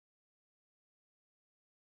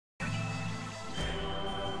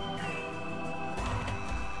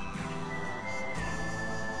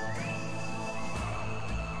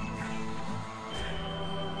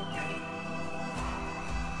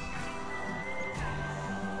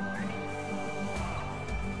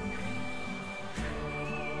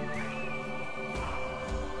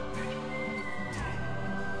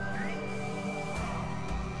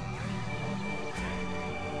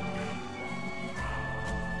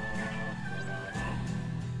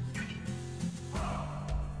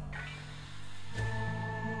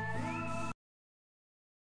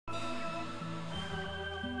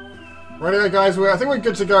Righto guys, I think we're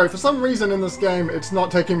good to go. For some reason in this game, it's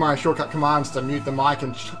not taking my shortcut commands to mute the mic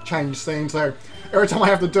and change scene, so every time I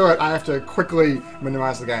have to do it, I have to quickly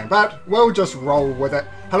minimize the game. But we'll just roll with it.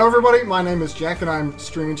 Hello everybody, my name is Jack and I'm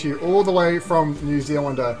streaming to you all the way from New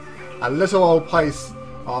Zealand, a little old place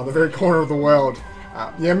on the very corner of the world.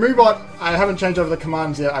 Yeah, Moobot, I haven't changed over the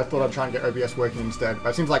commands yet. I thought I'd try and get OBS working instead, but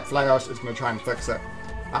it seems like Flaos is going to try and fix it.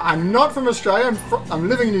 I'm not from Australia, I'm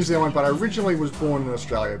living in New Zealand, but I originally was born in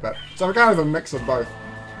Australia, so I'm kind of a mix of both.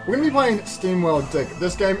 We're going to be playing Steamworld Dig.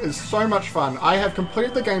 This game is so much fun. I have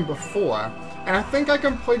completed the game before, and I think I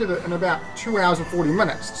completed it in about 2 hours and 40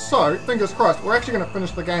 minutes. So, fingers crossed, we're actually going to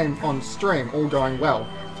finish the game on stream, all going well.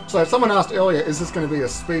 So, someone asked earlier, is this going to be a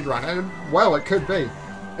speed run? And, well, it could be.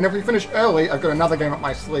 And if we finish early, I've got another game up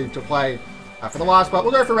my sleeve to play for the last part.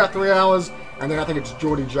 We'll go for about 3 hours, and then I think it's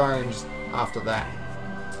Geordie Jones after that.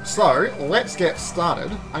 So, let's get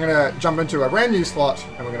started. I'm going to jump into a brand new slot,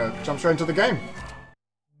 and we're going to jump straight into the game.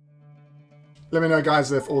 Let me know,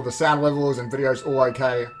 guys, if all the sound levels and videos all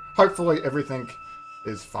okay. Hopefully, everything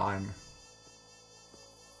is fine.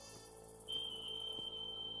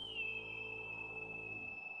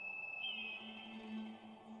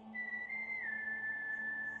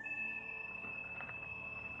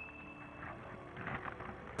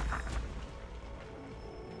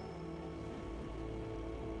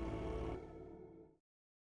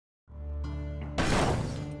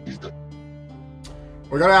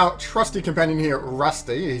 We got our trusty companion here,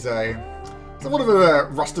 Rusty. He's a little bit of a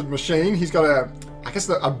rusted machine. He's got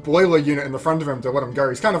a boiler unit in the front of him to let him go.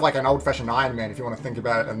 He's kind of like an old-fashioned Iron Man, if you want to think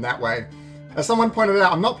about it in that way. As someone pointed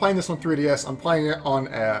out, I'm not playing this on 3DS. I'm playing it on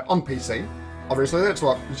PC. Obviously, that's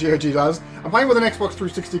what GOG does. I'm playing with an Xbox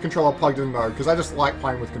 360 controller plugged in though, because I just like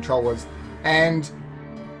playing with controllers. And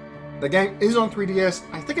the game is on 3DS.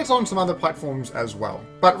 I think it's on some other platforms as well.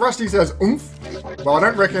 But Rusty says, oomph. Well, I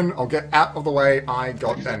don't reckon I'll get out of the way I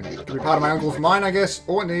got in. It could be part of my uncle's mine, I guess.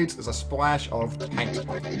 All it needs is a splash of paint.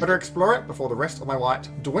 Better explore it before the rest of my light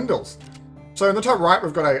dwindles. So in the top right,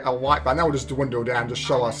 we've got a light button. That will just dwindle down, just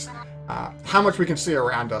show us how much we can see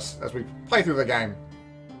around us as we play through the game.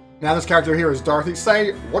 Now this character here is Dorothy.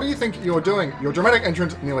 Say, what do you think you're doing? Your dramatic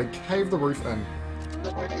entrance nearly caved the roof in.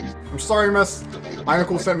 I'm sorry, miss. My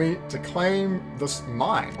uncle sent me to claim this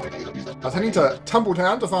mine. I was heading to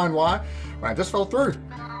Tumbletown to find why, when I just fell through.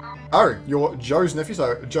 Oh, you're Joe's nephew,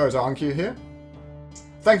 so Joe's our uncle here.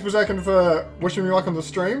 Thanks, Berserkin, for wishing me luck on the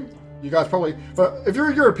stream. You guys probably, if you're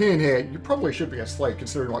a European here, you probably should be asleep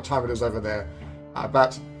considering what time it is over there.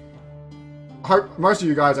 But I hope most of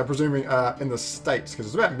you guys are presuming in the States, because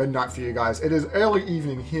it's about midnight for you guys. It is early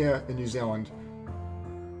evening here in New Zealand.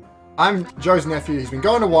 I'm Joe's nephew. He's been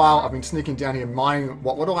going a while. I've been sneaking down here mining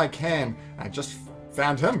what little I can, and I just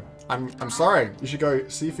found him. I'm sorry. You should go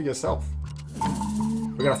see for yourself.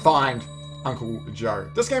 We're gonna find Uncle Joe.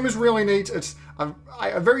 This game is really neat. It's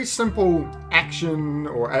a very simple action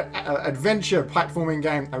or adventure platforming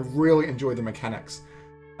game. I really enjoy the mechanics.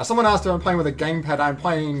 Someone asked if I'm playing with a gamepad. I'm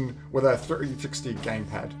playing with a 360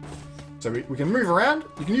 gamepad. So we can move around.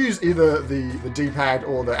 You can use either the D-pad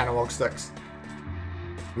or the analog sticks.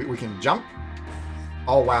 We can jump.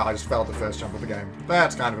 Oh wow, I just failed the first jump of the game.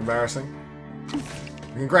 That's kind of embarrassing.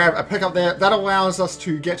 We can grab a pickup there. That allows us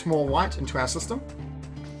to get more light into our system.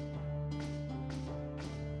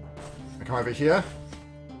 I come over here.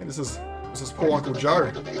 And this is poor Uncle Joe.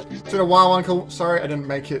 It's been a while, Uncle. Sorry I didn't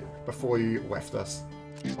make it before you left us.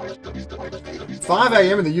 5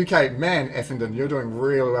 AM in the UK. Man, Effenden, you're doing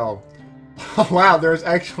really well. Oh wow, there's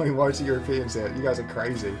actually loads of Europeans here. You guys are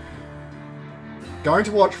crazy. Going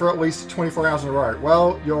to watch for at least 24 hours in a row.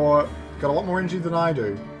 Well, you're got a lot more energy than I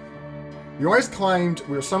do. You always claimed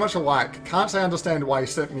we were so much alike. Can't say I understand why you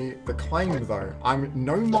sent me the claim, though. I'm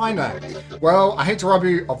no miner. Well, I hate to rob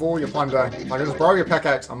you of all your plunder. If I could just borrow your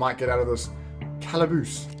pickaxe, I might get out of this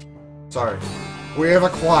calaboose. So, we have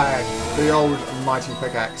acquired the old mighty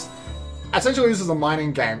pickaxe. Essentially, this is a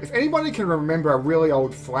mining game. If anybody can remember a really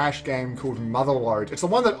old Flash game called Motherlode, it's the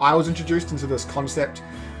one that I was introduced into this concept.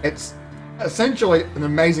 It's essentially an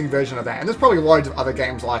amazing version of that, and there's probably loads of other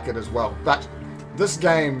games like it as well, but this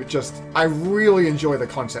game I really enjoy the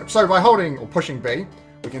concept. So by holding or pushing B,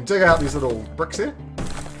 we can dig out these little bricks here,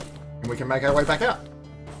 and we can make our way back out.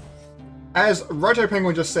 As Roto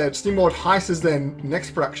Penguin just said, Steamworld Heist is their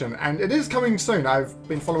next production, and it is coming soon. I've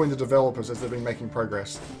been following the developers as they've been making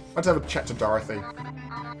progress. Let's have a chat to Dorothy.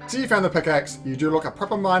 So you found the pickaxe, you do look a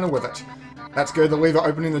proper miner with it. That's good, the lever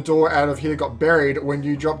opening the door out of here got buried when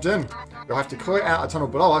you dropped in. You'll have to clear out a tunnel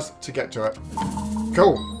below us to get to it.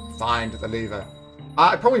 Cool. Find the lever.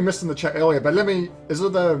 I probably missed in the chat earlier, but is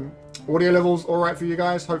it the audio levels alright for you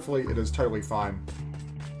guys? Hopefully it is totally fine.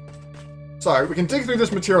 So we can dig through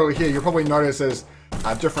this material here. You'll probably notice there's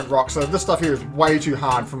different rocks. So this stuff here is way too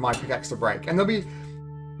hard for my pickaxe to break. And there'll be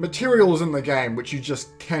materials in the game which you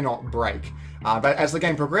just cannot break. But as the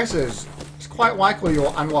game progresses, it's quite likely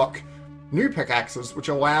you'll unlock new pickaxes which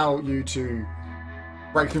allow you to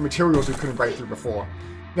break through materials you couldn't break through before.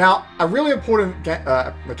 Now, a really important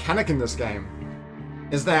mechanic in this game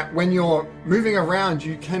is that when you're moving around,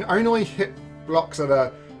 you can only hit blocks that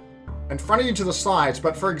are in front of you to the sides.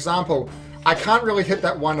 But for example, I can't really hit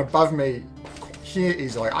that one above me here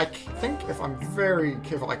easily. I think if I'm very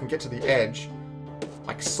careful, I can get to the edge,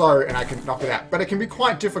 like so, and I can knock it out. But it can be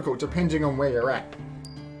quite difficult depending on where you're at.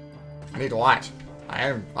 I need a light.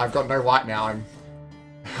 I've got no light now.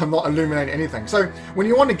 I'm not illuminating anything. So when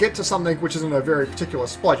you want to get to something which is in a very particular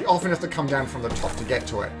spot, you often have to come down from the top to get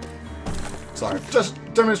to it. So just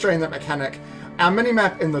demonstrating that mechanic. Our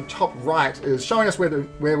mini-map in the top right is showing us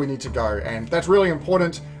where we need to go, and that's really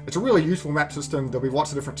important. It's a really useful map system. There'll be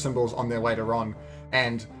lots of different symbols on there later on,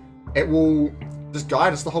 and it will just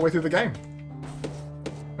guide us the whole way through the game.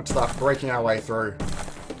 Let's start breaking our way through.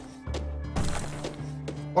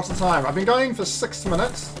 What's the time? I've been going for 6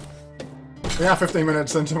 minutes. We are 15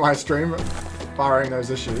 minutes into my stream, barring those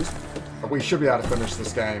issues, but we should be able to finish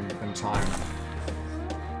this game in time.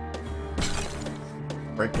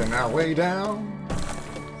 Breaking our way down.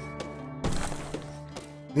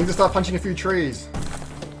 Need to start punching a few trees.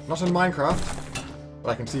 Not in Minecraft, but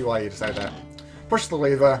I can see why you'd say that. Push the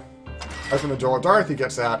lever, open the door, Dorothy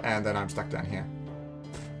gets out, and then I'm stuck down here.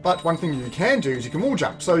 But one thing you can do is you can wall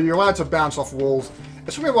jump, so you're allowed to bounce off walls.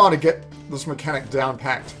 It took me a while to get this mechanic down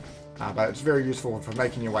packed, but it's very useful for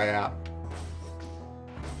making your way out.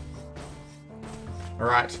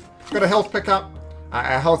 Alright, got a health pickup.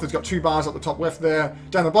 Our health has got 2 bars at the top left there.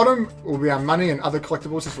 Down the bottom will be our money and other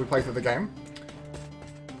collectibles as we play through the game.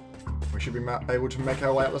 We should be able to make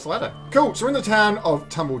our way up this ladder. Cool, so we're in the town of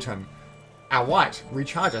Tumbleton. Our light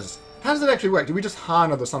recharges. How does it actually work? Do we just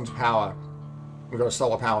harness the sun's power? We've got a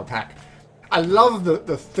solar power pack. I love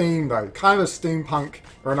the theme though, kind of a steampunk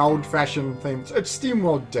or an old-fashioned theme. It's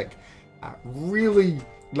Steamworld Dick. Really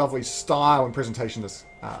lovely style and presentation. This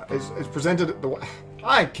is presented the way...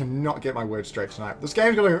 I cannot get my words straight tonight. This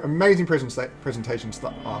game's got an amazing presentation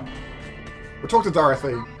style. We'll talk to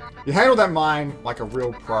Dorothy. You handle that mine like a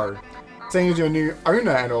real pro. Seeing as you're a new owner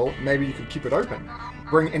and all, maybe you could keep it open.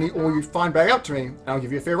 Bring any ore you find back up to me, and I'll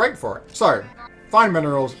give you a fair rate for it. So, find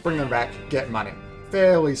minerals, bring them back, get money.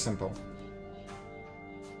 Fairly simple.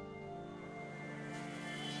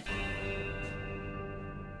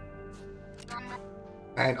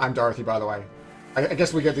 And I'm Dorothy, by the way. I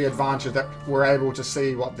guess we get the advantage that we're able to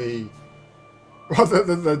see what the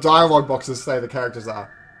dialogue boxes say the characters are.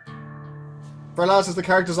 Frelas says the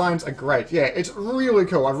character designs are great. Yeah, it's really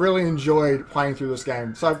cool. I've really enjoyed playing through this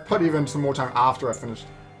game. So I've put even some more time after I finished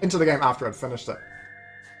into the game after I'd finished it.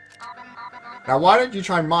 Now why don't you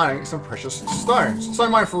try mining some precious stones? So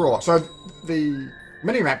mine for ore. So the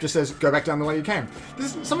mini-map just says go back down the way you came.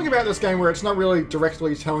 There's something about this game where it's not really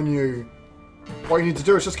directly telling you what you need to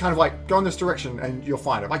do. It's just kind of like, go in this direction and you'll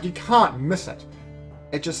find it. Like, you can't miss it.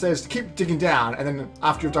 It just says to keep digging down, and then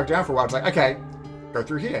after you've dug down for a while, it's like, okay, go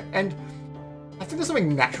through here. And I think there's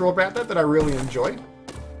something natural about that I really enjoy.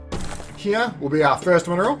 Here will be our first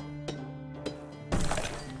mineral.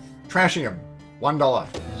 Trashium. $1.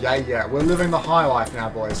 Yeah. We're living the high life now,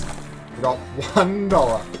 boys. We got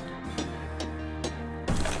 $1.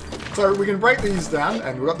 So we can break these down,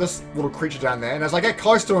 and we've got this little creature down there, and as I get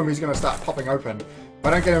close to him, he's going to start popping open. If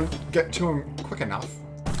I don't get to him quick enough,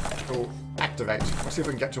 he'll activate. Let's see if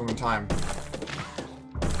we can get to him in time.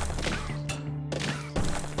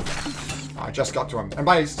 I just got to him, and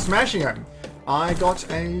by smashing him, I got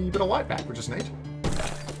a bit of light back, which is neat.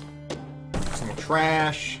 Some more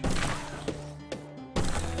trash.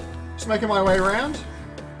 Just making my way around.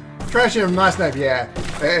 Trashium, nice name, yeah.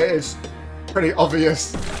 It's pretty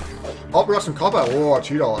obvious. Oh, we got some copper. Oh,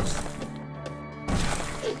 $2.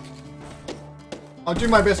 I'll do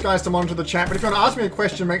my best, guys, to monitor the chat, but if you want to ask me a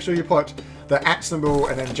question, make sure you put the @ symbol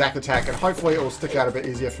and then Jack Attack, and hopefully it will stick out a bit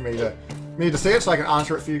easier for me to see it so I can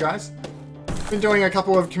answer it for you guys. Been doing a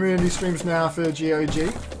couple of community streams now for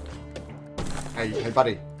GOG. Hey,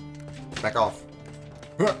 buddy. Back off.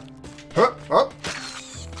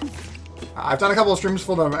 I've done a couple of streams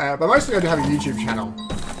for them, but mostly I do have a YouTube channel.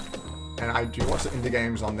 And I do lots of indie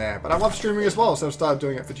games on there. But I love streaming as well, so I've started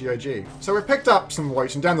doing it for GOG. So we've picked up some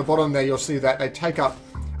loot, and down the bottom there you'll see that they take up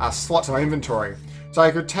slots in my inventory. So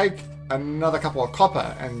I could take another couple of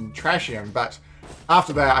copper and trashium, but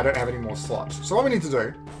after that I don't have any more slots. So what we need to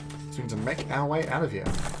do is we need to make our way out of here.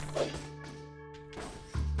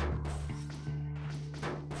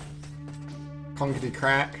 Conkity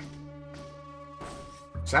crack.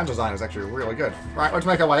 Sound design is actually really good. Right, let's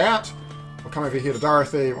make our way out. We'll come over here to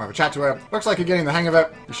Dorothy, we'll have a chat to her. Looks like you're getting the hang of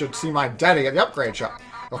it. You should see my daddy at the upgrade shop.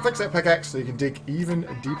 I'll fix that pickaxe so you can dig even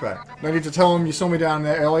deeper. No need to tell him you saw me down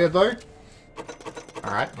there earlier, though.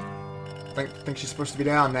 Alright. Think she's supposed to be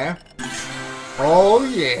down there. Oh,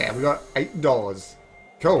 yeah. We got $8.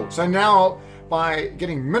 Cool. So now, by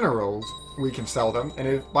getting minerals, we can sell them.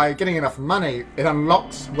 And by getting enough money, it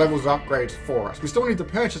unlocks levels of upgrades for us. We still need to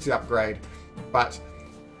purchase the upgrade, but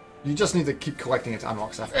you just need to keep collecting it to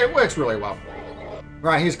unlock stuff. It works really well.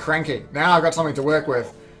 Right, here's Cranky. Now I've got something to work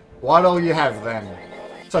with. What'll you have then?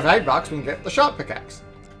 So for $8, we can get the sharp pickaxe.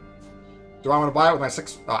 Do I want to buy it with my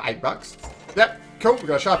 $8? Yep, cool. We've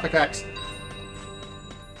got a sharp pickaxe.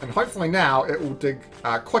 And hopefully now it will dig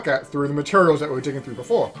quicker through the materials that we were digging through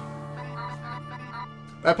before.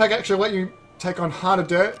 That pickaxe will let you take on harder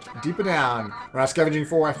dirt deeper down. When I was scavenging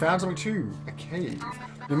for, I found something too. A cave.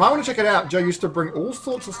 You might want to check it out. Joe used to bring all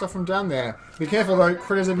sorts of stuff from down there. Be careful though,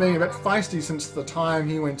 critters have been a bit feisty since the time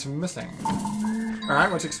he went missing.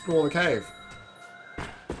 Alright, let's explore the cave.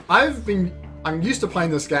 I'm used to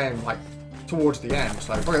playing this game, like, towards the end.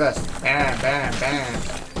 So, look at this. Bam, bam, bam.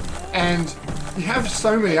 And you have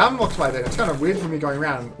so many unlocks by then. It's kind of weird for me going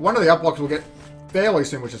around. One of the unlocks will get fairly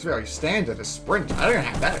soon, which is very standard, is sprint. I don't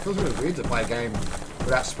have that. It feels really weird to play a game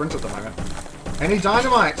without sprint at the moment. Any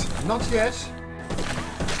dynamite? Not yet.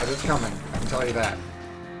 But it's coming. I can tell you that.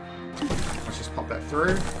 Let's just pop that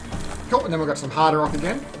through. Cool, and then we've got some harder rock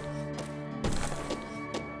again.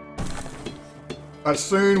 But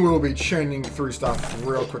soon we'll be churning through stuff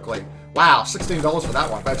real quickly. Wow, $16 for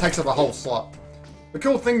that one, but it takes up a whole slot. The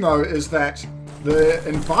cool thing though is that the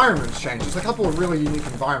environments change. There's a couple of really unique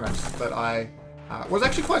environments that I was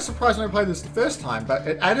actually quite surprised when I played this the first time, but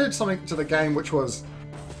it added something to the game which was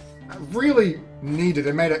really needed.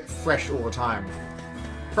 It made it fresh all the time.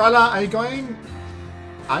 Prala,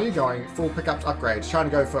 are you going full pickups upgrades, trying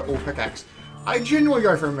to go for all pickaxe? I generally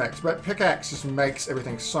go for a mix, but pickaxe just makes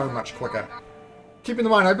everything so much quicker. Keeping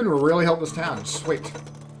the mine open will really help this town. Sweet.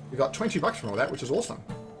 We got $20 from all that, which is awesome.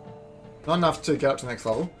 Not enough to get up to the next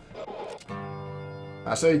level.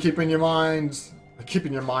 So you're keeping your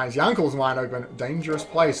your uncle's mine open. Dangerous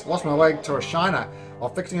place. Lost my leg to a shiner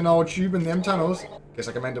while fixing an old tube in them tunnels. Guess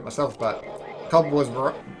I can mend it myself, but cobbler's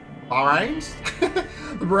brains?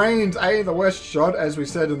 The brains, the worst shot, as we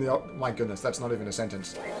said in the... Oh, my goodness, that's not even a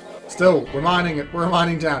sentence. Still, we're a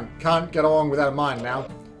mining town. Can't get along without a mine now.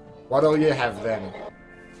 What'll you have then?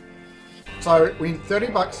 So, we need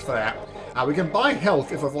 $30 for that. We can buy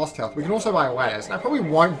health if we've lost health. We can also buy ladders. And I probably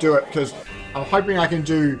won't do it because I'm hoping I can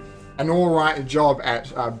do an alright job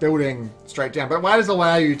at building straight down. But ladders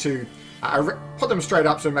allow you to put them straight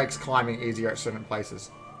up so it makes climbing easier at certain places.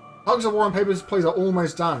 Hugs of War and Papers, please, are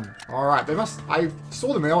almost done. Alright, I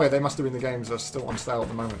saw them earlier. They must have been the games that are still on sale at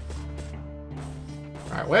the moment.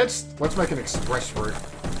 Alright, let's make an express route.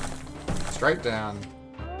 Straight down.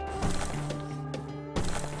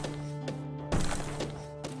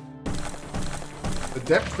 The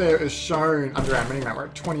depth there is shown under our minimap. We're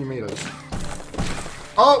at 20 meters.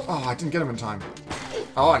 Oh, I didn't get him in time.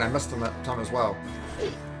 Oh, and I missed him that time as well.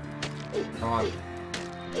 Come on.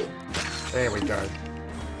 There we go.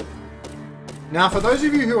 Now, for those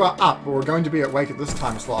of you who are up or are going to be awake at this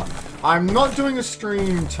time slot, I'm not doing a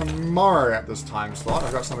stream tomorrow at this time slot.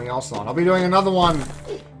 I've got something else on. I'll be doing another one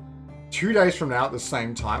 2 days from now at the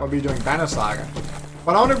same time. I'll be doing Banner Saga.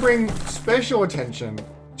 But I want to bring special attention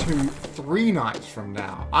to 3 nights from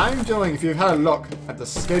now. I'm doing, if you've had a look at the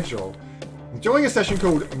schedule, I'm doing a session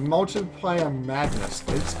called Multiplayer Madness.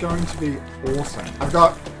 It's going to be awesome. I've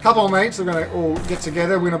got a couple of mates that are going to all get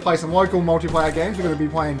together. We're going to play some local multiplayer games. We're going to be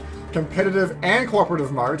playing competitive and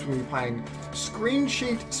cooperative modes. We'll be playing Screen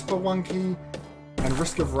Sheet, Spelunky, and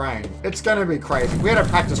Risk of Rain. It's going to be crazy. We had a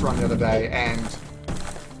practice run the other day, and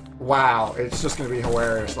wow, it's just going to be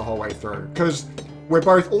hilarious the whole way through. Because we're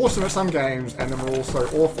both awesome at some games, and then we're also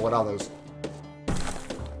awful at others.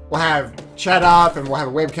 We'll have chat up, and we'll have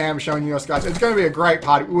a webcam showing you us guys. It's going to be a great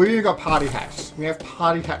party. We've even got party hats. We have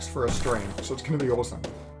party hats for a stream, so it's going to be awesome.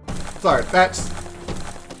 So, that's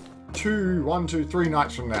 1, 2, 3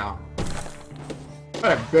 nights from now.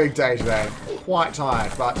 Had a big day today. Quite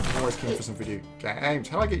tired, but I'm always keen for some video games.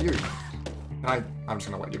 How do I get you? I'm just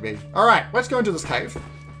going to let you be. Alright, let's go into this cave.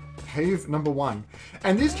 Cave number 1.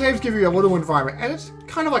 And these caves give you a little environment, and it's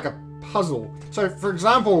kind of like a puzzle. So, for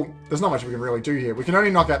example, there's not much we can really do here. We can only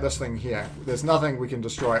knock out this thing here. There's nothing we can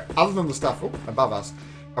destroy other than the stuff above us.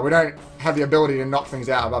 But we don't have the ability to knock things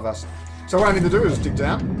out above us. So what I need to do is dig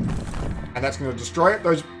down, and that's going to destroy it.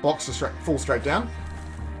 Those blocks fall straight down.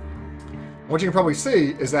 What you can probably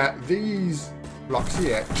see is that these blocks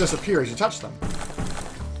here disappear as you touch them.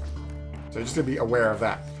 So you're just going to be aware of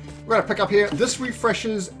that. We're going to pick up here. This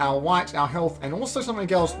refreshes our white, our health, and also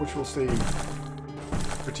something else which we'll see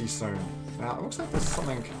pretty soon. Now, it looks like there's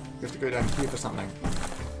something... We have to go down here for something.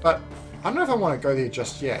 But I don't know if I want to go there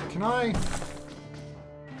just yet. Can I...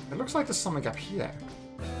 It looks like there's something up here.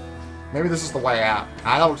 Maybe this is the way out.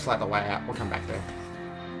 Ah, that looks like the way out. We'll come back there.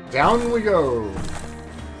 Down we go.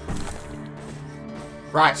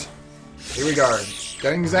 Right. Here we go.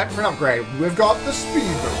 Getting that for an upgrade. We've got the speed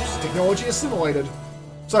boost. Technology assimilated.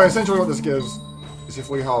 So essentially what this gives is if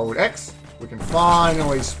we hold X, we can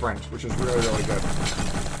finally sprint, which is really, really good.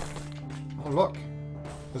 Oh, look.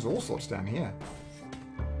 There's all sorts down here.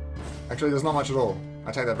 Actually, there's not much at all.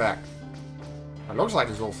 I take that back. It looks like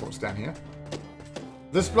there's all sorts down here.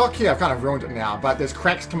 This block here, I've kind of ruined it now, but there's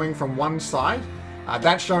cracks coming from one side.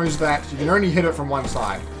 That shows that you can only hit it from one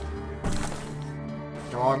side.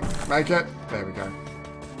 Come on, make it. There we go.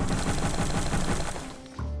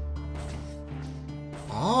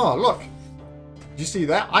 Oh, look. Did you see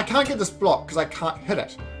that? I can't get this block because I can't hit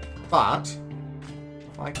it. But,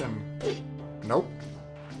 if I can... Nope.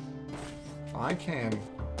 I can...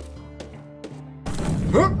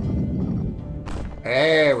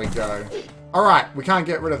 There we go. Alright, we can't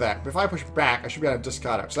get rid of that. But if I push back, I should be able to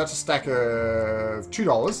discard it. So that's a stack of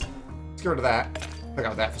 $2. Let's get rid of that. Pick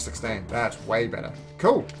up that for 16. That's way better.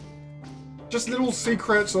 Cool. Just little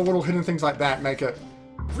secrets or little hidden things like that make it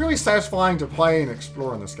really satisfying to play and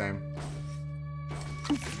explore in this game.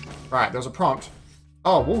 Right, there's a prompt.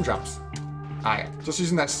 Oh, wall jumps. Ah, yeah. Just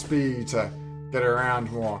using that speed to get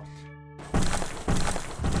around more.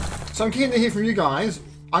 So I'm keen to hear from you guys.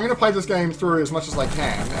 I'm going to play this game through as much as I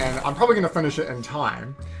can, and I'm probably going to finish it in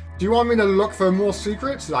time. Do you want me to look for more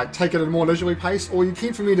secrets, like take it at a more leisurely pace, or are you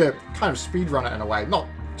keen for me to kind of speedrun it in a way? Not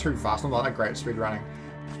too fast, I'm not that great at speedrunning.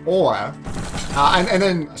 Or, and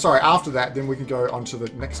then, sorry, after that, then we can go on to the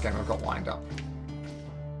next game I've got lined up.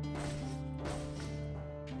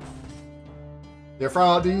 Yeah,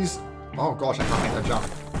 for these... Oh gosh, I can't make that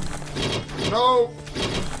jump. No!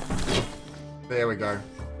 There we go.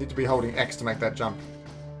 Need to be holding X to make that jump.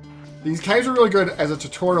 These caves are really good as a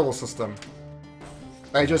tutorial system.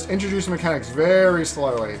 They just introduce mechanics very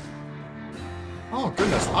slowly. Oh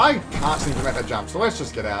goodness, I can't seem to make that jump, so let's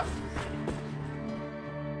just get out.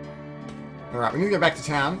 Alright, we need to get back to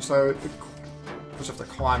town, so we just have to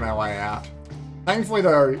climb our way out. Thankfully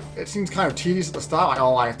though, it seems kind of tedious at the start, like,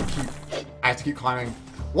 oh, I have to keep climbing.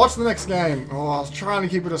 What's the next game? Oh, I was trying to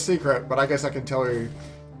keep it a secret, but I guess I can tell you.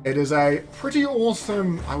 It is a pretty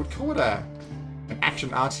awesome, I would call it an action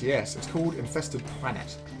RTS. It's called Infested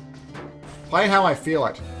Planet. Play how I feel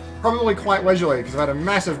it. Probably quite leisurely, because I've had a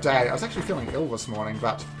massive day. I was actually feeling ill this morning,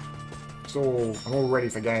 but I'm all ready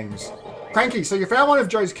for games. Cranky, so you found one of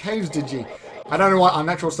Joe's caves, did you? I don't know what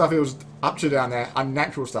unnatural stuff he was up to down there.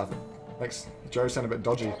 Unnatural stuff. Makes Joe sound a bit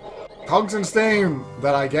dodgy. Cogs and steam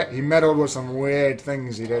that I get. He meddled with some weird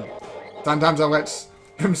things he did. Sometimes I let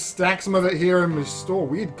him stack some of it here in his store.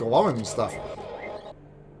 Weird glowing stuff.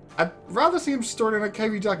 I'd rather see him stored in a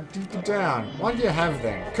cave you dug deeper down. What do you have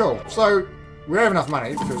then? Cool. So, we have enough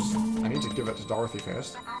money, because I need to give it to Dorothy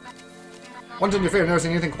first. One thing you fear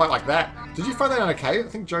noticing anything quite like that. Did you find that in a cave? I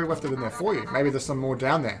think Joe left it in there for you. Maybe there's some more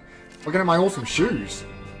down there. Looking at my awesome shoes.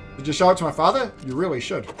 Did you show it to my father? You really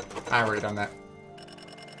should. I already done that.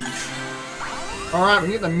 Alright, we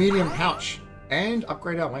need the medium pouch. And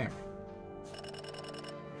upgrade our lamp.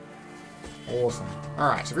 Awesome.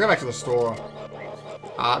 Alright, so if we go back to the store.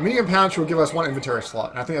 Medium pouch will give us one inventory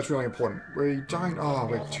slot, and I think that's really important. We don't... Oh,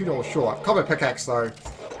 we're $2 short. Copper pickaxe, though.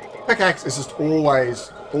 Pickaxe is just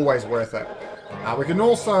always worth it. We can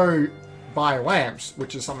also buy lamps,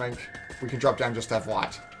 which is something we can drop down just to have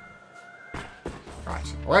light.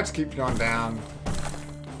 Right, let's keep going down.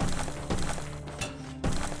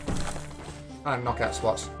 And knockout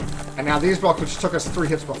spots. And now these blocks, which took us 3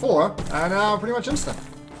 hits before, are now pretty much instant.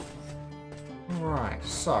 Alright,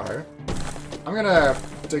 so... I'm gonna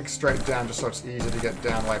dig straight down just so it's easier to get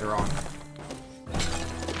down later on.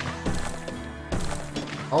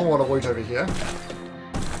 Oh, what a loot over here.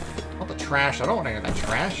 Not the trash. I don't want any of that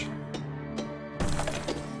trash.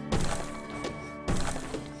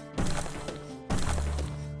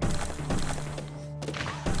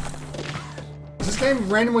 Is this game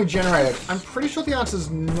randomly generated? I'm pretty sure the answer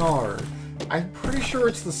is no. I'm pretty sure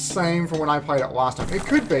it's the same from when I played it last time. It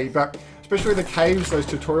could be, but especially the caves, those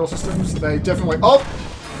tutorial systems, they definitely... Oh!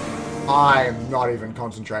 I'm not even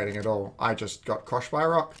concentrating at all. I just got crushed by a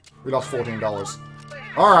rock. We lost $14.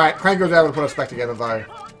 Alright, Crank was able to put us back together though.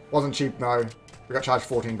 Wasn't cheap, no. We got charged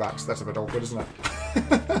 $14. That's a bit awkward, isn't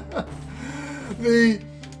it?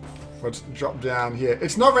 Let's drop down here.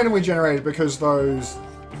 It's not randomly generated because those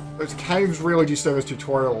caves really do serve as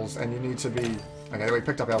tutorials, and you need to be... Okay, we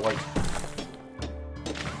picked up our loot.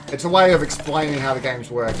 It's a way of explaining how the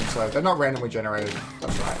games work, and so they're not randomly generated.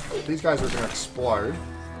 That's right. These guys are going to explode.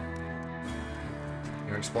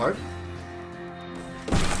 You explode?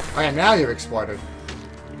 Okay, now you've exploded.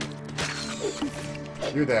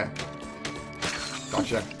 You there.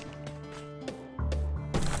 Gotcha.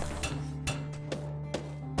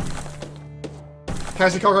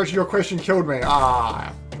 Cassie Cockroach, your question killed me.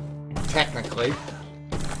 Ah, technically.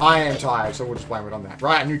 I am tired, so we'll just blame it on that.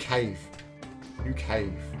 Right, a new cave. New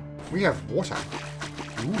cave. We have water.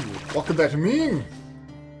 Ooh, what could that mean?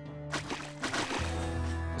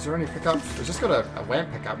 Is there any pickup? It's just got a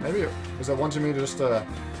lamp pickup. Maybe was it wanting me to just up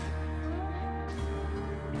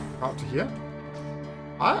to here?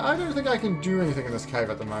 I don't think I can do anything in this cave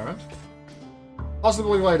at the moment.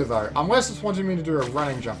 Possibly later though, unless it's wanting me to do a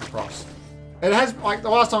running jump across. It has, like the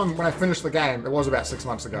last time when I finished the game, it was about 6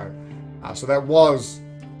 months ago. So that was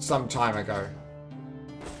some time ago.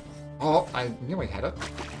 Oh, I nearly had it.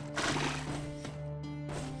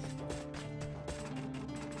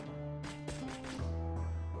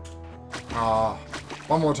 Ah,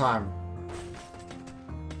 one more time.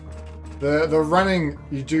 The running,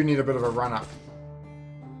 you do need a bit of a run up.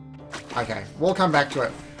 Okay, we'll come back to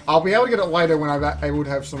it. I'll be able to get it later when I'm able to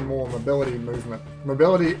have some more mobility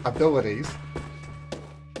abilities.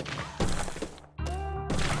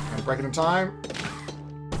 And break it in time.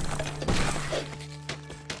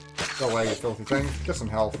 Go away, you filthy thing. Get some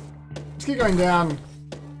health. Let's keep going down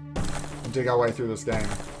and dig our way through this game.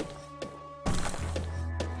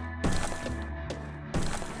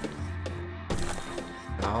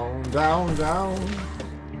 Down, down, down.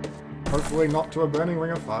 Hopefully not to a burning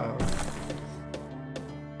ring of fire.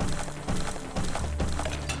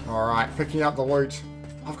 Alright, picking up the loot.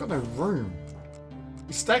 I've got no room.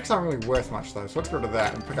 These stacks aren't really worth much though, so let's get rid of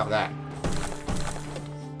that and pick up that.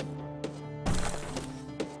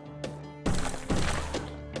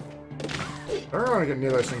 I don't want to get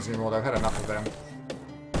near those things anymore, I've had enough of them.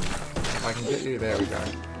 If I can get you, there we go.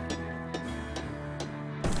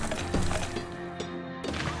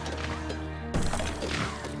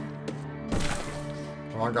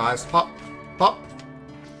 Come on guys, pop! Pop!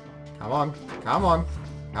 Come on, come on,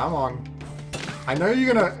 come on. I know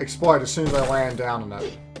you're gonna explode as soon as I land down on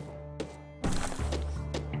it.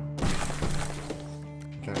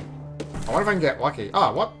 Okay. I wonder if I can get lucky.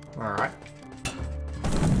 Oh, what? Alright.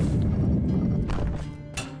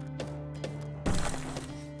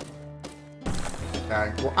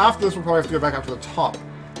 Okay, well after this we'll probably have to go back up to the top.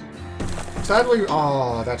 Sadly,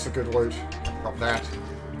 oh, that's a good loot. Drop that.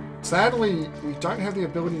 Sadly, we don't have the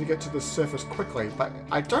ability to get to the surface quickly, but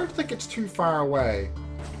I don't think it's too far away.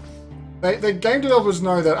 The game developers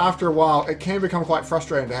know that after a while, it can become quite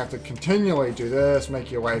frustrating to have to continually do this,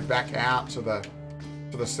 make your way back out to the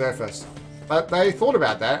surface. But they thought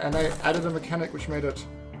about that, and they added a mechanic which made it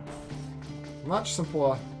much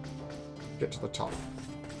simpler to get to the top.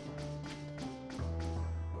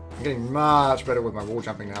 I'm getting much better with my wall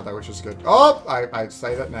jumping now, though, which is good. Oh, I'd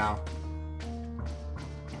say that now.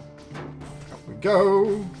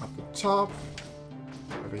 Go up the top,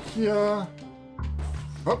 over here,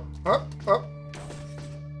 up, up, up.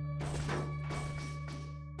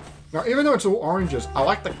 Now, even though it's all oranges, I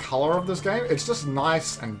like the color of this game. It's just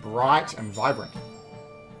nice and bright and vibrant.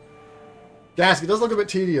 Gas, it does look a bit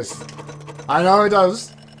tedious. I know it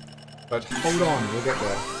does, but hold on, we'll get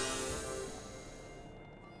there.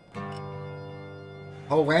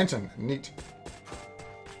 Whole lantern, neat.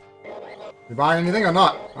 You buying anything or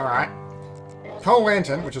not? All right. Coal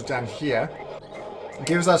Lantern, which is down here,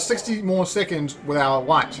 gives us 60 more seconds with our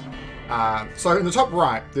light. So in the top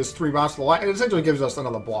right, there's 3 bars for the light. It essentially gives us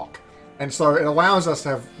another block. And so it allows us to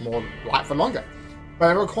have more light for longer.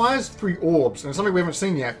 But it requires 3 orbs, and it's something we haven't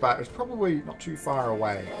seen yet, but it's probably not too far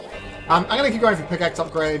away. I'm going to keep going for pickaxe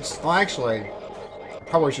upgrades. Well, actually, I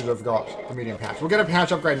probably should have got the medium pouch. We'll get a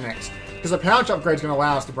pouch upgrade next, because a pouch upgrade is going to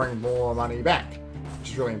allow us to bring more money back, which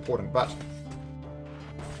is really important. But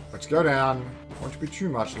let's go down. Won't be too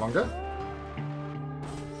much longer.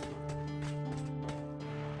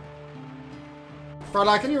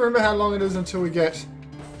 But can you remember how long it is until we get...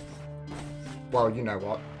 Well, you know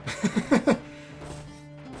what.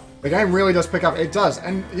 The game really does pick up. It does.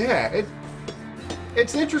 And yeah,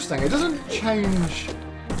 it's interesting. It doesn't change,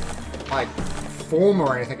 like, form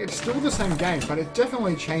or anything. It's still the same game, but it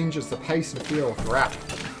definitely changes the pace and feel throughout.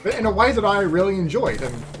 But in a way that I really enjoyed.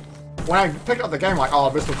 And when I picked up the game, like, oh,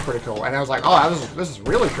 this looks pretty cool. And I was like, oh, this is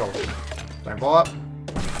really cool. Don't blow up.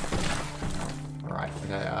 Alright,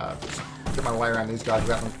 okay, get my way around these guys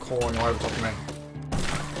without them calling all over top of me.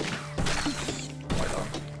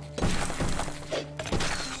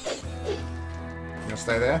 I'm gonna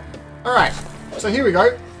stay there. Alright, so here we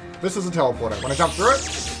go. This is a teleporter. When I jump through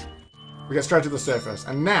it, we get straight to the surface.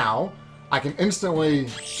 And now, I can instantly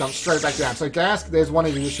jump straight back down. So Gask, there's one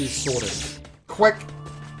of your issues sorted. Quick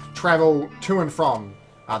travel to and from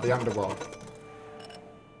the underworld.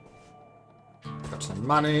 Got some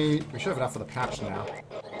money. We should have enough for the pouch now.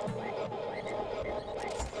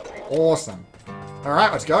 Awesome.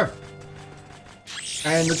 Alright, let's go.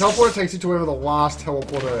 And the teleporter takes you to wherever the last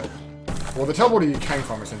teleporter... Well, the teleporter you came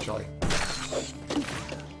from, essentially.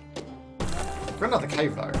 Got another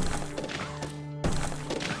cave, though.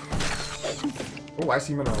 Oh, I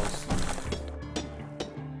see minerals.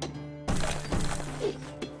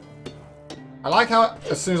 I like how,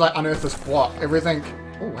 as soon as I unearth this block, everything...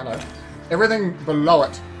 Oh, hello. Everything below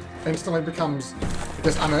it instantly becomes, I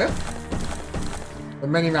guess, unearthed. The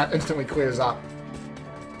minimap instantly clears up.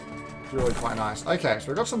 Really quite nice. Okay, so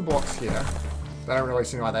we've got some blocks here. They don't really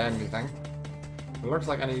seem like they add anything. It looks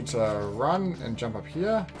like I need to run and jump up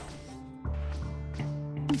here.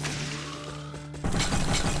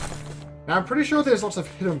 Now, I'm pretty sure there's lots of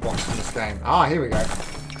hidden blocks in this game. Ah, here we go.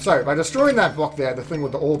 So, by destroying that block there, the thing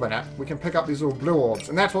with the orb in it, we can pick up these little blue orbs,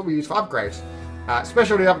 and that's what we use for upgrades.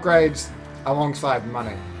 Specialty upgrades alongside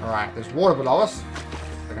money. Alright, there's water below us.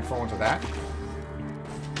 I can fall into that.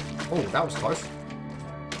 Oh, that was close.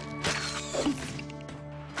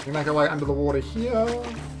 We make our way under the water here. I don't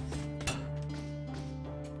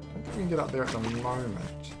think we can get up there at the moment.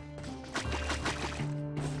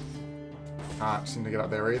 Can't seem to get up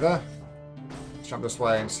there either. Let's jump this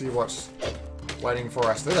way and see what's waiting for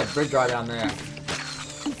us. There's a big guy down there.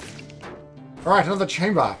 Alright, another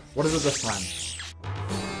chamber. What is it this time?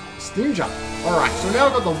 Steam jump. Alright, so now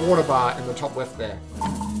we've got the water bar in the top left there.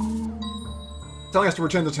 Telling us to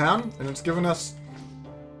return to town, and it's given us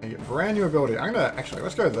a brand new ability. I'm gonna, actually,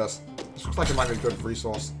 let's go with this. This looks like it might be a good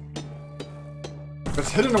resource. If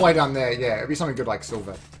it's hidden away down there, yeah, it'd be something good like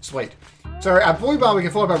silver. Sweet. So our buoy bar, we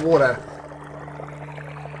can follow by water.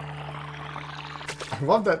 I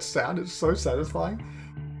love that sound, it's so satisfying.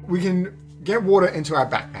 We can get water into our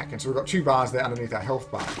backpack, and so we've got 2 bars there underneath our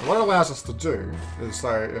health bar. And what it allows us to do is,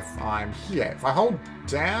 so if I'm here, if I hold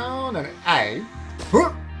down and A,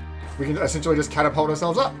 we can essentially just catapult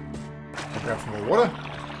ourselves up. I'll grab some more water.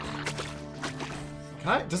 Can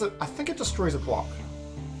I? Does it? I think it destroys a block.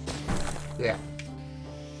 Yeah.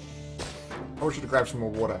 Probably should have grabbed some more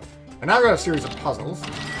water. And now I've got a series of puzzles.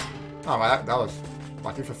 Oh, that was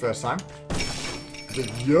lucky for first time.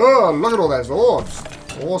 Yeah, look at all those orbs.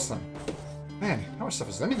 Awesome. Man, how much stuff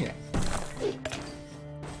is in here? I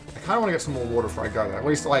kind of want to get some more water before I go there. At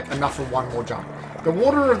least, like, enough for one more jump. The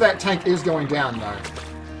water of that tank is going down, though.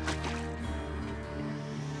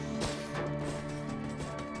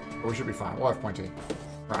 But we should be fine. We'll have plenty.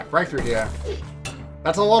 Right, break through here.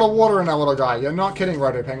 That's a lot of water in that little guy. You're not kidding,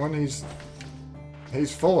 Roto Penguin. He's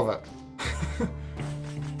full of it.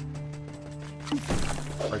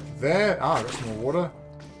 Right there. Ah, I've got some more water.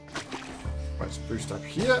 Let's boost up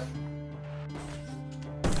here.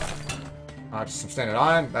 Just some standard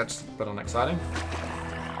iron. That's a bit unexciting.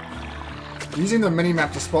 Using the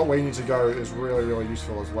mini-map to spot where you need to go is really, really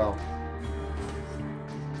useful as well.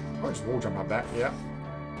 Oh, just wall jump up that. Yeah.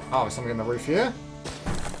 Oh, there's something on the roof here.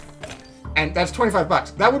 And that's 25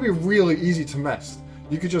 bucks. That would be really easy to miss.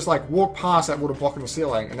 You could just, like, walk past that water block in the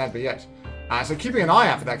ceiling, and that'd be it. So keeping an eye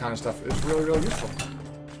out for that kind of stuff is really, really useful.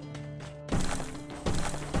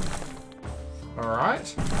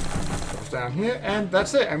 Alright. Down here, and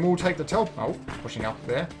that's it. And we'll take the pushing up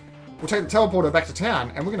there. We'll take the teleporter back to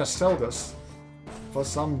town, and we're going to sell this for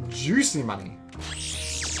some juicy money.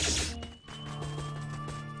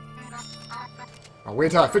 Oh,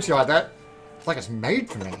 weird how it fits you like that. It's like it's made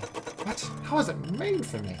for me. What? How is it made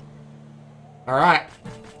for me? Alright.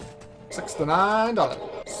 $69.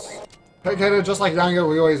 Pigheaded, just like Younger,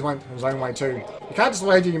 we always went his own way too. You can't just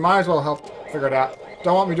wager, you might as well help figure it out.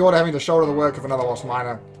 Don't want me daughter having to shoulder the work of another lost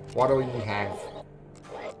miner. What do you have?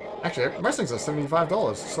 Actually, most things are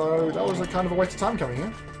 $75, so that was a kind of a waste of time coming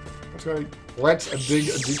here. Let's go. Let's dig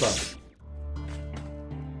deeper.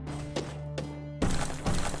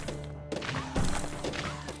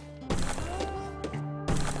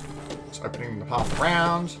 Just opening the path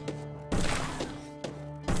around.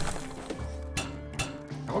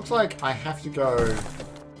 It looks like I have to go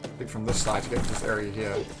dig from this side to get to this area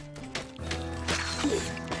here.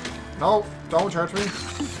 No, don't hurt me.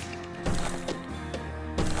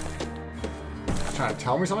 Trying to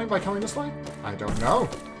tell me something by coming this way? I don't know.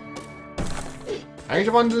 Age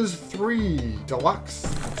of Wonders 3 Deluxe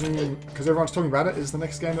because everyone's talking about it, is the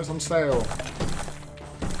next game that's on sale.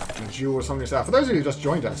 The Jewel or something like that. For those of you who just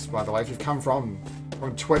joined us, by the way, if you've come from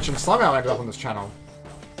Twitch and somehow ended up on this channel,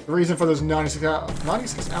 the reason for this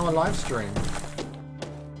 96-hour live stream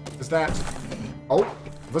is that... Oh,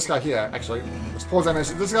 this guy here, actually, let's pause that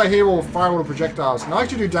message. This guy here will fire all the projectiles and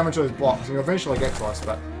actually do damage to his blocks, and he'll eventually get to us,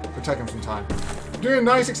 but it'll take him some time. Doing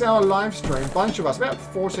a 96-hour live stream, bunch of us, about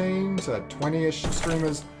 14 to 20-ish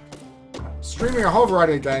streamers, streaming a whole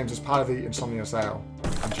variety of games as part of the Insomnia sale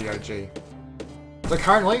on GOG. So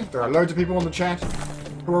currently, there are loads of people in the chat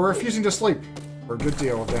who are refusing to sleep for a good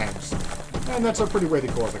deal of games. And that's a pretty worthy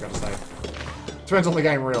cause, I gotta say. Depends on the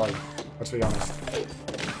game, really. Let's be honest.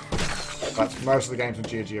 But most of the games on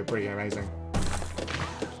GOG are pretty amazing.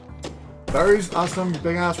 Those are some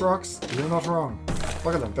big-ass rocks. You're not wrong.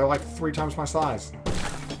 Look at them. They're like 3 times my size.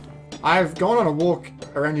 I've gone on a walk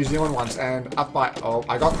around New Zealand once and up by... Oh,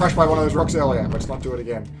 I got crushed by one of those rocks earlier. Let's not do it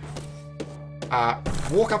again.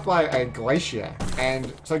 Walk up by a glacier.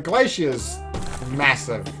 And so glaciers,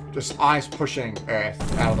 massive. Just ice pushing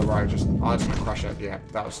earth out of the road. Just, oh, it's going to crush it. Yeah,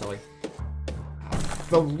 that was silly.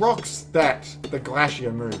 The rocks that the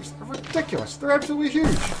glacier moves are ridiculous. They're absolutely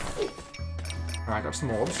huge. Alright, got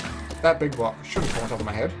some orbs. That big block shouldn't fall on top of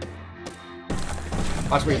my head.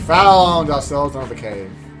 But we found ourselves another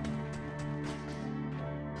cave.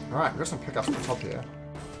 Alright, we've got some pickups at the top here.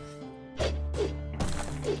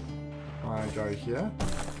 I go here.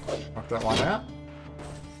 Knock that one out.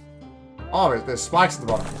 Oh, there's spikes at the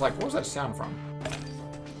bottom. It's like, what was that sound from?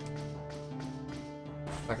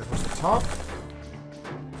 Back across the top.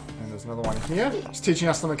 And there's another one here. It's teaching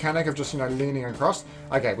us the mechanic of just, you know, leaning across.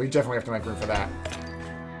 Okay, we definitely have to make room for that.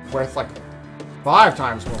 Worth like 5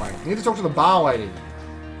 times more money. Need to talk to the bar lady.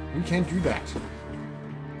 We can't do that.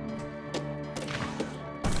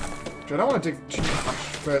 I don't want to dig too much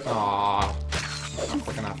further. Aww. Not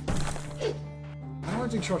quick enough. I don't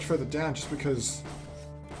want to dig too much further down just because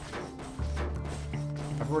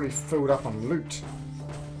I've already filled up on loot.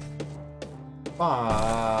 But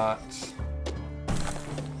I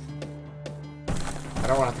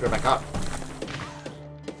don't want to have to go back up.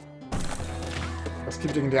 Let's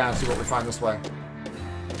keep digging down and see what we find this way.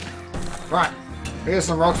 Right. Here's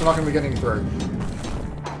some rocks we're not going to be getting through.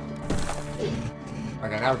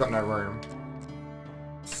 Okay, now we've got no room.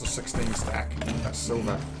 It's a 16 stack. That's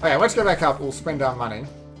silver. Okay, let's go back up. We'll spend our money.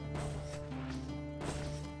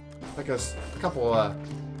 Take us a couple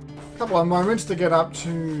of moments to get up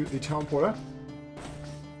to the teleporter.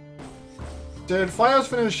 Did Flyos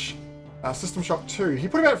finish System Shock 2? He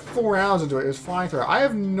put about 4 hours into it. It was flying through. I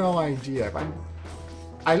have no idea. But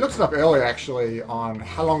I looked it up earlier, actually, on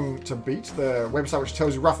how long to beat, the website which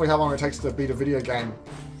tells you roughly how long it takes to beat a video game.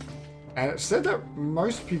 And it said that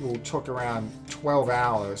most people took around 12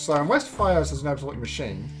 hours. So unless Flyos is an absolute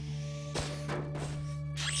machine,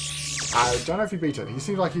 I don't know if he beat it. He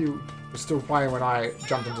seemed like he was still playing when I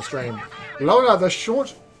jumped into stream. Lola, the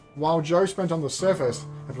short while Joe spent on the surface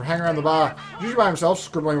after hanging around the bar, usually by himself,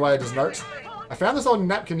 scribbling away at his notes. I found this old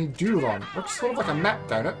napkin he doodled on. Looks sort of like a map,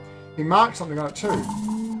 don't it? He marked something on it too.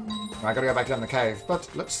 I gotta go back down the cave, but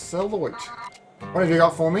let's sell the loot. What have you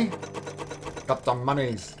got for me? Got the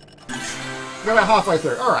monies. We're about halfway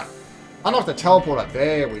through. Alright. Unlock the teleporter.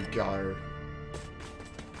 There we go.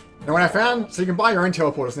 Now when I found... So you can buy your own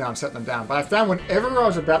teleporters now and set them down. But I found whenever I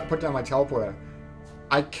was about to put down my teleporter,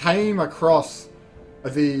 I came across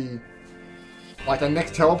the... Like the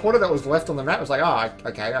next teleporter that was left on the map. It was like, oh,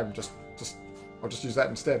 okay, I'll just use that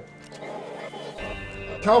instead.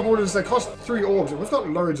 Teleporters, they cost 3 orbs. And we've got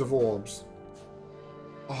loads of orbs.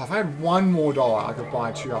 Oh, if I had $1 more, I could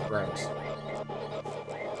buy 2 upgrades.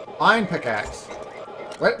 Iron pickaxe.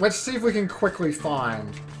 Let's see if we can quickly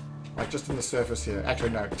find, like, just in the surface here.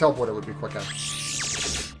 Actually, no. Teleporter would be quicker.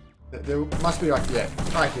 There must be, like, yeah,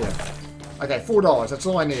 right here. Okay, $4. That's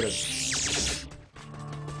all I needed.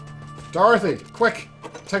 Dorothy, quick!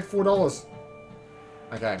 Take $4.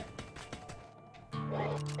 Okay.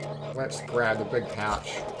 Let's grab the big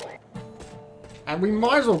pouch. And we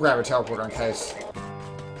might as well grab a teleporter in case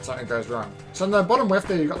something goes wrong. So in the bottom left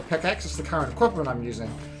there, you've got the pickaxe. It's the current equipment I'm using.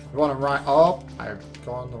 The bottom right... Oh, I've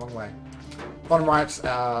gone the wrong way. Bottom right's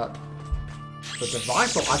the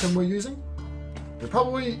device or item we're using. We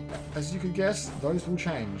probably, as you could guess, those will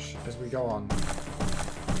change as we go on.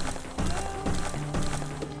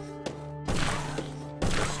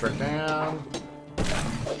 Go straight down.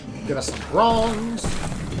 Get us some bronze.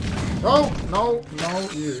 No, no, no,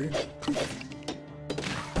 you.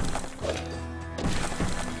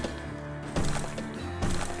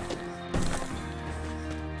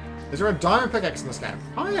 Is there a diamond pickaxe in this game?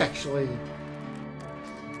 I actually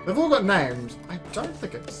They've all got names. I don't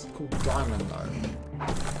think it's called Diamond, though.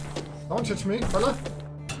 Don't touch me, fella.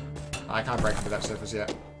 I can't break into that surface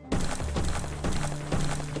yet.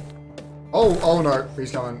 Oh, oh no.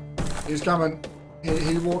 He's coming. He's coming.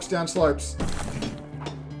 He walks down slopes.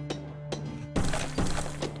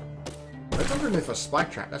 That's underneath a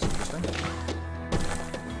spike trap. That's interesting.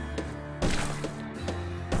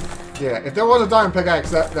 Yeah, if there was a diamond pickaxe,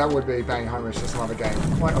 that would be bang home. It's just another game.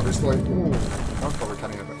 Quite obviously. Ooh, I was probably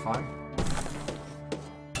cutting it a bit fine.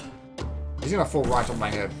 He's gonna fall right on my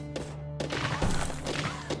head.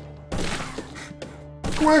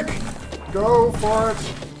 Quick! Go for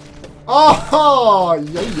it! Oh,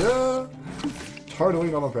 yeah, yeah! Totally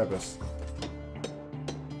not on purpose.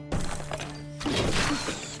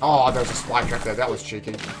 Oh, there's a spike trap there. That was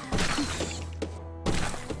cheeky.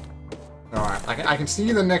 Alright, I can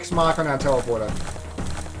see the next mark on our teleporter.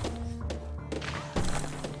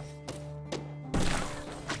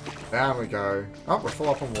 Down we go. Oh, we're full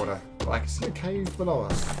up on water. Well, I can see a cave below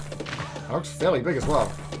us. It looks fairly big as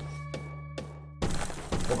well.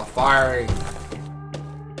 Oh, the fiery.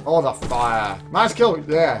 Oh, the fire. Nice kill.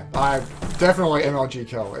 Yeah, definitely MLG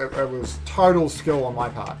kill. It was total skill on my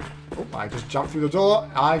part. Oh, I just jumped through the door.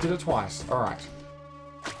 I did it twice. Alright.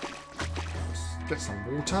 Let's get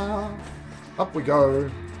some water. Up we go.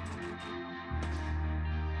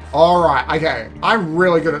 Alright, okay. I'm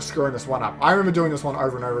really good at screwing this one up. I remember doing this one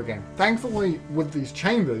over and over again. Thankfully, with these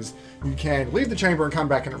chambers, you can leave the chamber and come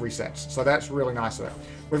back and it resets. So that's really nice of it.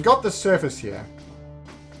 We've got this surface here.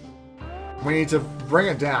 We need to bring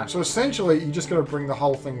it down. So essentially, you just got to bring the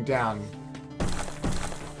whole thing down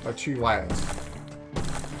by 2 layers.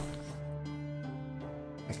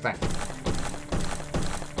 I think.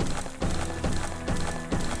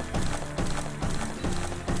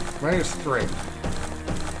 Maybe it's 3.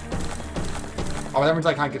 Oh, that means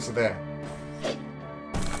I can't get to there.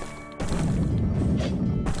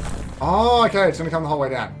 Oh, okay, it's going to come the whole way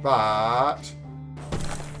down. But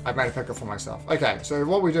I've made a pickle for myself. Okay, so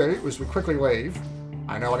what we do is we quickly leave.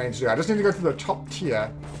 I know what I need to do. I just need to go to the top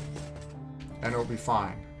tier, and it'll be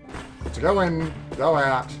fine. So go in, go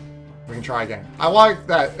out. We can try again. I like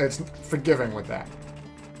that it's forgiving with that.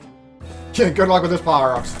 Yeah, good luck with this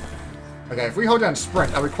power-ups. Okay, if we hold down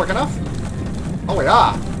sprint, are we quick enough? Oh, we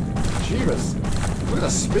are. Jeebus. Look at the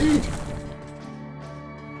speed.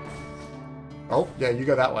 Oh, yeah, you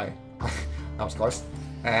go that way. That was close.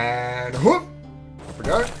 And whoop! Up we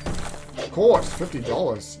go. Of course,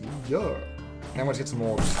 $50. Yeah. And let's get some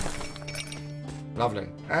orbs. Lovely.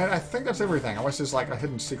 And I think that's everything, unless there's like a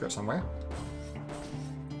hidden secret somewhere.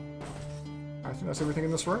 I think that's everything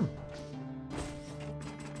in this room.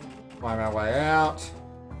 Climb our way out.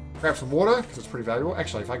 Grab some water, because it's pretty valuable.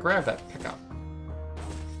 Actually, if I grab that pickup,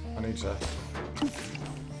 I need to...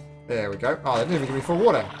 There we go. Oh, that didn't even give me full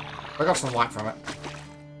water. I got some light from it.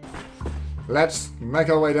 Let's make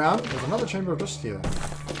our way down. There's another chamber just here.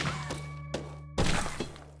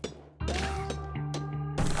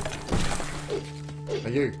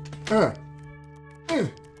 Hey, you. What?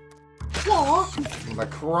 The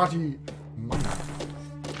karate miner.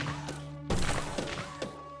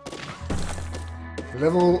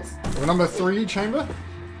 Level number 3 chamber.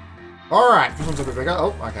 Alright, this one's a bit bigger.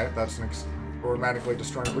 Oh, okay, that's automatically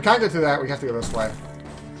destroying. We can't get to that, we have to go this way.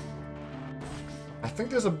 I think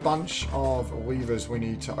there's a bunch of levers we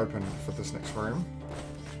need to open for this next room.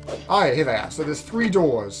 Oh yeah, here they are. So there's 3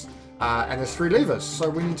 doors, and there's 3 levers. So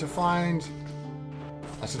we need to find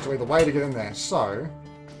essentially the way to get in there. So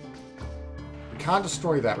we can't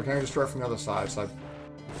destroy that. We can only destroy it from the other side. So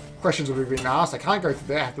questions will be being asked. I can't go through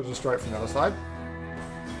there. I have to destroy it from the other side.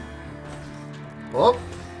 Well,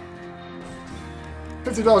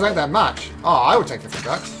 $50 ain't that much. Oh, I would take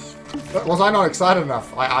 $50. But was I not excited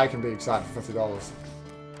enough? I can be excited for $50.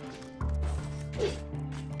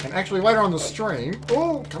 And actually, later on the stream...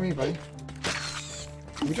 Oh, come here, buddy.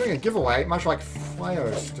 We're doing a giveaway, much like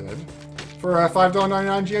Flayos did, for a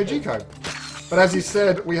 $5.99 GOG code. But as he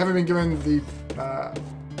said, we haven't been given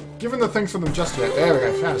the things for them just yet. There we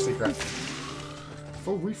go, found a secret.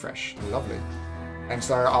 Full refresh. Lovely. And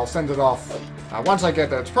so I'll send it off once I get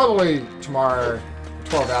there. It's probably tomorrow,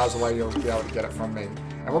 12 hours away, you'll be able to get it from me.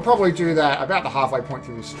 And we'll probably do that about the halfway point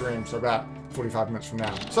through the stream, so about 45 minutes from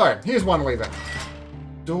now. So, here's one lever.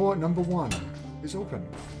 Door number 1 is open.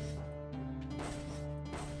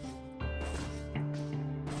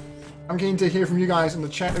 I'm keen to hear from you guys in the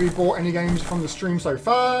chat. Have you bought any games from the stream so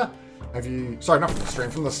far? Have you... Sorry, not from the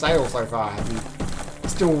stream, from the sale so far. Have you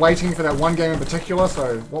still waiting for that one game in particular?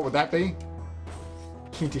 So, what would that be?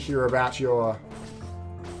 Keen to hear about your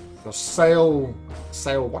sale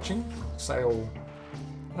watching? Sale...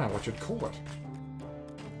 I don't know what you'd call it.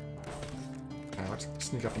 Okay, let's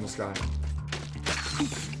sneak up in this guy.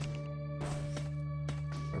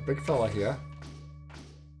 A big fella here.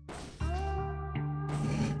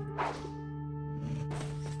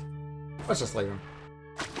 Let's just leave him.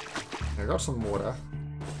 Okay, I got some water.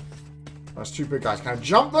 Those two big guys. Can I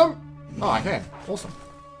jump them? Oh, I can. Awesome.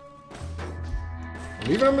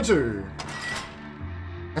 Lever number 2.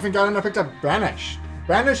 I think I picked up Banished.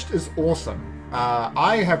 Banished is awesome.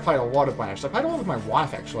 I have played a lot of Banished. I played a lot with my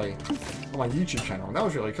wife, actually, on my YouTube channel, and that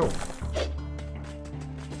was really cool.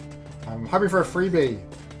 I'm hoping for a freebie.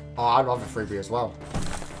 Oh, I'd love a freebie as well.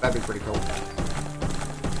 That'd be pretty cool.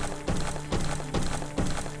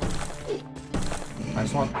 I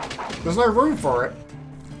just want... There's no room for it.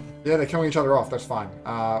 Yeah, they're killing each other off. That's fine.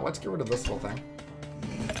 Let's get rid of this little thing.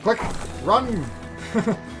 Quick! Run!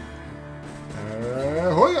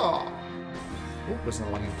 Hoya! Oh, there's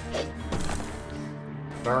another one here.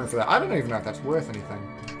 Barring for that. I don't even know if that's worth anything.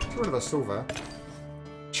 Get rid of the silver.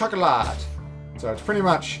 Chocolate! So it's pretty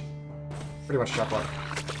much chocolate.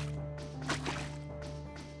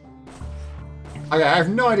 Okay, I have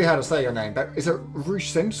no idea how to say your name, but is it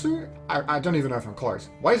Rushensu? I don't even know if I'm close.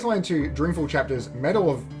 Wasteland 2, Dreamfall Chapters, Medal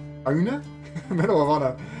of Honor? Medal of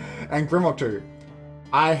Honor, and Grimlock 2.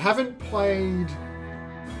 I haven't played...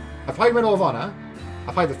 I played Medal of Honor.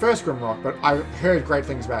 I played the first Grimlock, but I've heard great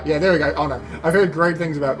things about... Yeah, there we go, Honor. I've heard great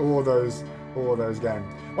things about all of those games.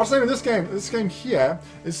 What's the name of this game? This game here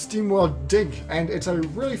is Steamworld Dig, and it's a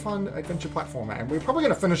really fun adventure platformer, and we're probably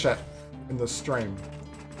going to finish it in the stream.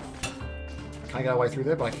 Can't get our way through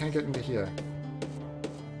there, but I can't get into here.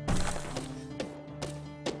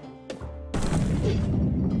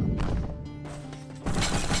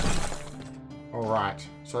 Alright,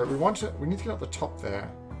 so we need to get up the top there.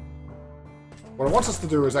 What it wants us to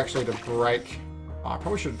do is actually to break... Oh, I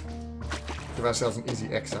probably should give ourselves an easy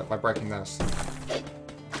exit by breaking this.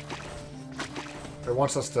 It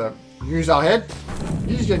wants us to use our head,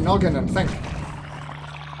 use your noggin and think.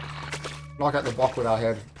 Knock out the block with our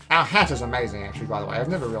head. Our hat is amazing, actually, by the way. I've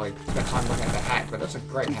never really spent time looking at the hat, but that's a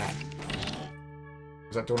great hat.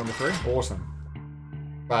 Is that door number 3? Awesome.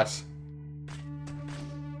 But...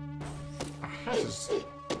 our hat is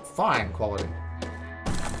fine quality.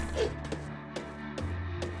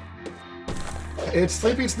 It's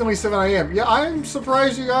sleepy, it's nearly 7 AM. Yeah, I'm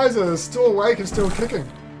surprised you guys are still awake and still kicking.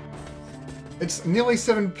 It's nearly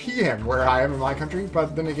 7 PM where I am in my country,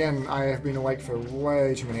 but then again, I have been awake for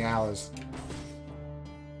way too many hours.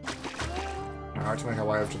 Alright, to make our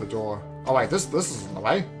way over to the door. Oh wait, this is in the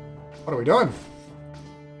way. What are we doing?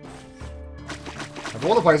 Of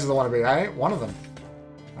all the places I want to be, I ain't one of them.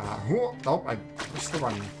 Oh, I missed the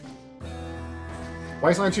run.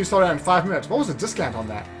 Wasteland 2 sold out in 5 minutes. What was the discount on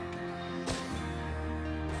that?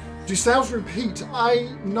 Do sales repeat?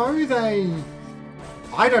 I know they...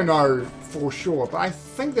 I don't know for sure, but I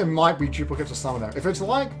think there might be duplicates of some of them. If it's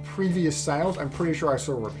like previous sales, I'm pretty sure I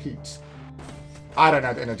saw repeats. I don't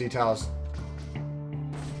know the inner details.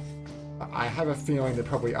 I have a feeling there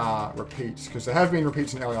probably are repeats, because there have been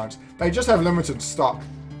repeats in early ones. They just have limited stock.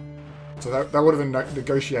 So that would have been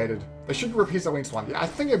negotiated. They should repeat at least once. Yeah, I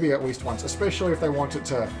think it'd be at least once, especially if they want it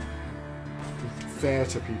to be fair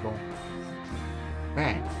to people.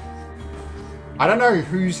 Man. I don't know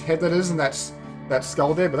whose head that is in that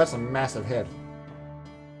skull there, but that's a massive head.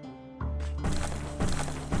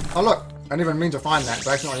 Oh look, I didn't even mean to find that, but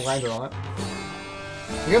I accidentally landed on it.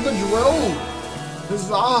 We have the drill!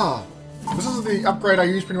 Huzzah! This is the upgrade I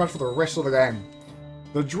use pretty much for the rest of the game.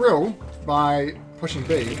 The drill, by pushing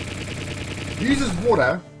B, uses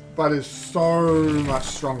water, but is so much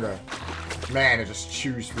stronger. Man, it just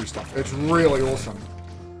chews through stuff. It's really awesome.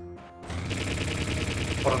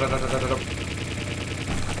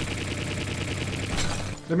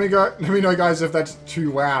 Let me know, guys, if that's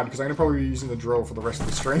too loud, because I'm going to probably be using the drill for the rest of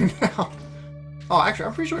the stream now. Oh, actually,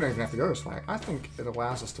 I'm pretty sure we don't even have to go this way. I think it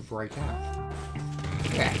allows us to break out.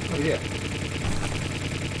 Yeah, over here.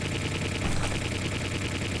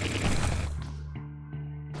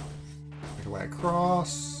 Make our way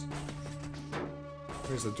across.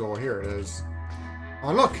 Where's the door? Here it is.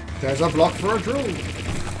 Oh, look! There's a block for a drill!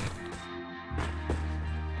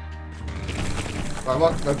 But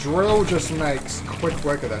look, the drill just makes quick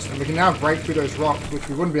work of this, and we can now break through those rocks, which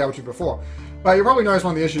we wouldn't be able to before. But you probably notice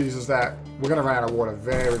one of the issues is that we're going to run out of water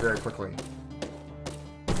very, very quickly.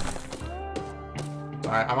 So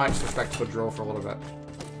I might switch back to the drill for a little bit.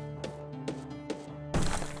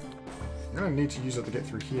 I'm going to need to use it to get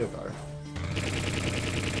through here, though.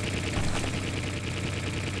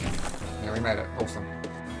 Yeah, we made it. Awesome.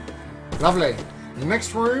 Lovely.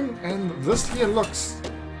 Next room, and this here looks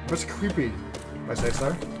a bit creepy. I say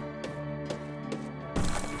so.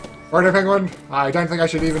 Righto, Penguin. I don't think I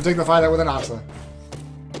should even dignify that with an answer.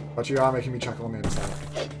 But you are making me chuckle on the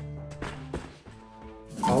inside.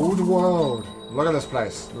 Old world. Look at this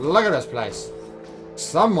place. Look at this place.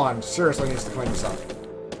 Someone seriously needs to clean this up.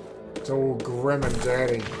 It's all grim and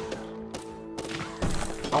dirty.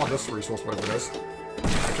 I want this resource, whatever it is.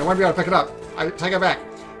 Actually, I won't be able to pick it up. I take it back.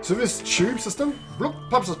 So this tube system, bloop,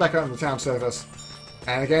 pops us back out on the town surface.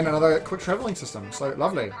 And again, another quick traveling system. So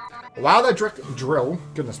lovely. Wow, that drill,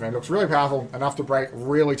 goodness man, looks really powerful, enough to break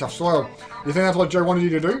really tough soil. You think that's what Joe wanted you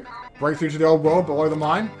to do? Break through to the old world below the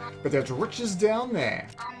mine? But there's riches down there.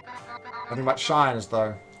 Nothing but shines,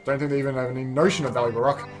 though. Don't think they even have any notion of valuable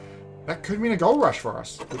rock. That could mean a gold rush for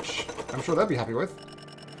us, which I'm sure they'd be happy with.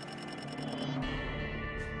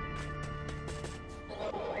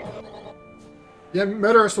 Yeah,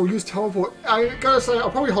 Murderous will use teleport. I gotta say, I'll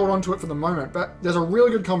probably hold on to it for the moment, but there's a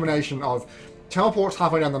really good combination of teleports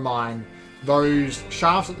halfway down the mine, those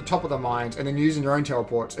shafts at the top of the mines, and then using your own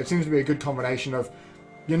teleports. It seems to be a good combination of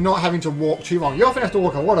you're not having to walk too long. You often have to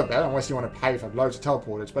walk a lot of it, unless you want to pay for loads of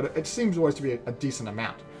teleporters, but it seems always to be a decent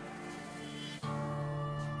amount.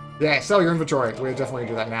 Yeah, sell your inventory. We'll definitely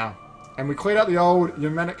do that now. And we cleared out the old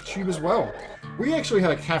pneumatic tube as well. We actually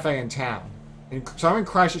had a cafe in town. So I'm in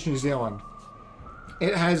Christchurch, New Zealand.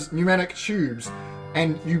 It has pneumatic tubes,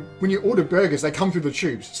 and when you order burgers, they come through the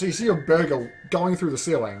tubes. So you see your burger going through the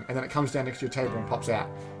ceiling, and then it comes down next to your table and pops out.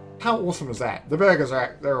 How awesome is that? The burgers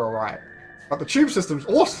they're alright. But the tube system's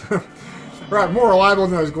awesome. Right, more reliable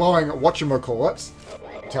than those glowing whatchamacallits.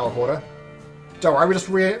 Teleporter. Don't worry, we're just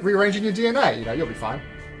rearranging your DNA. You know, you'll be fine.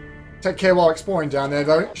 Take care while exploring down there,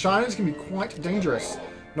 though. Shiners can be quite dangerous.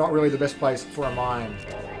 Not really the best place for a mine.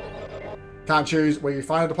 Can't choose where you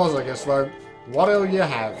find a deposit, I guess, though. What'll you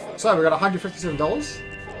have? So, we've got $157.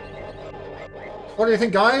 What do you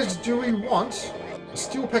think, guys? Do we want a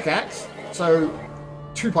steel pickaxe? So,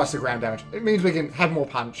 2 plastic ground damage. It means we can have more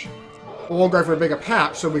punch. Or go for a bigger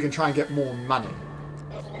pouch so we can try and get more money.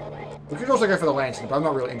 We could also go for the lantern, but I'm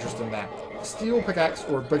not really interested in that. Steel pickaxe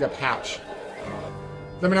or a bigger pouch?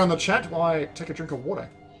 Let me know in the chat while I take a drink of water.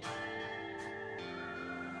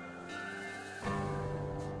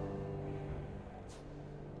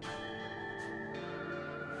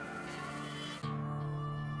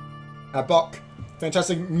 Bok.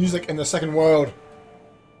 Fantastic music in the second world.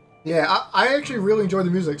 Yeah, I actually really enjoy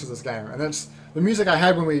the music to this game, and it's the music I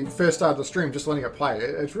had when we first started the stream, just letting it play.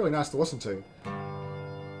 It's really nice to listen to.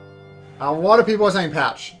 A lot of people are saying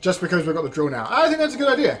pouch, just because we've got the drill now. I think that's a good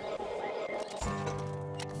idea.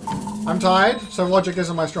 I'm tired, so logic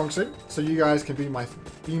isn't my strong suit, so you guys can be my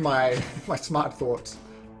my smart thoughts.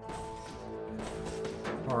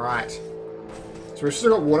 Alright. So we've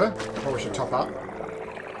still got water. Probably should top up.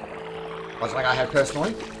 Much like I had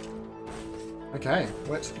personally. Okay,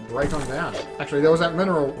 let's break on down. Actually, there was that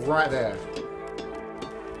mineral right there.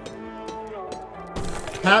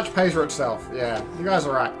 Pouch pays for itself. Yeah, you guys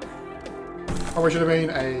are right. Probably should have been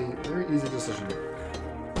a very easy decision.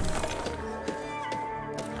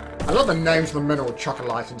 I love the names of the mineral,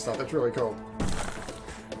 chocolate and stuff. That's really cool.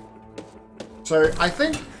 So, I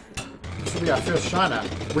think this will be our first shiner,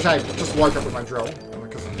 which I just woke up with my drill,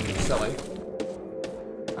 because I'm silly.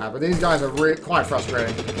 But these guys are quite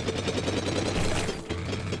frustrating.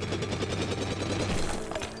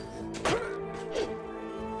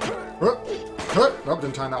 Nope,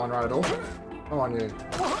 didn't time that one right at all. Come on, you.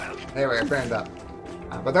 There we go, burned up.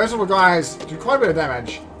 But those little guys do quite a bit of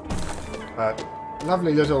damage. But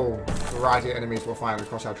lovely little variety of enemies we'll find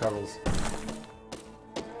across our travels.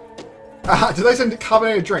 Did they send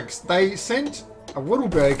carbonated drinks? They sent a little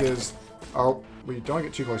burgers. Oh, we don't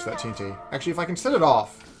get too close to that TNT. Actually, if I can set it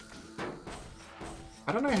off.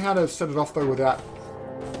 I don't know how to set it off though without.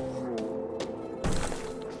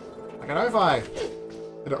 I know if I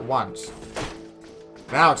hit it once.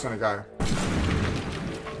 Now it's gonna go.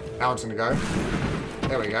 Now it's gonna go.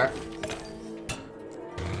 There we go.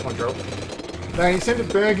 Come on, drill. They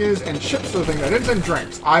sent burgers and chips to the thing. They didn't send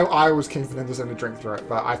drinks. I was keen for them to send a drink through it,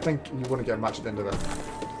 but I think you wouldn't get much at the end of it.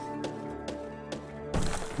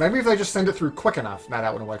 Maybe if they just send it through quick enough. Nah,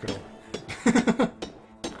 that wouldn't work at all.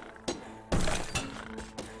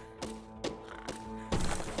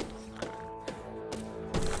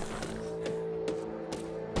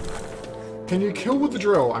 Can you kill with the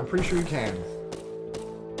drill? I'm pretty sure you can.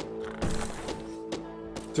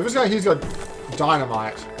 So this guy here's got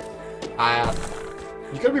dynamite.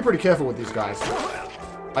 You gotta be pretty careful with these guys.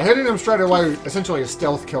 Hitting them straight away, essentially a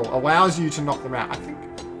stealth kill, allows you to knock them out. I think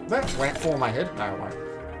that won't fall on my head. No, it won't.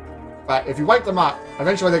 But if you wake them up,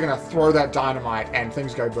 eventually they're gonna throw that dynamite and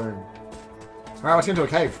things go boom. Alright, let's get into a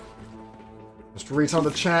cave. Just read some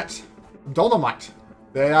of the chat. Dolomite.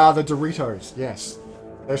 They are the Doritos, yes.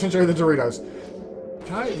 They're essentially the Doritos.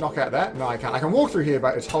 Can I knock out that? No, I can't. I can walk through here,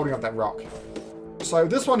 but it's holding up that rock. So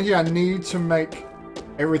this one here, I need to make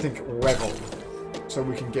everything level so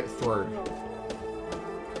we can get through.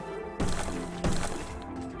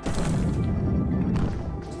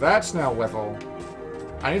 So that's now level.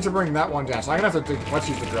 I need to bring that one down. So I'm going to have to do... Let's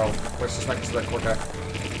use the drill. Let's just make this a bit quicker.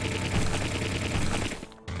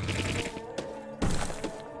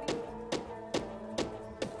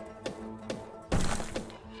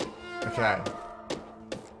 Okay.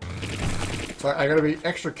 So I gotta be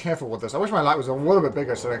extra careful with this. I wish my light was a little bit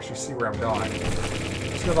bigger so I actually see where I'm going.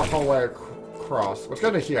 Let's go the whole way across. Let's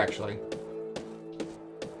go to here, actually.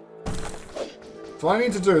 So what I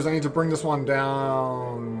need to do is I need to bring this one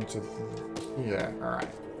down to here. Alright.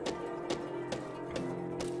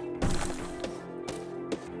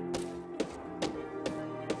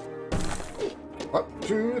 Up,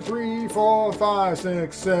 2, 3, 4, 5,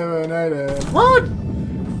 6, 7, 8, and... Run!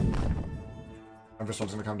 And this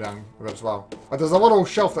one's going to come down a bit as well. But there's a little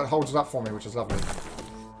shelf that holds it up for me, which is lovely.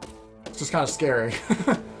 It's just kind of scary.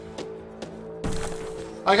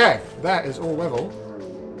 Okay, that is all level.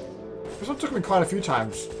 This one took me quite a few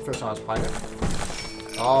times, first time I was playing it.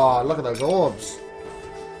 Oh, look at those orbs.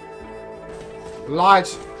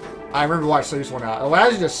 Light. I remember why it's so useful now. It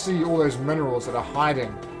allows you to see all those minerals that are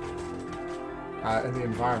hiding in the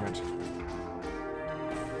environment.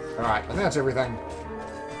 Alright, I think that's everything.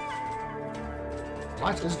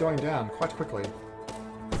 Light is going down quite quickly.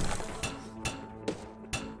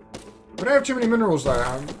 We don't have too many minerals though.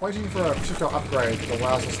 I'm waiting for a particular upgrade that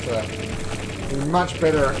allows us to be much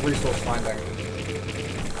better at resource finding.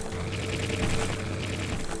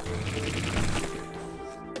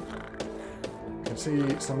 You can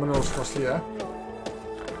see some minerals across here.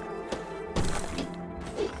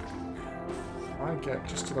 I get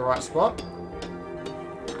just to the right spot.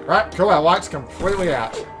 Right, cool, our light's completely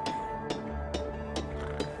out.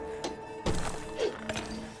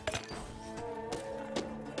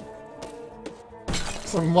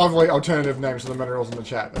 Some lovely alternative names for the minerals in the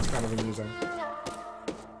chat. That's kind of amusing.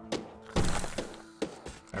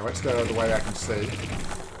 Okay, let's go the way I can see.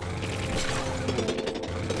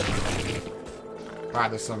 Alright,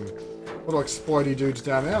 there's some little exploity dudes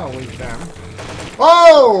down there. I'll leave them.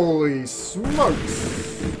 Holy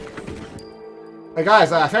smokes! Hey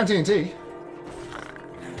guys, I found TNT.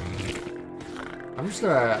 I'm just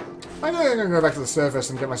gonna... I think I'm gonna go back to the surface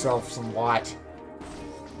and get myself some light.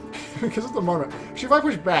 Because at the moment... Actually, if I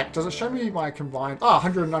push back, does it show me my combined... Ah,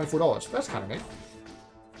 $194. That's kind of neat.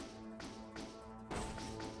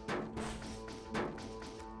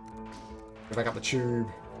 Go back up the tube.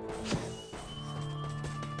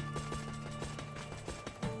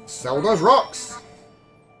 Sell those rocks!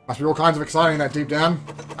 Must be all kinds of exciting that deep down.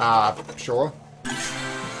 Sure.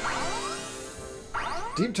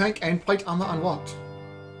 Deep tank and plate armor unlocked.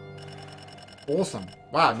 Awesome.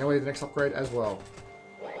 Wow, nearly the next upgrade as well.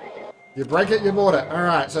 You break it, you bought it.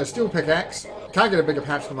 Alright, so steel pickaxe. Can't get a bigger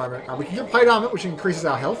patch at the moment. We can get plate armor, which increases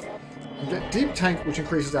our health. We can get deep tank, which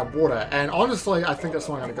increases our water. And honestly, I think that's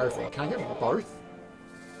what I'm going to go for. Can I get both?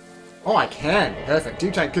 Oh, I can. Perfect.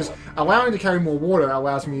 Deep tank, because allowing to carry more water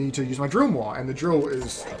allows me to use my drill more. And the drill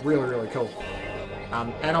is really, really cool.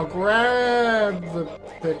 And I'll grab the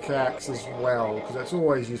pickaxe as well, because that's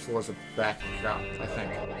always useful as a backup, I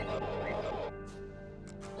think.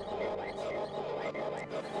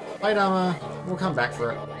 Plate armor, we'll come back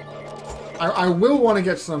for it. I will want to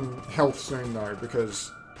get some health soon though,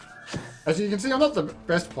 because as you can see, I'm not the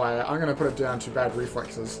best player. I'm going to put it down to bad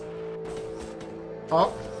reflexes.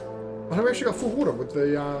 Oh, but I've actually got full water with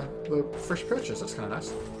the fresh purchase. That's kind of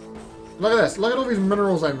nice. Look at this. Look at all these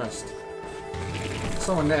minerals I missed.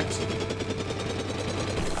 So inept.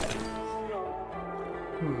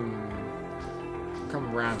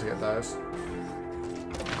 Come around to get those.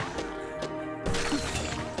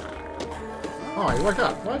 Oh, you woke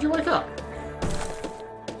up. Why'd you wake up?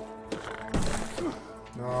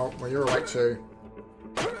 No, well, you're awake too.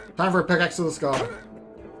 Time for a pickaxe to the skull.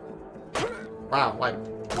 Wow, like,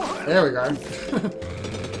 there we go.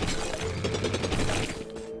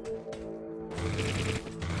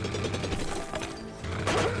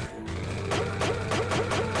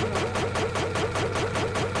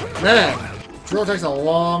 Man, drill takes a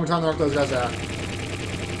long time to knock those guys out.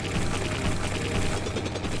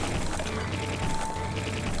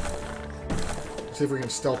 See if we can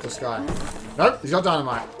stealth this guy. Nope, he's got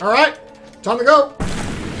dynamite. Alright, time to go!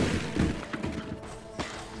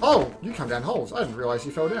 Oh, you come down holes. I didn't realize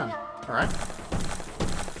you fell down. Alright.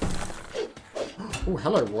 Oh,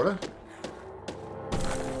 hello, water.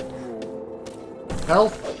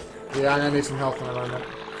 Health. Yeah, I'm gonna need some help in a moment.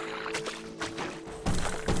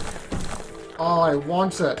 Oh, I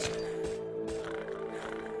want it.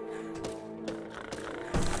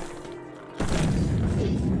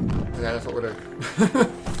 Yeah, that's what we do.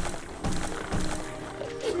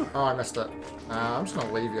 Oh, I missed it. I'm just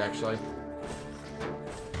gonna leave you, actually.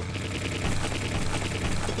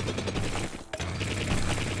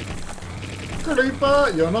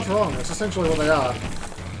 Creeper! You're not wrong. That's essentially what they are.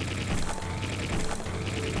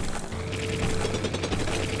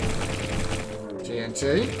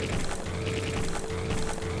 TNT.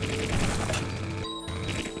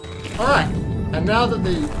 Alright. And now that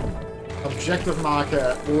the objective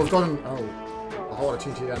marker... Well, we've gotten... Oh. A whole lot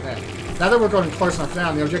of TNT down there. Now that we've gotten close enough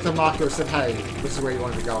down, the objective marker has said, hey, this is where you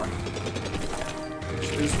want to be going.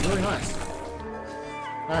 Which is really nice.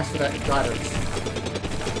 Nice for that guidance.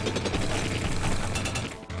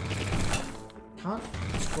 Can't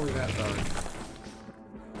destroy that though.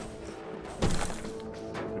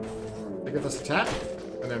 I give this a tap,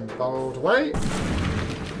 and then bolt away.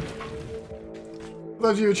 For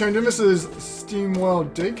those of you who tuned in, this is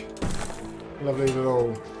Steamworld Dig. Lovely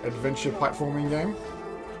little adventure platforming game.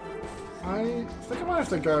 I think I might have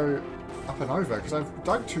to go up and over, because I've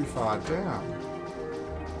dug too far down.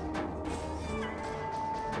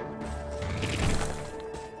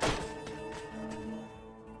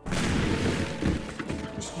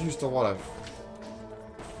 Used a lot of.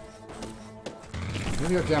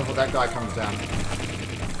 Maybe go down before that guy comes down.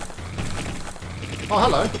 Oh,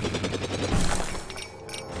 hello.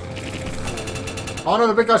 Oh no,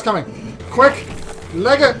 the big guy's coming. Quick!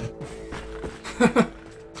 Leg it!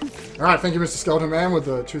 Alright, thank you, Mr. Skeleton Man, with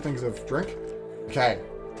the 2 things of drink. Okay,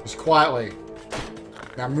 just quietly.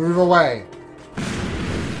 Now move away. I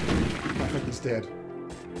think he's dead.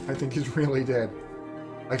 I think he's really dead.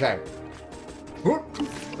 Okay. Whoop.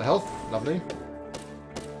 The health, lovely.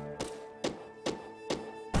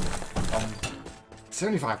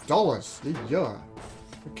 $75. Yeah.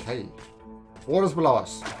 Okay. Water's below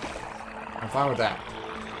us. I'm fine with that.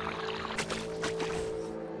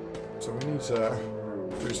 So we need to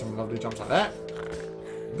do some lovely jumps like that.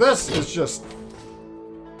 This is just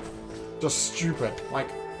stupid. Like,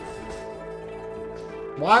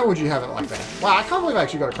 why would you have it like that? Wow, I can't believe I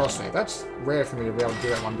actually got across there. That's rare for me to be able to do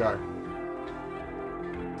that in one go.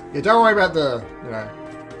 Yeah, don't worry about the, you know,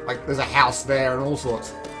 like there's a house there and all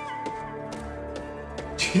sorts.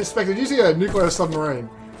 Spec, did you see a nuclear submarine?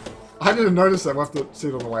 I didn't notice that. We'll have to see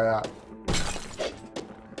it on the way out.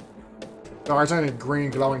 No, it's only a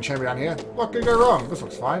green glowing chamber down here. What could go wrong? This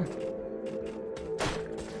looks fine.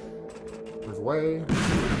 Move away.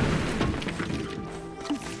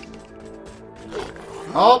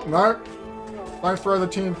 Oh, no. Don't throw the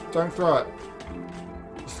tin. Don't throw it.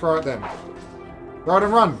 Just throw it then. Throw it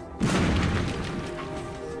and run.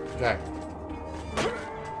 Okay.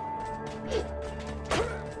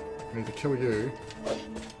 I need to kill you.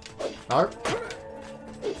 No.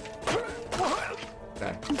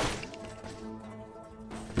 Okay.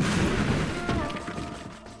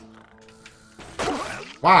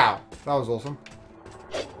 Wow, that was awesome.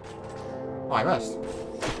 Oh, I missed.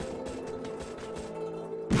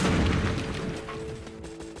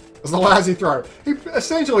 As long as he threw it. He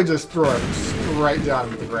essentially just threw it straight down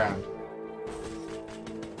to the ground.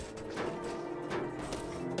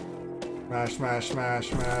 Smash, smash, smash,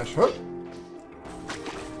 smash. Hook.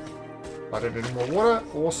 I didn't need more water.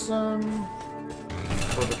 Awesome.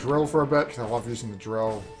 Put the drill for a bit, because I love using the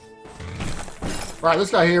drill. Right,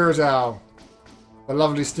 this guy here is the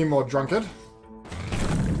lovely Steamworld drunkard.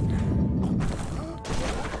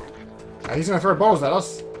 He's going to throw balls at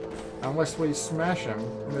us. Unless we smash him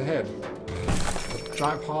in the head. A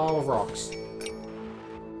giant pile of rocks.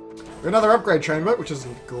 Another upgrade chamber, which is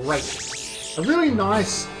great. A really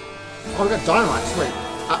nice... Oh, we've got dynamite, sweet.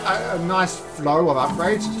 A nice flow of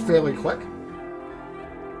upgrades, it's fairly quick.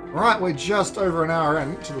 Right, we're just over an hour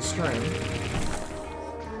into the stream.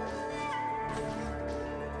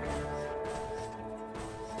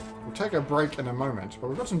 We'll take a break in a moment, but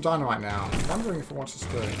we've got some dynamite now. I'm wondering if it wants us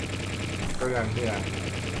to go down here.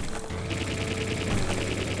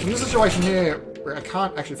 In this situation here, where I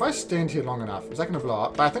can't... Actually, if I stand here long enough, is that going to blow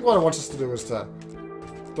up? But I think what it wants us to do is to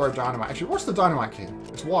throw dynamite. Actually, what's the dynamite key?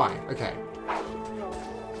 It's Y. Okay.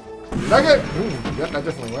 Leg it! Ooh, yep, that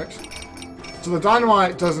definitely works. So the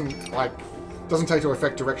dynamite doesn't take to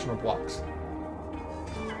affect directional blocks.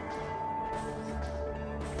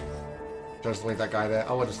 Just leave that guy there.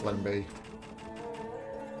 I'll just let him be.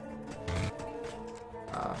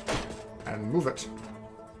 And move it.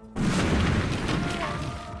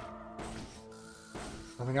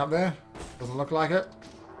 Nothing up there? Doesn't look like it.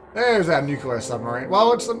 There's our nuclear submarine.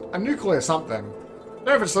 Well, it's a nuclear something. I don't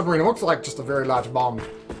know if it's a submarine. It looks like just a very large bomb.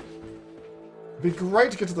 It'd be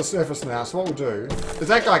great to get to the surface now, so what we'll do... Is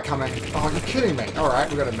that guy coming? Oh, you're kidding me. Alright,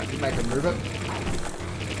 we've got to make him move it.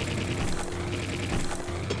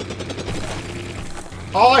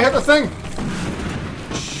 Oh, I hit the thing!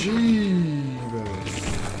 Jeebus.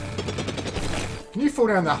 Can you fall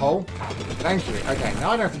down that hole? Thank you. Okay, now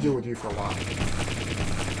I don't have to deal with you for a while.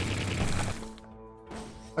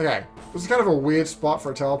 Okay, this is kind of a weird spot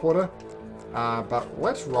for a teleporter. But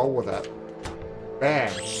let's roll with it.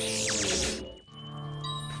 Bam.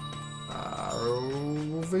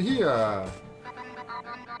 Over here.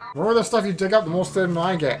 The more of the stuff you dig up, the more certain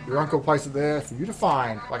I get. Your uncle placed it there for you to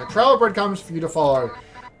find. Like a trail of breadcrumbs for you to follow.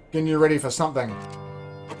 Getting you ready for something.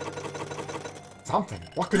 Something?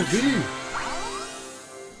 What could it be?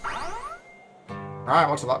 Alright,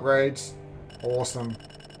 lots of upgrades. Awesome.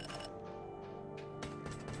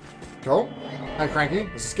 Cool. Hey, Cranky.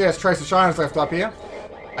 There's a scarce trace of shiners left up here.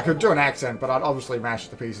 I could do an accent, but I'd obviously mash it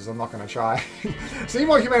to pieces. I'm not going to try. Seeing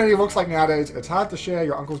what humanity looks like nowadays, it's hard to share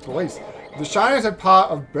your uncle's beliefs. The shiners had part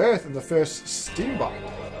of birth in the first steamboat.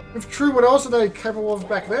 If true, what else are they capable of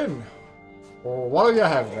back then? Or what do you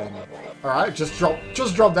have then? Alright, just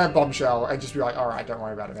drop that bombshell and just be like, alright, don't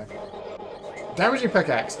worry about it, man. Damaging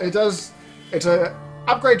pickaxe. It's a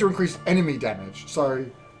upgrade to increase enemy damage. So,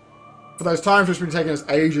 for those times which have been taking us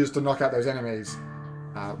ages to knock out those enemies,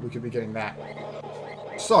 we could be getting that.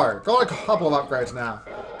 So, got a couple of upgrades now.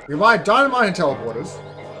 We buy dynamite and teleporters.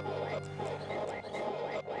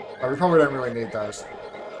 But we probably don't really need those.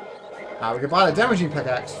 We can buy the damaging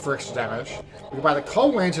pickaxe for extra damage. We can buy the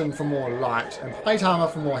coal lantern for more light, and plate armor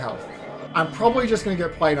for more health. I'm probably just going to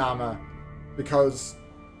get plate armor because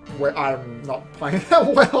I'm not playing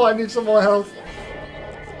that well. I need some more health.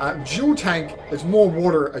 Dual tank is more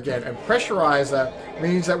water again, and pressurizer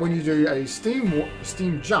means that when you do a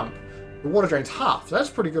steam jump, the water drains half. So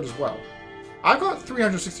that's pretty good as well. I've got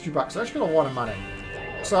 362 bucks. So I actually got a lot of money.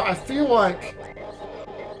 So I feel like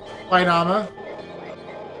plate armor,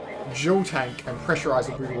 dual tank, and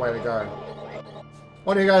pressurizer would be the way to go.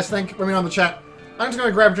 What do you guys think? Let me know in the chat. I'm just going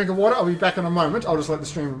to grab a drink of water. I'll be back in a moment. I'll just let the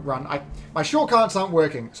stream run. My shortcuts aren't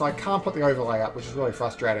working, so I can't put the overlay up, which is really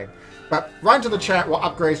frustrating. But write into the chat what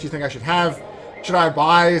upgrades do you think I should have. Should I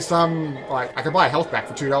buy some, like, I could buy a health pack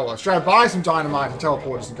for $2. Should I buy some dynamite and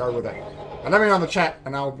teleporters and go with it? And let me know in the chat,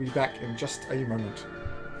 and I'll be back in just a moment.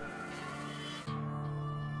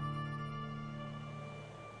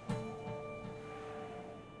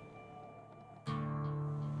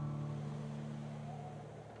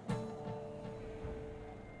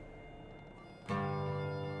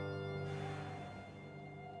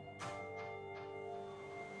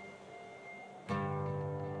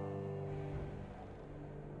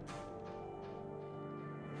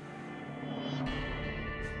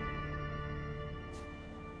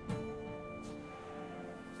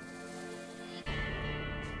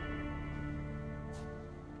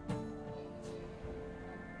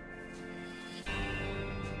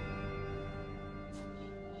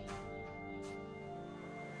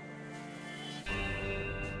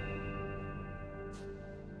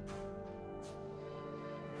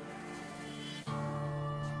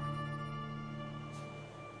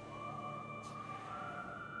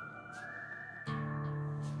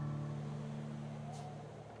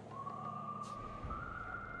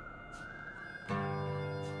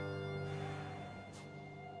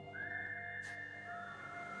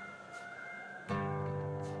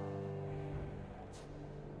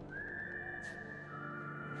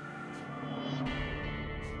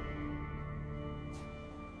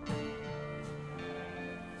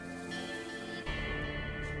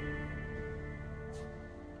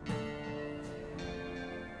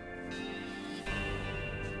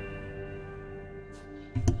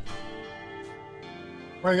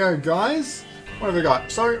 There you go, guys. What have we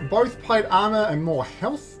got? So, both plate armor and more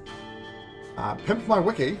health. Pimp my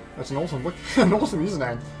wiki. That's an awesome wiki. An awesome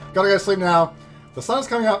username. Gotta go sleep now. The sun's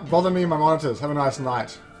coming up. Bother me and my monitors. Have a nice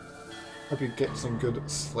night. Hope you get some good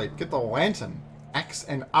sleep. Get the lantern. Axe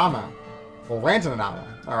and armor. Or lantern and armor.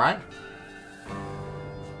 Alright.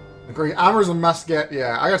 Agree. Armor is a must get.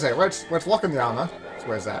 Yeah, I gotta say, let's lock in the armor. So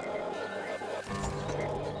where's that?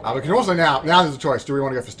 We can also now there's a choice. Do we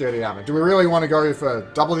want to go for sturdy armor? Do we really want to go for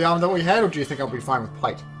double the armor that we had, or do you think I'll be fine with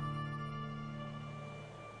plate?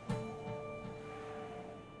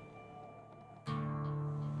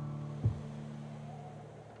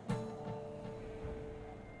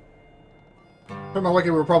 Put my wiki,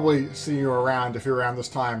 we'll probably see you around if you're around this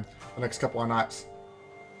time the next couple of nights.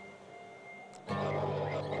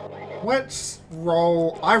 Let's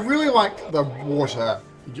roll. I really like the water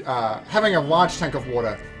having a large tank of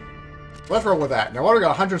water. Let's roll with that. Now what do we got?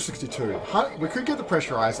 162. We could get the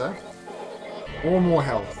pressurizer. Or more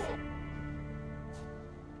health.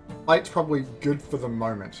 Plate's probably good for the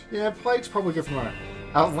moment. Yeah, plate's probably good for the moment.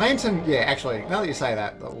 Lantern, yeah, actually, now that you say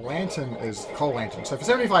that, the lantern is coal lantern. So for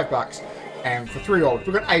 75 bucks, and for 3 orbs,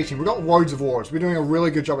 we've got 18. We've got loads of orbs. We're doing a really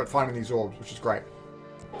good job at finding these orbs, which is great.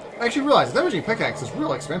 I actually realized the damaging pickaxe is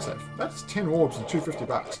real expensive. That's 10 orbs and 250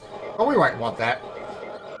 bucks. Oh, we won't want that.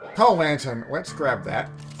 Coal lantern, let's grab that.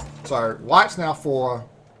 So, light's now 4,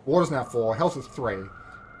 water's now 4, health is 3,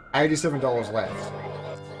 $87 left.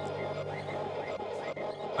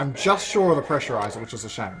 I'm just short of the pressurizer, which is a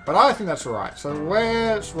shame. But I think that's alright. So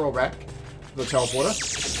let's roll back to the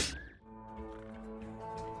teleporter.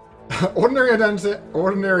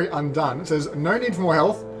 Ordinary undone. It says, no need for more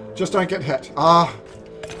health, just don't get hit. Ah,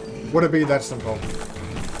 would it be that simple?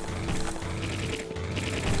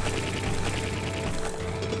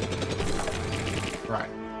 Right.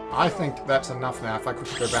 I think that's enough now. If I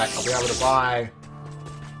quickly go back, I'll be able to buy...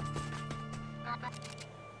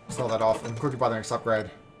 Sell that off and quickly buy the next upgrade.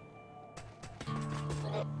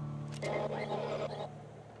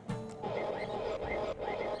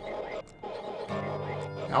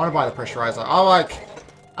 I want to buy the pressurizer. I like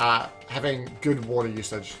having good water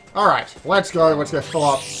usage. Alright, let's go. Let's go fill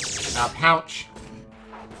up our pouch.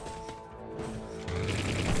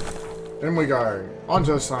 Then we go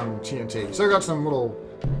onto some TNT. So we've got some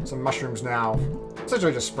mushrooms now.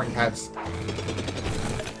 Essentially just spring pads.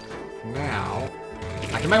 Now,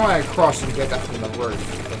 I can make my way across and get that from the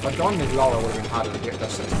roof. But if I'd gone any lower, it would have been harder to get that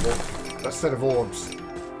set of orbs.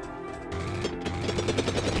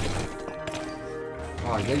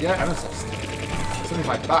 Oh, yeah, amethyst.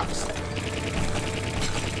 75 bucks.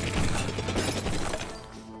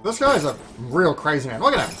 This guy's a real crazy man.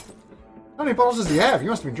 Look at him. How many bottles does he have? He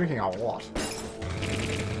must have been drinking a lot.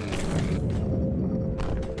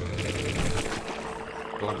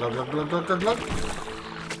 Glug, glug, glug, glug, glug, glug, glug.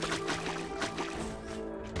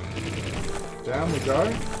 Down we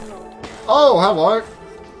go. Oh, hello.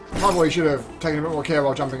 Probably should have taken a bit more care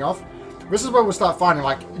while jumping off. This is where we'll start finding,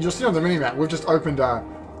 like, you'll see on the minimap, we've just opened a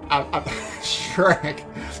Shrek.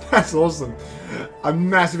 That's awesome. A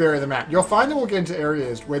massive area of the map. You'll find that we'll get into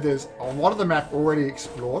areas where there's a lot of the map already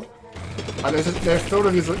explored. They're filled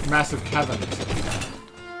with these massive caverns.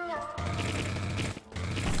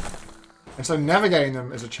 And so navigating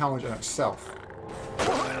them is a challenge in itself.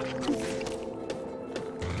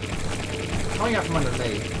 Coming out from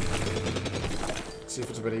underneath. Let's see if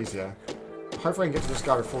it's a bit easier. Hopefully I can get to this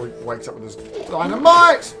guy before he wakes up with his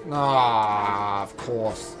dynamite! Ah, of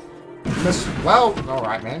course. Well,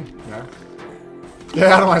 alright, man. You know. Get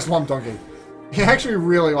out of my swamp, donkey. He actually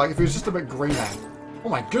really, like, if he was just a bit greener. Oh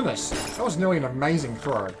my goodness. That was nearly an amazing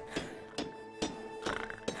throw.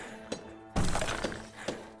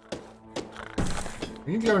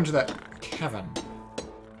 We need to go into that cavern.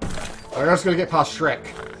 I just gotta get past Shrek.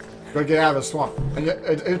 Gotta get out of the swamp. And yet,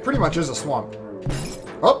 it pretty much is a swamp.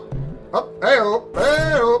 Oh! Up, hey-oh,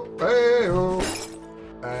 hey-oh, hey-oh.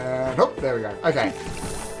 And, oh, there we go. Okay.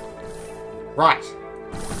 Right.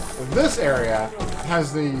 So this area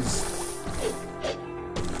has these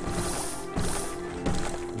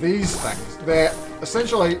things. They're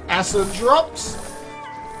essentially acid drops.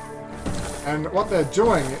 And what they're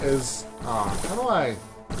doing is... how do I...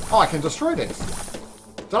 Oh, I can destroy these.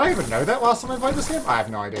 Did I even know that last time I played this game? I have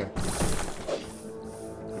no idea.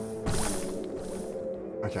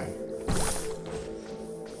 Okay.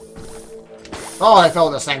 Oh, I fell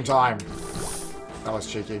at the same time. That was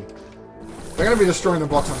cheeky. They're going to be destroying the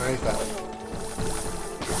blocks underneath that.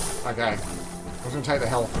 Okay. I'm going to take the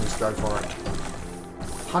health and just go for it.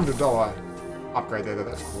 $100 upgrade there.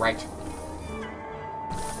 That's great.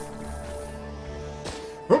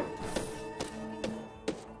 Whoop.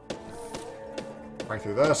 Break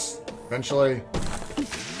through this. Eventually.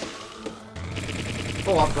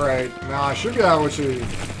 Full upgrade. Now I should be able to...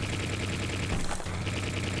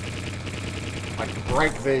 like,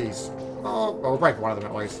 break these. Oh, well, we'll break one of them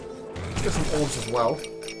at least. Let's get some orbs as well.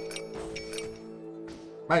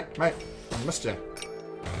 Mate, I missed you.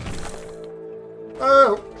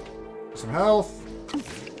 Oh! Some health.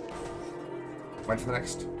 Wait for the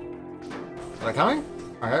next. Are they coming?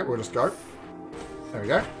 Okay, we'll just go. There we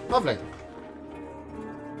go. Lovely.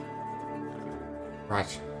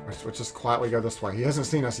 Right. Let's just quietly go this way. He hasn't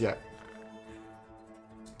seen us yet.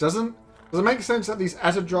 Does it make sense that these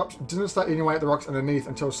acid drops didn't start eating away at the rocks underneath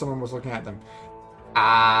until someone was looking at them?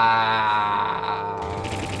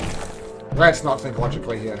 Let's not think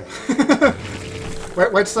logically here.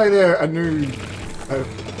 Let's say they're a new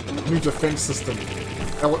defense system.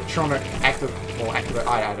 electronic active... Well, activate...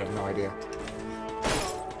 I have no idea.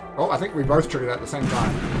 Oh, I think we both triggered that at the same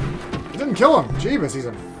time. It didn't kill him! Jeebus,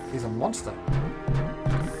 he's a monster.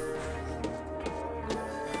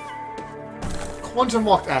 Quantum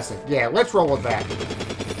locked acid. Yeah, let's roll with that.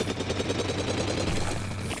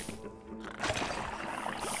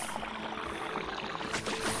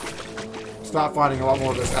 Start finding a lot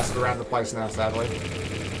more of this acid around the place now, sadly.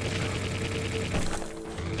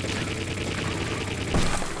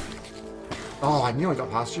 Oh, I nearly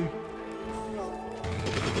got past you.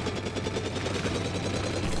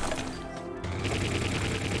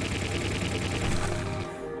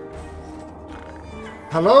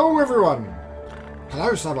 Hello, everyone!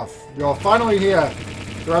 Hello, Sabath. You're finally here.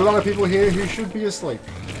 There are a lot of people here who should be asleep.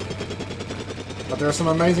 But there are some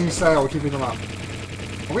amazing sail keeping them up.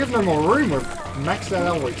 And we have no more room. We've maxed out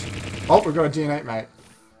our loot. Oh, we've got a DNA, mate.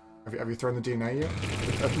 Have you thrown the DNA yet?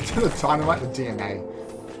 The dynamite, the DNA.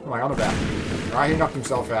 What am I on about? Alright, he knocked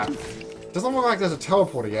himself out. Doesn't look like there's a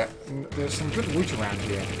teleporter yet. And there's some good loot around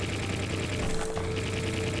here.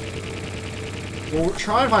 We'll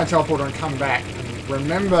try and find a teleporter and come back. And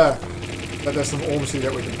remember that there's some orbs here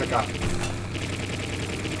that we can pick up.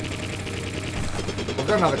 We've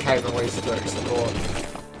got another cave at least to explore.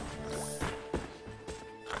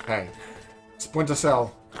 Okay. Splinter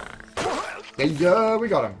cell. Yeah, we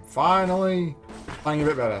got him. Finally. Playing a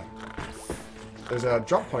bit better. There's a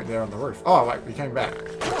drop point there on the roof. Oh, wait, we came back.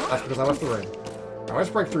 That's because I left the room. Now let's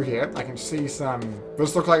break through here. I can see some...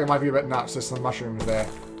 This looks like it might be a bit nuts. There's some mushrooms there.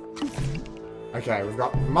 Okay, we've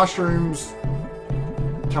got mushrooms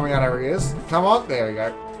coming out our ears. Come on. There we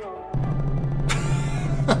go.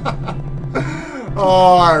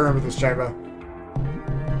 Oh, I remember this chamber.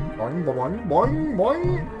 Boing, boing, boing,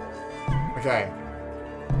 boing. Okay.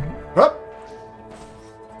 Hup.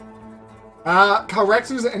 Correct.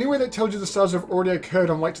 Is there anywhere that tells you the stars have already occurred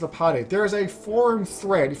on late to the party? There is a forum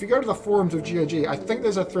thread. If you go to the forums of GOG, I think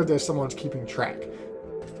there's a thread there someone's keeping track.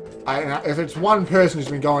 If it's one person who's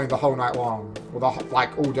been going the whole night long, or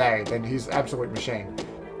like all day, then he's an absolute machine.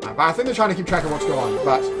 But I think they're trying to keep track of what's going on.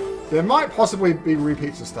 But there might possibly be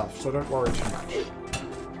repeats of stuff, so don't worry too much.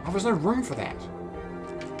 Oh, there's no room for that.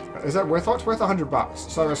 Is that worth? It's worth $100.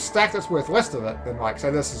 So a stack that's worth less of it than, like,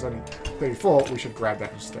 say this is only 34, we should grab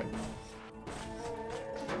that instead.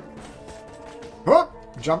 Oh,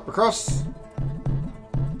 jump across.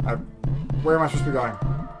 Where am I supposed to be going?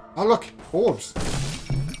 Oh, look, orbs.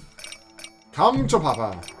 Come to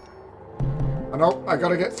Papa. Oh no, I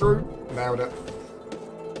gotta get through. Nailed it.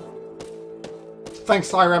 Thanks,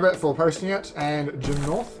 Sly Rabbit, for posting it, and Jim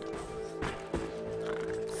North.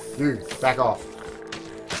 You, back off.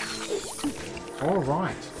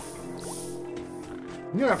 Alright.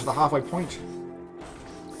 Nearly up to the halfway point.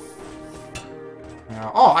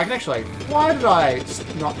 Now, oh, I can actually... Why did I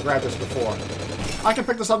not grab this before? I can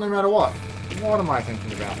pick this up no matter what. What am I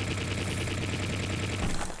thinking about?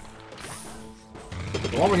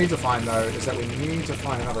 The one we need to find, though, is that we need to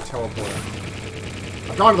find another teleporter.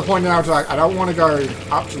 I've gone to the point now that I don't want to go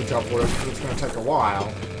up to the teleporter because it's going to take a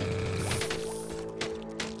while.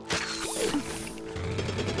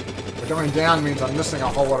 But going down means I'm missing a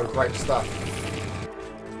whole lot of great stuff.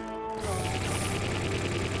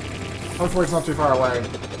 Hopefully it's not too far away.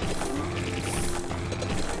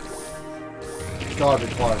 It's gotta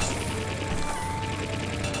be close.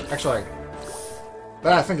 Actually,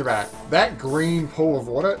 now I think about it, that green pool of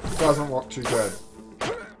water doesn't look too good.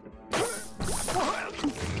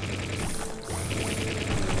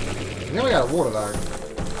 Nearly out of water though.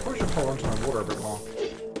 Probably should hold onto my water a bit more.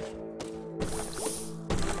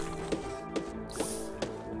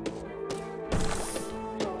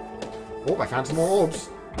 Oh, I found some more orbs.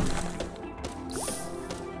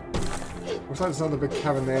 Looks like there's another big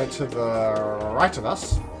cavern there to the right of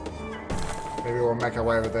us. Maybe we'll make our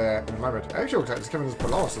way over there in a moment. Actually, looks like this cavern is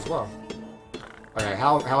below us as well. Okay,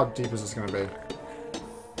 how deep is this going to be?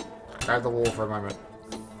 Grab the wall for a moment.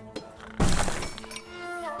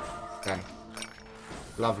 Okay.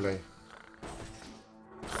 Lovely.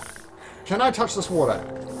 Can I touch this water?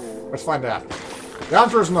 Let's find out. The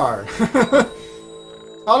answer is no.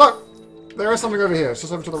 Oh look! There is something over here. It's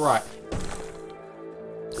just over to the right.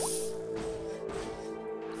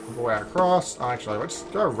 All the way across. Oh, actually, let's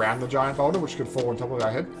go around the giant boulder, which could fall on top of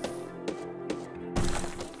our head.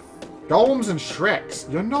 Golems and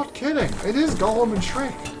Shreks. You're not kidding. It is Golem and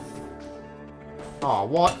Shrek. Oh,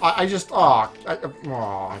 what? I just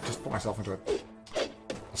put myself into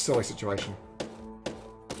a silly situation.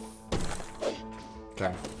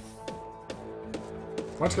 Okay.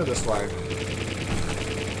 Let's go this way.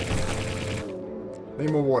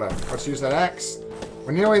 Need more water. Let's use that axe.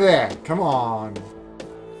 We're nearly there. Come on.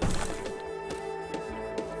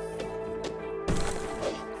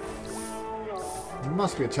 There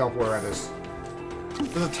must be a teleporter around this.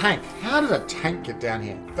 There's a tank. How did a tank get down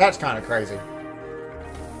here? That's kind of crazy.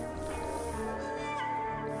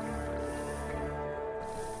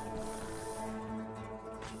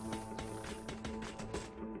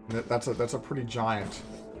 That's a pretty giant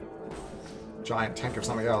tank of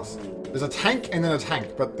something else. There's a tank and then a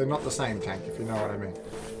tank, but they're not the same tank, if you know what I mean.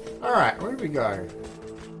 Alright, where do we go?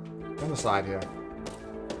 On the side here.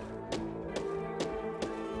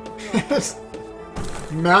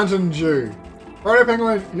 Mountain Dew. Righto,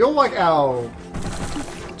 Penguin, you're like our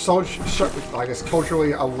I guess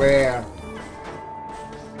culturally aware.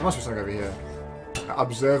 There must be something over here.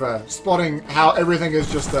 Observer, spotting how everything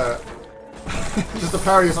is just a just a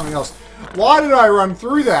parody of something else. Why did I run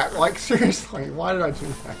through that? Like, seriously, why did I do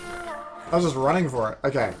that? I was just running for it.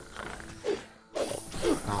 Okay.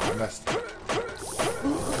 Oh, I missed.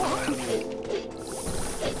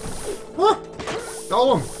 Huh?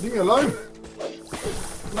 Golem, leave me alone.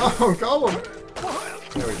 No, Golem.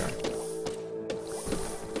 There we go.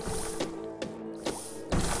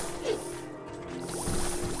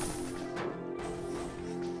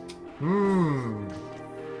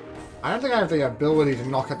 I don't think I have the ability to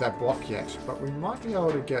knock at that block yet, but we might be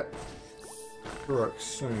able to get through it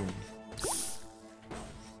soon.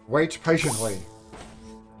 Wait patiently.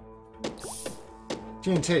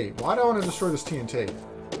 TNT. Why do I want to destroy this TNT?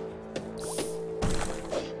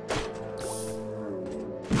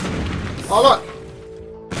 Oh, look!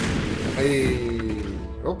 Hey.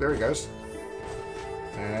 Oh, there he goes.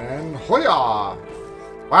 And hoya!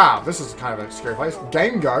 Wow, this is kind of a scary place.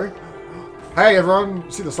 Game go. Hey, everyone.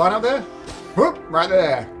 See the sign out there? Whoop! Right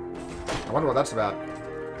there. I wonder what that's about.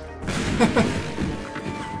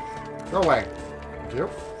 Go away. Thank you.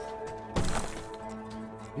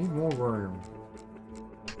 Need more room.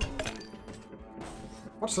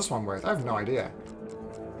 What's this one worth? I have no idea.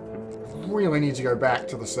 Really need to go back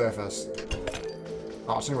to the surface.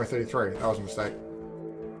 Oh, it's only worth 33. That was a mistake.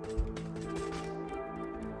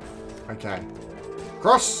 Okay.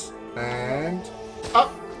 Cross and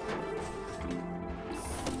up.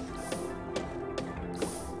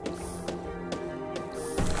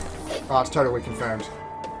 Oh, it's totally confirmed.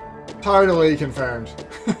 Totally confirmed.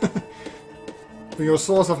 For your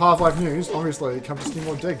source of Half-Life news, obviously, come to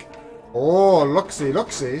Steamworld Dig. Oh, look-see,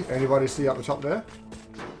 look-see. Anybody see up the top there?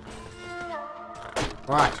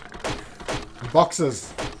 Right.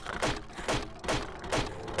 Boxes.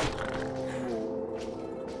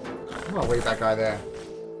 I'm gonna leave that guy there.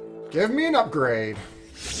 Give me an upgrade.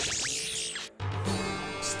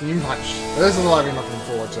 Steam Punch. This is what I've been looking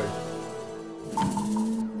forward to.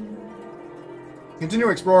 Continue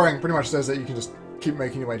exploring pretty much says that you can just keep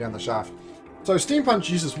making your way down the shaft. So Steam Punch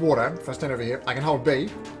uses water. If I stand over here, I can hold B,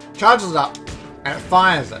 charges it up, and it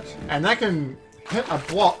fires it. And that can hit a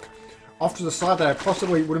block off to the side that I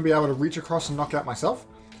possibly wouldn't be able to reach across and knock out myself.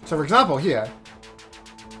 So for example, here,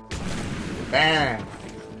 bam.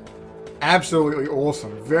 Absolutely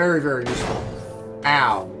awesome. Very, very useful.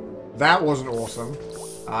 Ow. That wasn't awesome.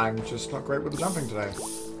 I'm just not great with the jumping today.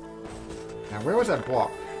 Now, where was that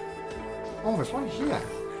block? Oh, there's one here.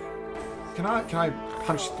 Can I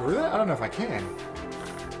punch through that? I don't know if I can.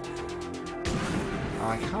 Oh,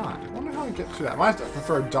 I can't. I wonder how I get through that. I might have to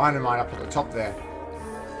throw dynamite up at the top there.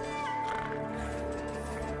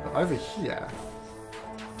 But over here...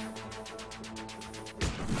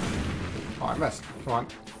 Oh, I missed. Come on.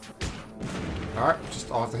 Alright,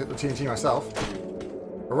 I'll have to hit the TNT myself.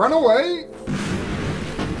 Run away!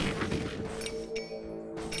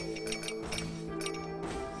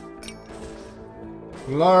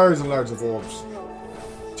 Loads and loads of orbs.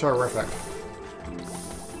 Terrific.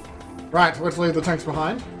 Right, let's leave the tanks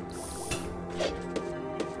behind.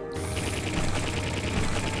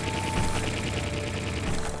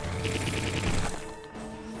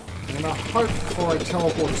 I'm gonna hope for a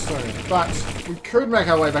teleporter soon, but we could make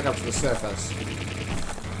our way back up to the surface.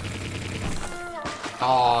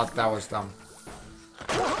 Oh, that was dumb.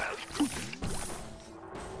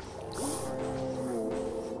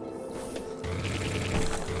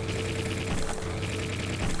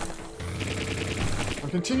 I'll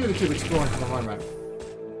continue to keep exploring for the moment.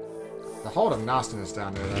 The hold of nastiness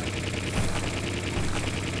down there, though.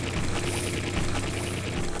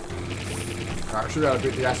 Alright, should be able to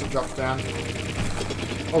beat the acid drops down.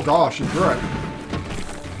 Oh gosh, he threw it.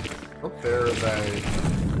 Oh, there's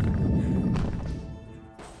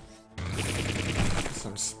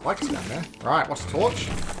some spikes down there. Right, what's the torch?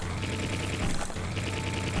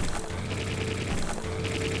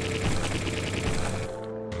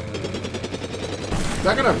 Is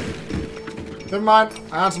that gonna... Never mind,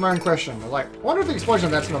 I answered my own question. I was like, I wonder if the explosion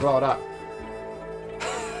of that's gonna blow it up.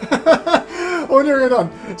 Oh, no, you're done.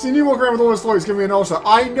 See, you walk around with all those floats, give me an ulcer.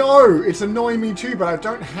 I know! It's annoying me too, but I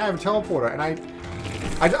don't have teleporter, and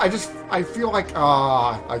I feel like,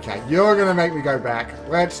 okay, you're gonna make me go back.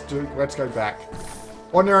 Let's go back.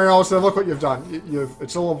 Ordinary ulcer, look what you've done.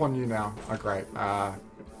 It's all upon you now. Oh, great.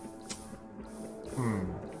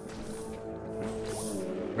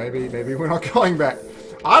 Maybe we're not going back.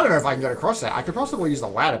 I don't know if I can get across that. I could possibly use the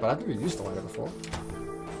ladder, but I've never used the ladder before.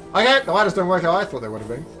 Okay, the ladders don't work how I thought they would have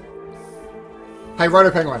been. Hey,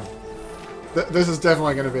 Roto Penguin. This is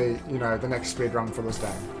definitely going to be, you know, the next speed run for this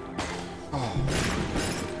game. Oh.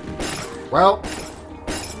 Well.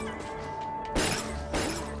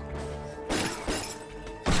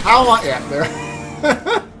 How am I... Yeah, there.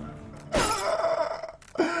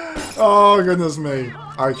 Oh, goodness me.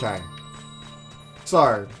 Okay.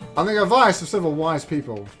 So, under the advice of several wise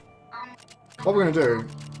people, what we're going to do...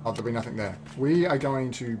 Oh, there'll be nothing there. We are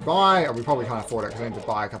going to buy... Oh, we probably can't afford it because I need to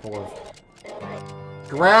buy a couple of...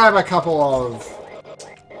 Grab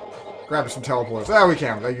some teleporters. There we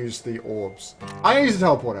can. They use the orbs. I use a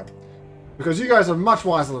teleporter. Because you guys are much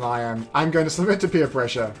wiser than I am, I'm going to submit to peer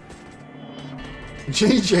pressure.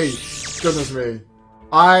 GG. Goodness me.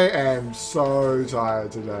 I am so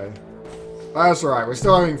tired today. That's alright. We're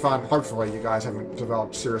still having fun. Hopefully you guys haven't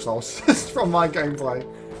developed serious ulcers from my gameplay.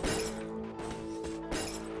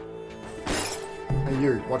 Hey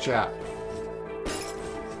you, watch out.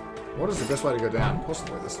 What is the best way to go down?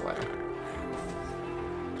 Possibly this way.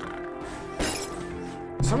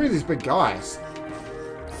 So many of these big guys.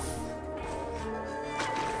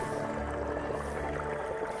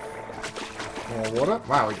 More water?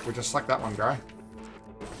 Wow, we just sucked that one dry.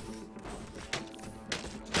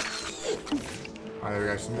 Oh, there we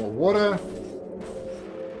go. Some more water.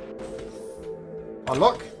 Oh,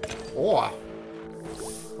 look. Oh.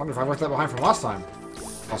 Wonder if I left that behind from last time.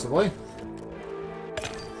 Possibly.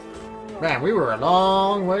 Man, we were a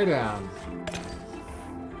long way down.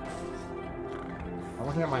 I'm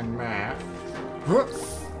looking at my map.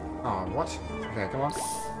 Oh, what? Okay, come on.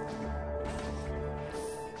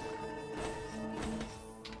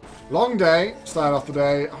 Long day. Started off the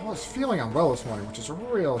day. I was feeling unwell this morning, which is a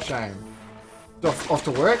real shame. Off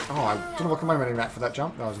to work. Oh, I didn't look at my mini map for that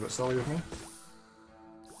jump. That was a bit silly of me.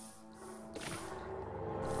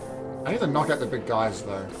 I need to knock out the big guys,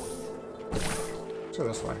 though. Let's go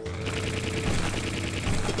this way.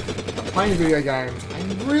 I'm playing video games. I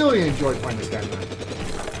really enjoy playing this game, though.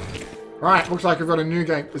 Right, looks like I've got a new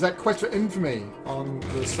game. Is that Quest for Infamy on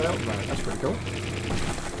the sale? No, that's pretty cool.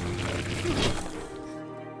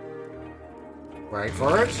 Wait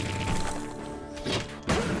for it.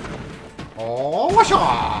 Oh,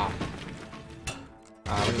 washa!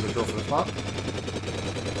 We need to draw for this part.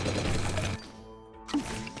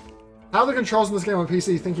 How are the controls in this game on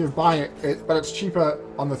PC? Thinking of buying it, but it's cheaper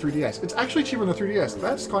on the 3DS. It's actually cheaper on the 3DS.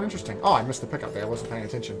 That's quite interesting. Oh, I missed the pickup there. I wasn't paying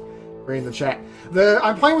attention. Reading the chat.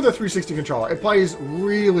 I'm playing with a 360 controller. It plays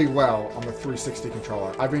really well on the 360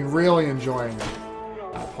 controller. I've been really enjoying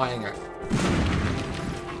playing it.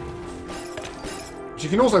 But you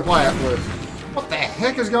can also play it with... What the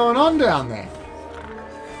heck is going on down there?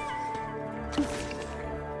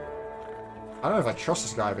 I don't know if I trust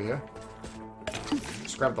this guy over here.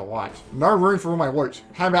 Just grab the light. No room for all my loot.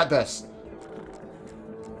 How about this?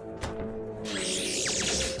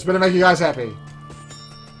 It's better make you guys happy.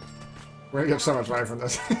 We're gonna get so much money from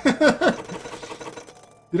this. You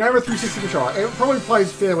don't have a 360 controller. It probably plays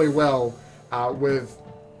fairly well with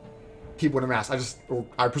keyboard and mouse.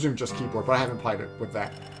 I presume just keyboard, but I haven't played it with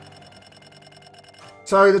that.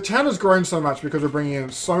 So the town has grown so much because we're bringing in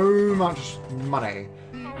so much money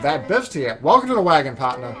that Biff's here. Welcome to the wagon,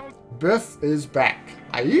 partner. Biff is back.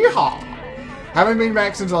 Yeehaw! Haven't been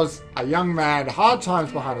back since I was a young man. Hard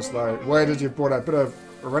times behind us, though. Where did you brought a bit of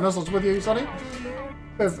renaissance with you, Sonny?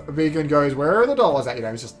 If a vegan goes, where are the dollars at? You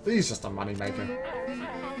know, he's just a money maker.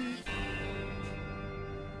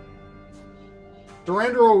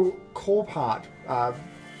 Durandal core part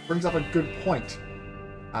brings up a good point.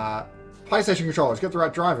 PlayStation controllers, get the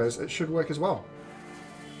right drivers, it should work as well.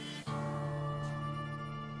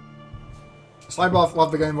 Slybuff,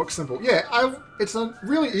 love the game, looks simple. Yeah, it's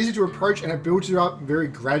really easy to approach and it builds you up very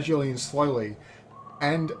gradually and slowly.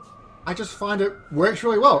 And I just find it works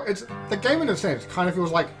really well. The game in a sense kind of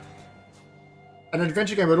feels like an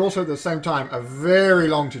adventure game, but also at the same time a very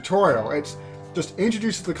long tutorial. It's just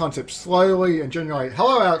introduces the concept slowly and genuinely.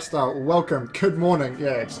 Hello, Outstar. Welcome. Good morning.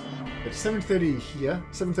 Yeah, it's 7:30 here.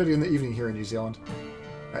 7:30 in the evening here in New Zealand.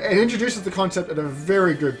 It introduces the concept at a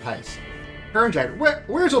very good pace. Parent Jade,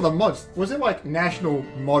 where's all the mods? Was it like National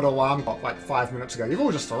Mod Alarm Clock like 5 minutes ago? You've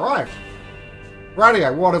all just arrived.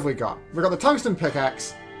 Rightio, what have we got? We've got the tungsten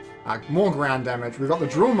pickaxe. More ground damage. We've got the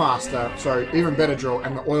Drill Master, so even better drill,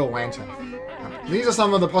 and the Oil Lantern. These are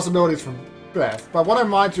some of the possibilities from Beth, but what I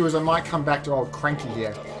might do is I might come back to old Cranky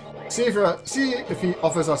here. See if he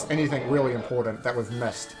offers us anything really important that we've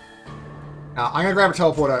missed. I'm going to grab a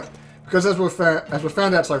teleporter, because as we've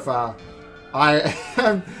found out so far, I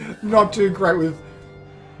am not too great with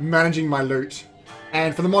managing my loot.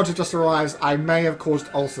 And for the mod to just arrives, I may have caused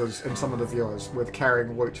ulcers in some of the viewers with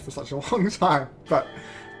carrying loot for such a long time. But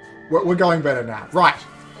we're going better now. Right.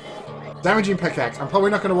 Damaging pickaxe. I'm probably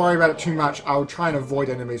not going to worry about it too much. I'll try and avoid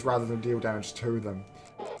enemies rather than deal damage to them.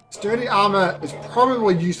 Sturdy armor is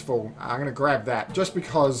probably useful. I'm going to grab that just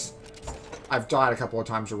because I've died a couple of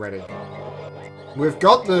times already. We've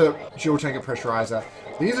got the dual tanker pressurizer.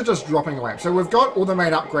 These are just dropping lamps. So we've got all the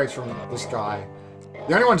main upgrades from this guy.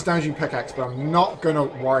 The only one's damaging pickaxe, but I'm not going to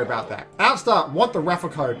worry about that. Outstar, want the raffle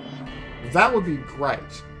code? That would be great.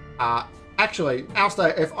 Actually,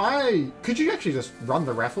 Outstar, could you actually just run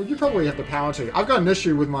the raffle? You probably have the power to. I've got an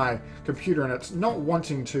issue with my computer and it's not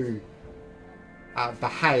wanting to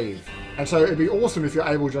behave. And so it'd be awesome if you're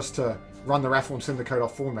able just to run the raffle and send the code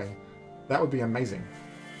off for me. That would be amazing.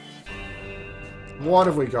 What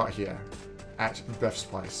have we got here at Biff's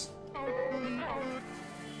place?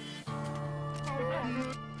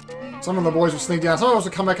 Some of the boys will sneak down. Some of us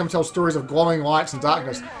will come back and tell stories of glowing lights and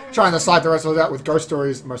darkness. Trying to side the rest of it out with ghost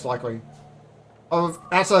stories, most likely.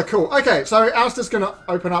 So cool. Okay, so Alistair's going to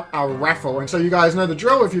open up our raffle. And so you guys know the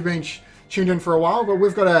drill if you've been tuned in for a while. But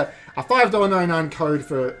we've got a $5.99 code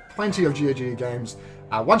for plenty of GeoGeo games.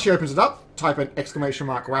 Once she opens it up, type in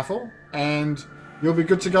 !raffle. And you'll be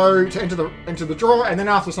good to go to enter the draw. And then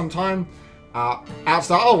after some time,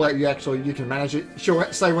 Outstar, I'll let you you can manage it.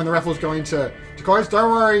 She'll say when the raffle is going to close. Don't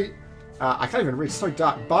worry. I can't even read, it's so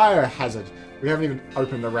dark. Biohazard. We haven't even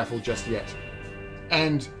opened the raffle just yet.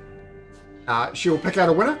 And she'll pick out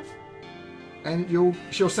a winner. And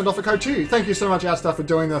she'll send off a code to you. Thank you so much, Outstar, for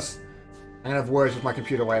doing this. I'm going to have words with my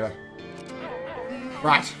computer later.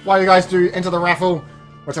 Right, while you guys do enter the raffle,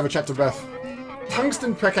 let's have a chat to Beth.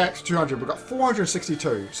 Tungsten pickaxe 200. We've got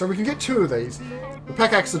 462. So we can get 2 of these. The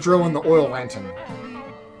pickaxe, the drill, and the oil lantern.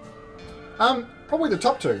 Probably the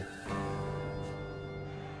top 2.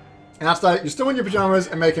 And after you're still in your pajamas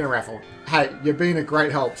and making a raffle. Hey, you're being a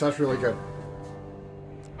great help, so that's really good.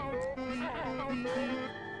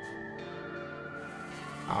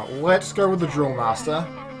 Let's go with the Drill Master.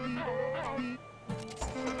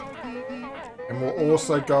 And we'll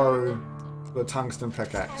also go the Tungsten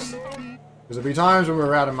Pickaxe. Because there'll be times when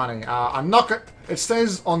we're out of money. I'm not going it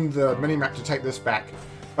says on the minimap to take this back,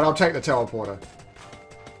 but I'll take the teleporter.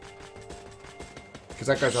 Because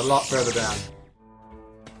that goes a lot further down.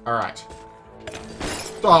 Alright.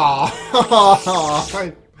 Oh,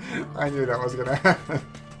 I knew that was going to happen.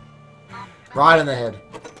 Right in the head.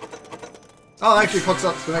 Oh, that actually clocks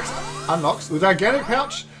up to the next unlocks. The gigantic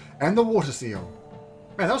pouch and the water seal.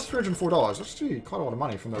 Man, that was $304. That's actually quite a lot of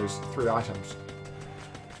money from those 3 items.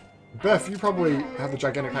 Beth, you probably have the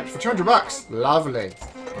gigantic pouch for 200 bucks. Lovely.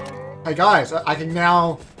 Hey guys, I can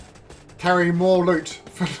now carry more loot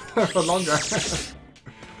for longer.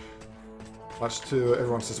 Much to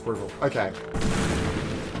everyone's disapproval. Okay.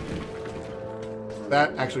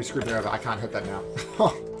 That actually screwed me over. I can't hit that now.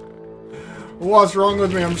 What's wrong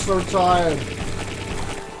with me? I'm so tired.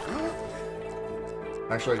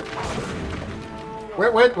 Actually.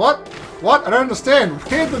 Wait, what? What? I don't understand.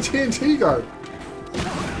 Where'd the TNT go?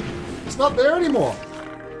 It's not there anymore.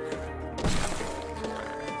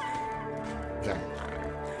 Okay.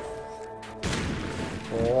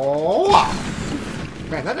 Oh!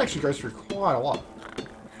 Man, that actually goes through quite a lot.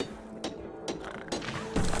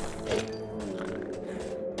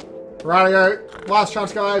 Rightio. Last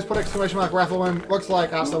chance, guys. Put exclamation mark raffle in. Looks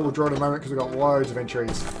like Arsenal will draw in a moment because we've got loads of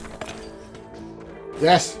entries.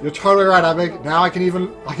 Yes, you're totally right, Abig. Now I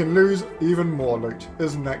can lose even more loot.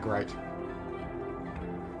 Isn't that great?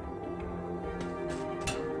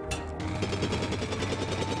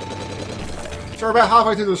 So we're about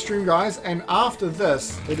halfway through the stream, guys, and after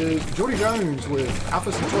this, it is Geordie Jones with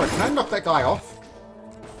Alpha Centauri. Can I knock that guy off?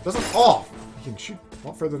 Doesn't off. He can shoot a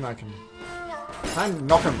lot further than I can. Can I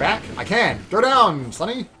knock him back? I can. Go down,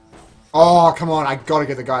 Sonny. Oh, come on. I gotta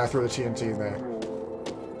get the guy to throw the TNT in there.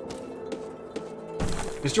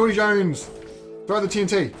 It's Geordie Jones. Throw the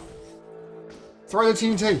TNT. Throw the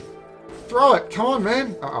TNT. Throw it. Come on,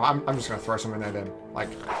 man. Oh, I'm just gonna throw some in there then. Like,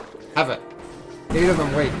 have it. Eat of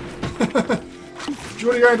them weak.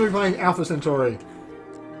 Geordie Jones will be playing Alpha Centauri.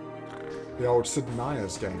 The old Sid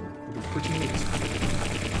Meier's game. It'll be pretty neat.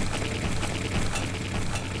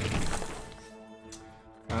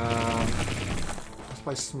 Let's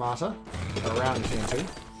play smarter around TNT.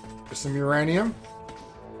 Just some uranium.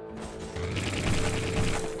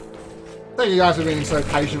 Thank you guys for being so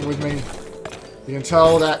patient with me. You can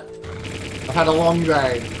tell that I've had a long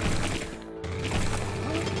day.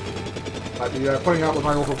 But you're putting up with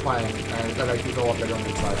my awful playing, and that makes me feel a lot better on the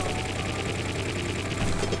inside.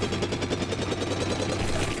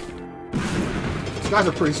 These guys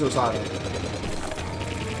are pretty suicidal.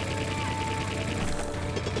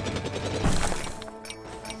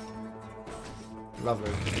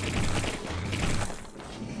 Lovely.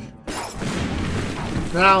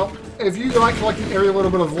 Now, if you like collecting every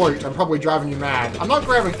little bit of loot, I'm probably driving you mad. I'm not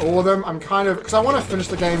grabbing all of them. I'm kind of... because I want to finish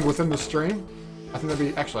the game within the stream. I think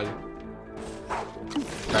that'd be... actually...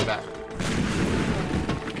 grab that.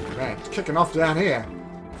 Man, it's kicking off down here.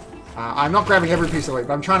 I'm not grabbing every piece of loot,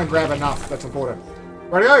 but I'm trying to grab enough that's important.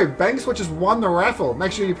 Rightio, Bankswitch has won the raffle.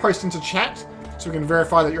 Make sure you post into chat so we can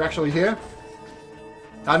verify that you're actually here.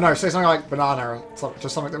 I don't know, say something like banana or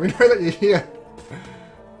just something that we know that you're here.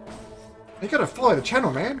 You gotta follow the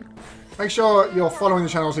channel, man. Make sure you're following the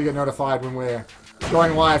channel so you get notified when we're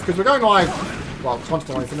going live, because we're going live, well,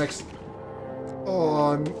 constantly for the next...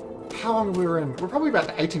 oh, how long we were in? We're probably about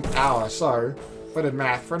the 18th hour, so if I did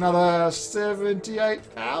math, for another 78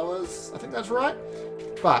 hours, I think that's right.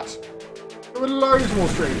 But there were loads more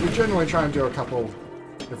streams. We generally try and do a couple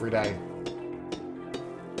every day.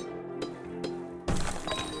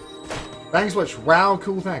 Bankswitch, wow,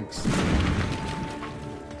 cool, thanks.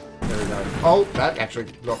 There we go. Oh, that actually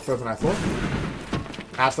got further than I thought.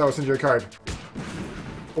 So I'll send you a code.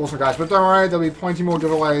 Awesome, guys. But don't worry, there'll be plenty more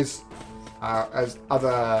giveaways as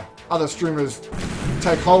other streamers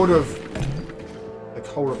take hold of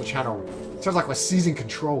the channel. Sounds like we're seizing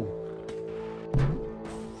control.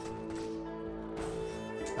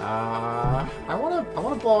 I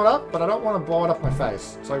wanna blow it up, but I don't want to blow it up my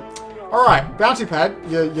face. So, all right, bounty pad,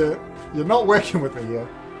 you're not working with me here.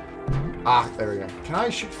 Ah, there we go. Can I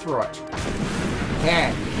shoot through it?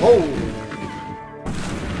 Can. Oh.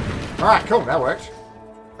 All right, cool. That worked.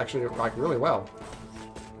 Actually, like really well.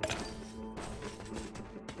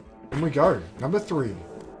 In we go. Number 3.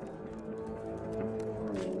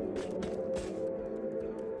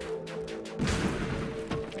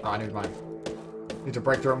 Oh, I need mine. Need to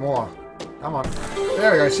break through it more. Come on.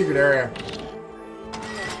 There we go. Secret area.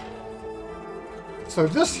 So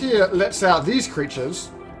this here lets out these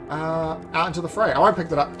creatures out into the fray. I won't pick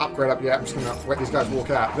that upgrade up yet. I'm just going to let these guys walk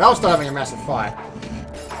out. They'll start having a massive fight.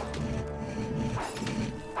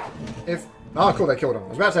 Oh, cool, they killed him. I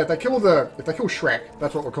was about to say, if they kill Shrek,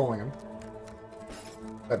 that's what we're calling him.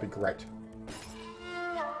 That'd be great.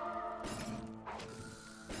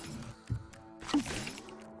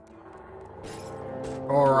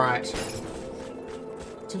 Alright.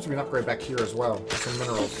 Seems to be an upgrade back here as well. Some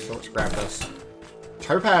minerals, so let's grab this.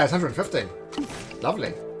 Topaz, 150.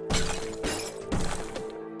 Lovely.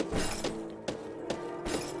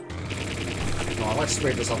 Oh, let's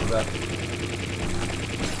speed this up a bit.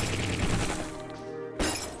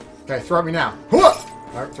 Okay, throw at me now. No,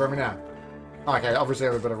 throw at me now. Okay, obviously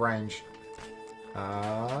I have a bit of range.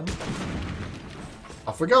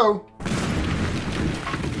 Off we go.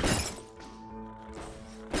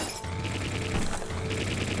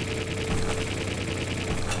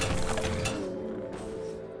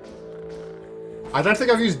 I don't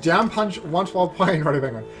think I've used down punch once while playing Roddy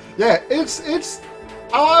Penguin. Yeah, it's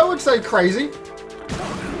I would say crazy.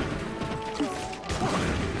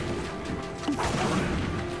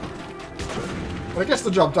 But it gets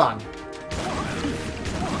the job done.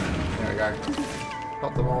 There we go.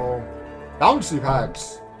 Got them all. Bouncy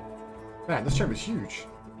pads. Man, this chamber is huge.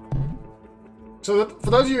 So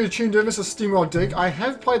for those of you who tuned in, this is Steamworld Dig. I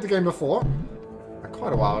have played the game before.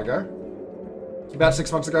 Quite a while ago. About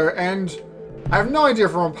 6 months ago, and I have no idea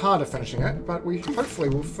if we're on par to finishing it, but we hopefully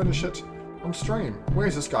will finish it on stream.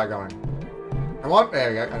 Where's this guy going? Come on, there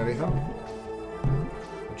we go, underneath him.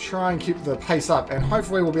 We'll try and keep the pace up, and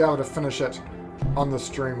hopefully we'll be able to finish it on the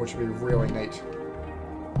stream, which would be really neat.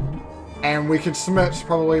 And we could submit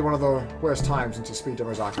probably one of the worst times into Speed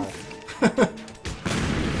Demo's archive.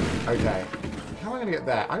 Okay. How am I going to get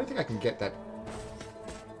that? I don't think I can get that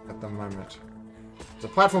at the moment. There's a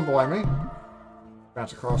platform below me.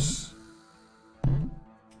 Bounce across.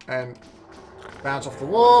 And bounce off the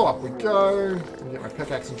wall. Up we go. Let me get my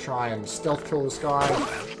pickaxe and try and stealth kill this guy.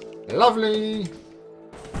 Lovely.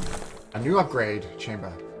 A new upgrade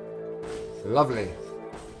chamber. Lovely.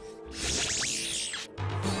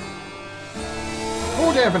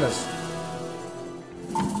 Cool dampeners.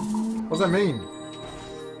 What does that mean?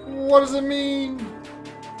 What does it mean?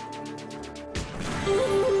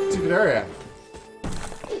 Secret area.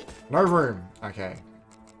 No room. Okay.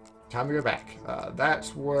 Time to go back.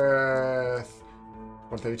 That's worth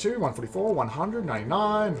 132, 144, 100,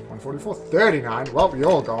 99, 144, 39. Well, you're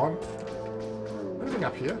all gone. Anything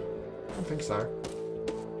up here? I don't think so.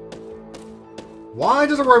 Why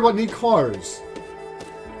does a robot need clothes?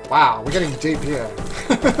 Wow, we're getting deep here.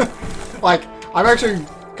 Like, I'm actually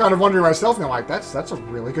kind of wondering myself now, like, that's a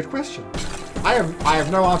really good question. I have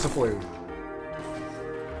no answer for you.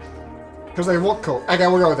 Because they look cool. Okay,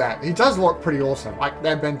 we'll go with that. He does look pretty awesome. Like,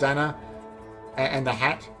 that bandana and the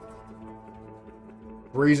hat.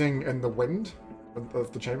 Breezing in the wind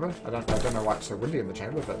of the chamber. I don't know why it's so windy in the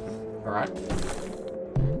chamber, but alright.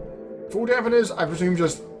 Full dampeners, I presume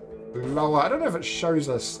just lower. I don't know if it shows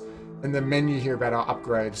us in the menu here about our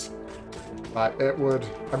upgrades. But it would...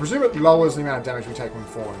 I presume it lowers the amount of damage we take when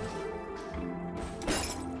falling.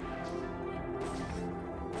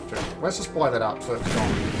 Okay, let's just fly that up so it's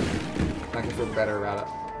gone. I can feel better about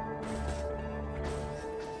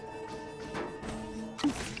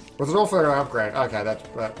it. Was it all for an upgrade? Okay,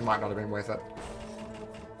 that might not have been worth it.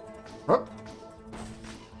 Oh.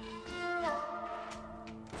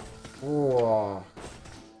 Oh.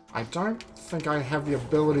 I don't think I have the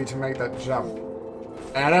ability to make that jump.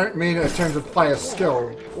 And I don't mean in terms of player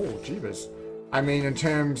skill. Oh, jeebus. I mean in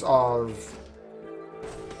terms of...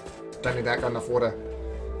 Don't need that, got enough water.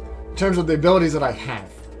 In terms of the abilities that I have.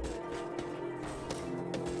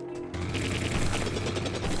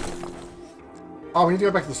 Oh, we need to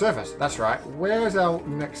go back to the surface. That's right. Where's our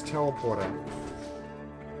next teleporter?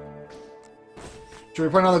 Should we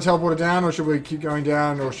put another teleporter down, or should we keep going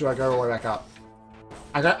down, or should I go all the way back up?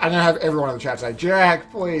 I'm going to have everyone in the chat say,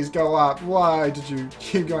 Jack, please go up. Why did you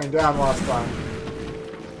keep going down last time?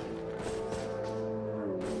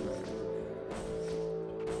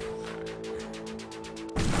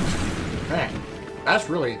 Man, that's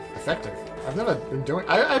really effective. I've never been doing...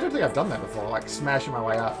 I don't think I've done that before, like smashing my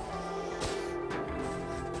way up.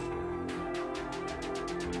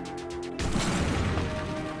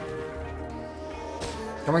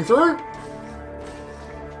 Coming through?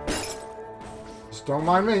 Just don't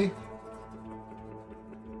mind me.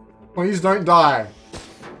 Please don't die.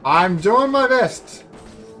 I'm doing my best.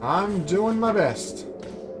 I'm doing my best.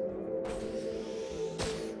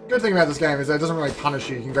 Good thing about this game is that it doesn't really punish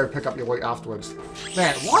you. You can go pick up your loot afterwards.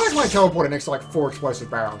 Man, why is my teleporter next to like 4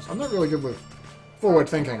 explosive barrels? I'm not really good with forward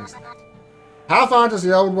thinking. How far does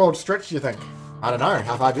the old world stretch, do you think? I don't know.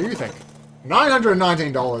 How far do you think?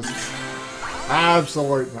 $919.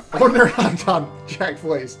 Absolutely. Ordinary undone. Jack,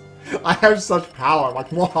 please. I have such power. I'm like,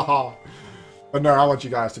 wow. But no, I want you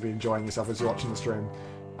guys to be enjoying yourself as you're watching the stream.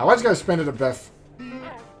 Let's go spend it at Biff.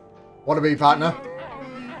 Wanna be, partner?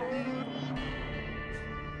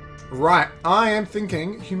 Right. I am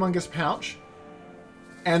thinking Humongous Pouch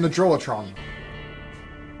and the Drillatron.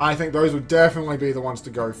 I think those would definitely be the ones to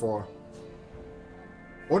go for.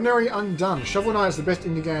 Ordinary Undone. Shovel Knight is the best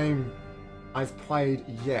indie game I've played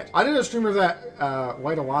yet. I did a stream of that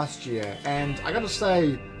later last year, and I gotta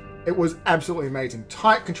say, it was absolutely amazing.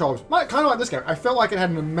 Tight controls, kind of like this game. I felt like it had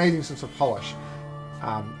an amazing sense of polish.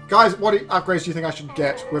 Guys, what upgrades do you think I should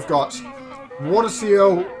get? We've got Water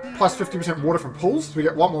Seal plus 50% water from pools, so we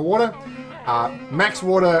get 1 more water. Max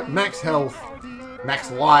water, max health,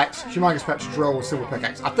 max light, Humongous Pouch Drill, Silver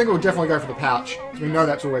Pickaxe. I think we'll definitely go for the pouch, because we know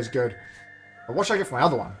that's always good. But what should I get for my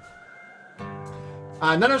other one?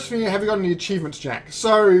 Nanosphere, have you got any achievements, Jack?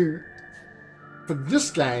 So, for this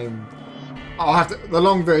game, I'll have to, the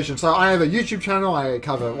long version. So I have a YouTube channel, I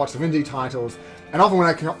cover lots of indie titles, and often when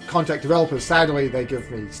I contact developers, sadly, they give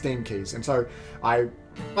me Steam keys. And so I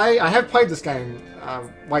have played this game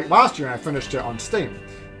late last year, and I finished it on Steam.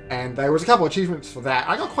 And there was a couple of achievements for that.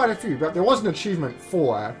 I got quite a few, but there was an achievement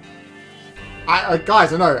for...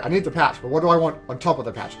 guys, I know, I need the patch, but what do I want on top of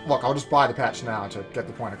the patch? Look, I'll just buy the patch now to get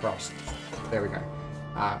the point across. There we go.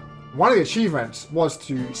 One of the achievements was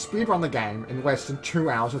to speedrun the game in less than 2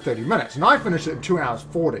 hours and 30 minutes. And I finished it in 2 hours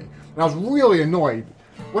 40. And I was really annoyed.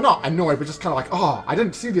 Well, not annoyed, but just kind of like, oh, I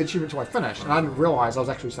didn't see the achievement until I finished. And I didn't realize I was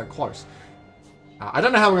actually so close. I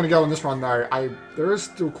don't know how we're going to go in this run, though. There is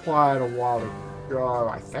still quite a while to go,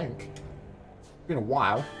 I think. It's been a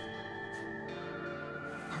while.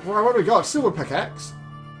 Well, what do we got? Silver Pickaxe.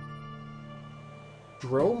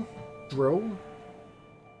 Drill.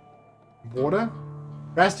 Water.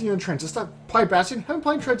 Bastion and Transistor. Play Bastion. Haven't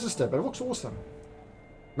played Transistor, but it looks awesome.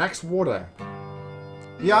 Max Water.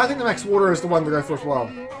 Yeah, I think the Max Water is the one to go for as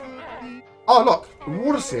well. Oh, look.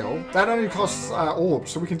 Water Seal. That only costs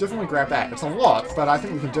orbs, so we can definitely grab that. It's a lot, but I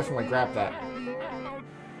think we can definitely grab that.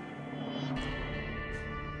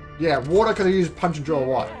 Yeah, water could have used Punch and Drill a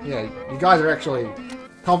lot. Yeah, you guys are actually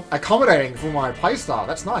accommodating for my playstyle.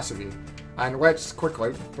 That's nice of you. And let's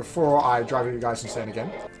quickly, before I drive you guys insane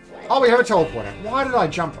again. Oh, we have a teleporter. Why did I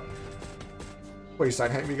jump? Please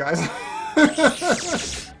don't hate me, guys.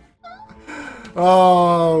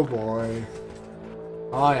 Oh, boy.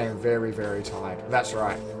 I am very, very tired. That's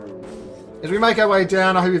right. As we make our way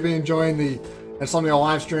down, I hope you've been enjoying the Insomnia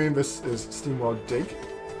live stream. This is Steamworld Dig.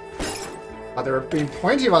 But there have been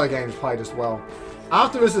plenty of other games played as well.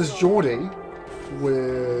 After this is Geordie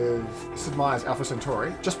with Sid Meier's Alpha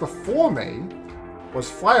Centauri. Just before me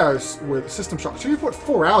was Flayos with System Shock. So you put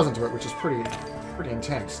 4 hours into it, which is pretty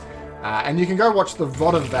intense. And you can go watch the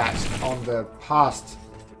VOD of that on the past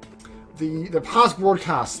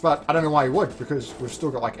broadcasts, but I don't know why you would, because we've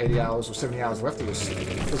still got like 80 hours or 70 hours left of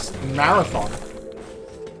this marathon.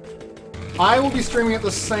 I will be streaming at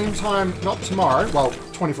the same time, not tomorrow, well,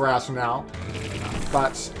 24 hours from now,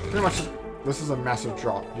 but pretty much this is a massive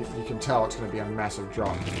drop. You can tell it's going to be a massive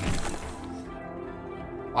drop.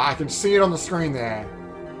 I can see it on the screen there.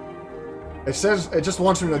 It says it just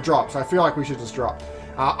wants me to drop, so I feel like we should just drop.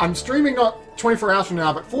 I'm streaming not 24 hours from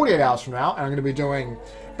now, but 48 hours from now, and I'm going to be doing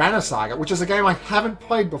Banner Saga, which is a game I haven't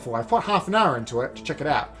played before. I've put half an hour into it to check it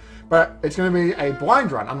out. But it's going to be a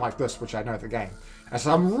blind run, unlike this, which I know the game. And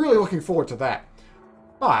so I'm really looking forward to that.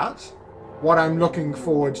 But what I'm looking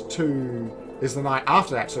forward to is the night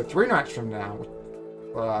after that. So 3 nights from now,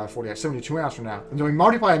 72 hours from now, I'm doing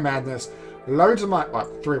Multiplayer Madness. Loads of my, well,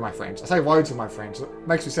 3 of my friends. I say loads of my friends. It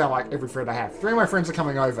makes me sound like every friend I have. 3 of my friends are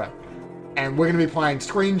coming over. And we're going to be playing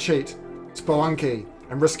Screen Cheat, Spelunky,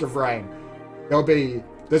 and Risk of Rain.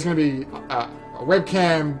 There's going to be a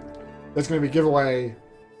webcam, there's going to be giveaway,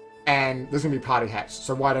 and there's going to be party hats.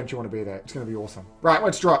 So why don't you want to be there? It's going to be awesome. Right,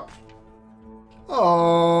 let's drop.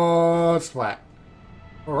 Oh, it's flat.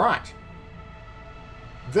 Alright.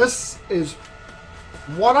 This is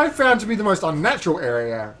what I found to be the most unnatural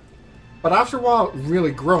area, but after a while, it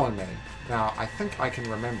really grew on me. Now, I think I can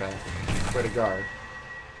remember where to go.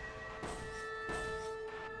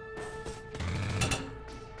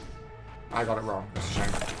 I got it wrong. That's a shame.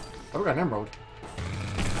 Oh, we got an emerald.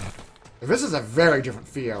 This is a very different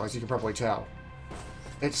feel, as you can probably tell.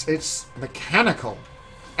 It's mechanical.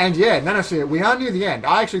 And yeah, Nanosphere, we are near the end.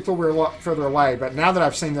 I actually thought we were a lot further away, but now that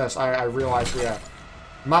I've seen this, I realize we are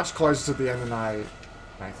much closer to the end than I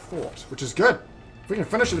thought, which is good. If we can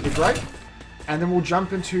finish it, it'd be great. And then we'll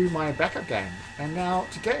jump into my backup game. And now,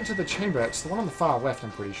 to get into the chamber, it's the one on the far left,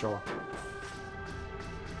 I'm pretty sure.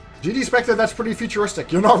 GD Spectre, that's pretty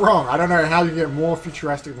futuristic. You're not wrong. I don't know how you get more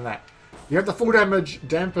futuristic than that. You have the full damage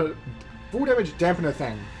dampener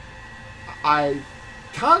thing. I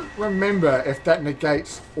can't remember if that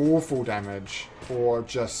negates all full damage or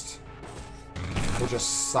just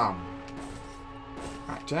some.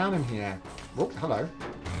 Right, down in here. Oh, hello.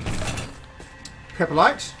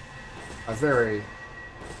 Pepperlight. A very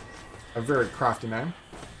crafty name.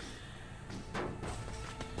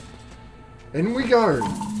 In we go.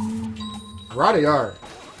 Rightio.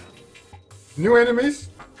 New enemies.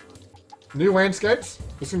 New landscapes.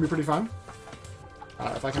 This is going to be pretty fun.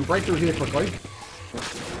 If I can break through here quickly.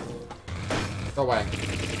 Go away.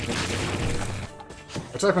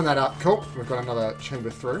 Let's open that up. Cool. We've got another chamber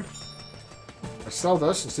through. Let's sell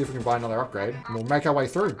this and see if we can buy another upgrade. And we'll make our way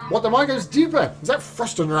through. What, the mine goes deeper? Is that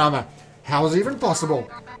frost in your armor? How is it even possible?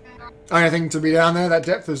 Only thing to be down there that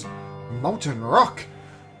depth is molten rock.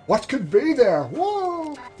 What could be there?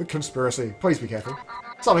 Whoa! The conspiracy. Please be careful.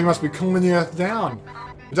 Something must be cooling the earth down.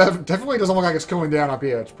 It definitely doesn't look like it's cooling down up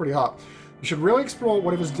here. It's pretty hot. You should really explore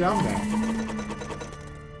whatever's down there.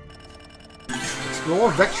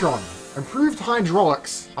 Explore Vectron. Improved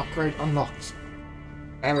hydraulics. Upgrade unlocked.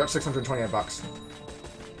 And we got 628 bucks.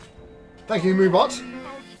 Thank you, Moobot,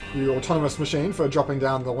 you autonomous machine, for dropping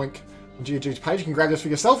down the link on GG's page. You can grab this for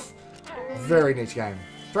yourself. Very neat game.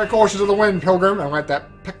 Very cautious of the wind, Pilgrim, and let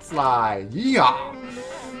that pick fly. Yeah!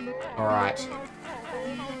 Alright.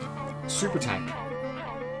 Super Tank.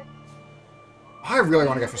 I really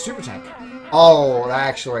want to go for Super Tank. Oh,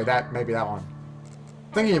 actually, maybe that one.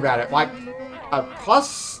 Thinking about it, like, a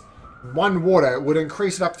 +1 water would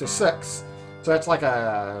increase it up to 6. So that's like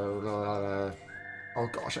a... oh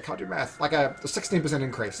gosh, I can't do math. Like a 16%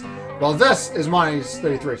 increase. Well, this is minus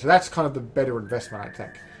 33, so that's kind of the better investment, I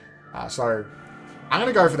think. So, I'm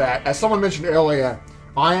going to go for that. As someone mentioned earlier,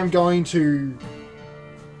 I am going to...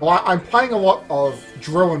 well, I'm playing a lot of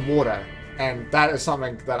Drill and Water, and that is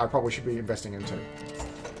something that I probably should be investing into.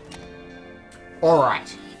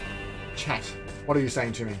 Alright. Chat, what are you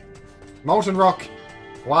saying to me? Molten rock,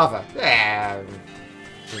 lava. Yeah,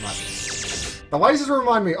 pretty much. The lasers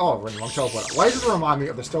remind me... oh, we're in the wrong teleporter. Lasers remind me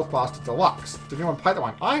of the Stealth Blaster Deluxe. Did anyone play that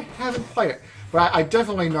one? I haven't played it, but I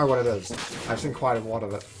definitely know what it is. I've seen quite a lot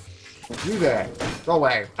of it. You there. Go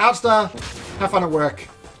away. Outstar, have fun at work.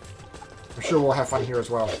 I'm sure we'll have fun here as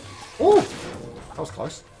well. Ooh! That was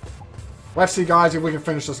close. Let's see, guys, if we can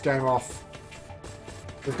finish this game off.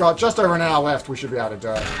 We've got just over an hour left. We should be able to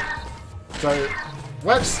do it. So,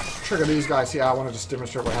 let's trigger these guys here. I want to just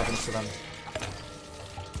demonstrate what happens to them.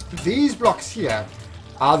 These blocks here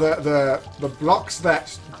are the blocks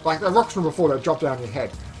that, like the rocks from before that drop down your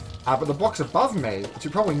head. But the blocks above me, as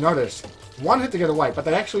you probably noticed, one hit to get away, but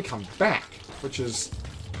they actually come back, which is,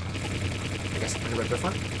 I guess, a little bit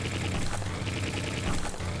different.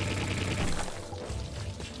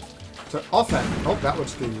 So often, oh, that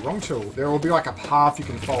was the wrong tool. There will be like a path you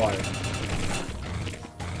can follow.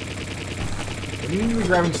 And you need to be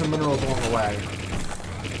grabbing some minerals along the way.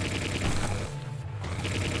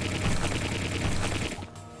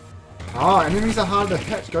 Oh, enemies are hard to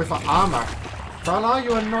hit. Go for armor. Prana,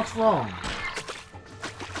 you are not wrong.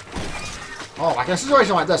 Oh, like in a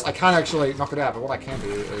situation like this, I can't actually knock it out, but what I can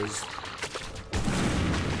do is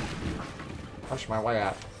punch my way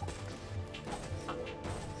out.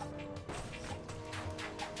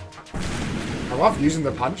 I love using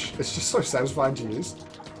the punch. It's just so satisfying to use.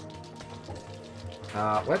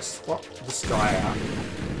 Let's swap this guy out.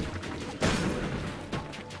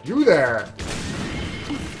 You there!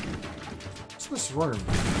 What's this room?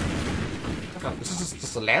 Is this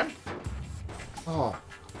just a lamp? Oh,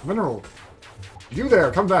 mineral. You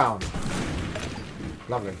there, come down.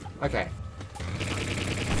 Lovely. Okay.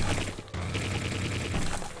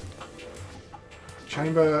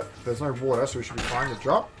 Chamber, there's no water, so we should be fine to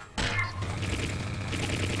drop.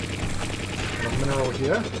 And a mineral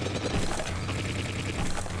here.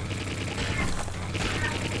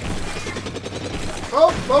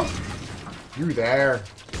 Oh, oh! You there.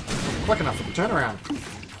 Quick enough for the turnaround.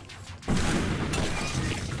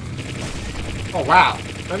 Oh, wow.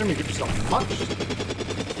 That enemy just got munched.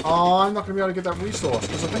 Oh, I'm not going to be able to get that resource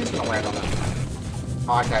because the thing's going to land on it.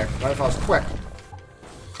 Oh, okay. But if I was quick,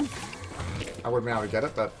 I would be able to get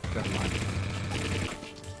it, but never mind.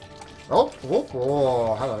 Oh, oh,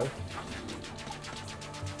 oh, hello.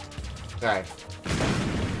 Okay.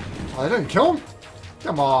 Oh, they didn't kill him?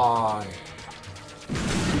 Come on.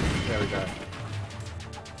 There we go.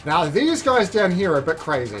 Now, these guys down here are a bit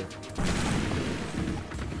crazy.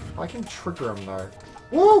 I can trigger them, though.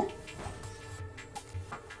 Woo!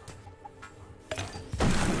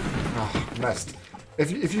 Oh, missed.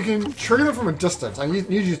 If you can trigger them from a distance, and you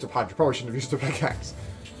used a punch, you probably shouldn't have used a pickaxe.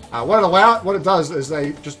 What it does is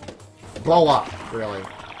they just blow up, really. I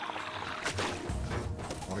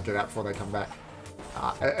want to get out before they come back.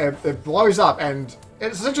 It blows up, and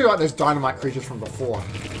it's essentially like those dynamite creatures from before.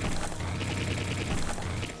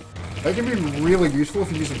 They can be really useful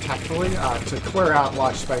if you use them tactfully to clear out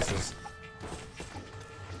large spaces.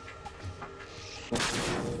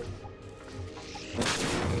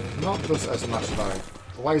 Not this as much though.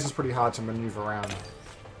 The laser's pretty hard to maneuver around.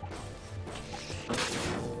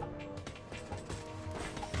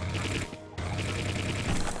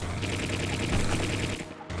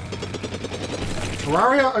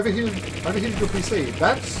 Terraria overheated your PC.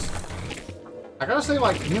 That's, I gotta say,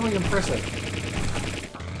 like, nearly impressive.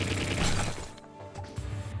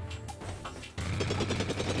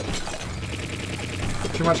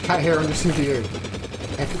 Too much cat hair on your CPU.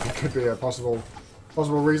 That could be a possible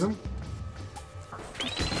reason.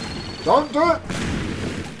 Don't do it!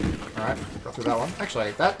 Alright, got through that one.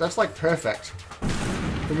 Actually, that's like perfect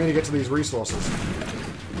for me to get to these resources.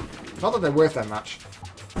 Not that they're worth that much.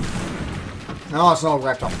 No, it's an old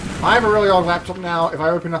laptop. I have a really old laptop now. If I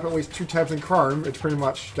open up at least 2 tabs in Chrome, it's pretty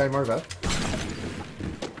much game over.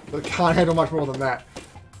 But it can't handle much more than that.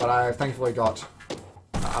 But I've thankfully got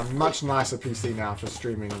a much nicer PC now for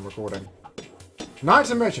streaming and recording.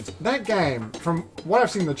 Knights and Merchants. That game, from what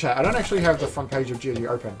I've seen in the chat, I don't actually have the front page of GG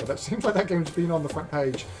open, but it seems like that game's been on the front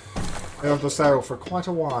page of the sale for quite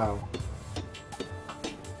a while.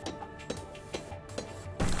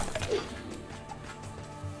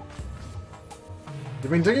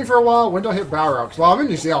 You've been digging for a while? When do I hit Balrogs? Well, I'm in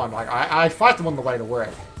New Zealand. Like, I fight them on the way to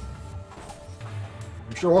work.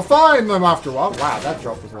 I'm sure we'll find them after a while. Wow, that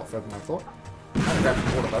drop was a lot further than I thought. I had to grab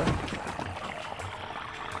some water, though.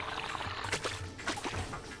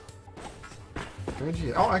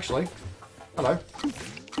 Oh, actually. Hello.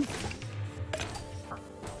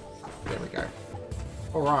 There we go.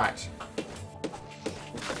 Alright.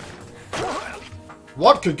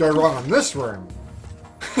 What could go wrong in this room?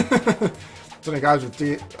 So many guys with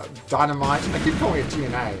dynamite. I keep calling it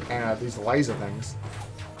DNA and these laser things.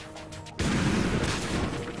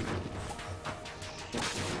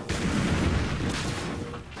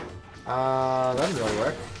 That didn't really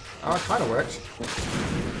work. Oh, it kind of worked.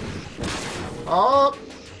 Up!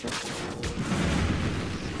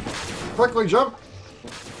 Quickly jump!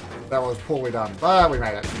 That was poorly done, but we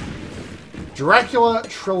made it. Dracula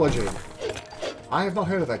Trilogy. I have not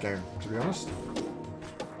heard of that game, to be honest.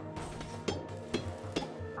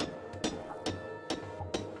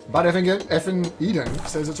 But effing Eden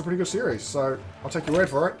says it's a pretty good series, so I'll take your word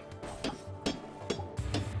for it.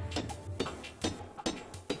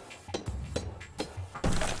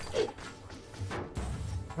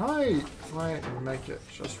 If I make it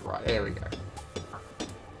just right. There we go.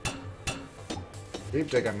 Keep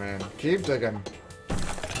digging, man. Keep digging.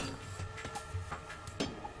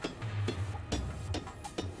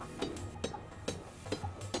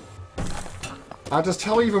 Does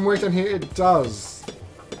tele even work down here? It does.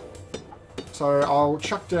 So I'll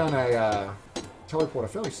chuck down a teleporter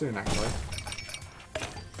fairly soon, actually.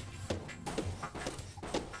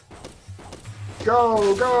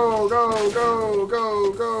 Go, go, go, go,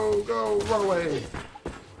 go, go, go, run away.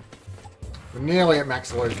 We're nearly at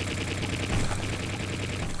max loot. I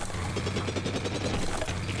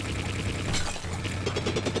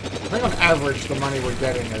think on average the money we're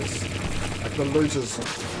getting is, like, the loot is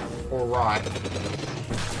alright.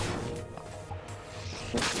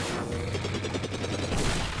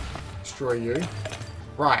 Destroy you.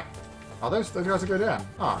 Right. Oh, those guys will go down.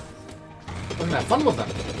 Oh. I'm gonna have fun with them.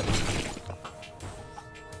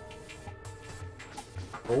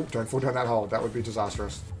 Oh, don't fall down that hole. That would be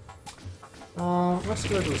disastrous. Let's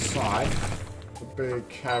go to the side. The big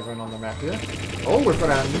cavern on the map here. Oh, we've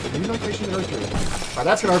got our new location to go to. Right,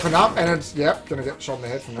 that's going to open up, and it's, yep, going to get shot in the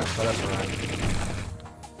head from that, but that's alright.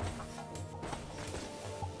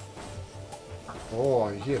 Oh,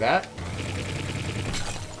 you hear that?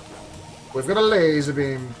 We've got a laser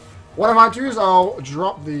beam. What I might do is I'll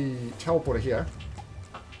drop the teleporter here.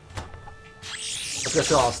 Let's go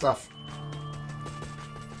sell our stuff.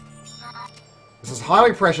 This is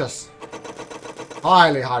highly precious.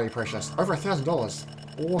 Highly, highly precious. Over $1,000.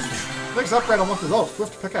 Awesome. Next upgrade unlocked as well.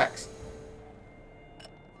 Swift pickaxe.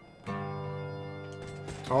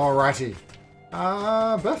 Alrighty.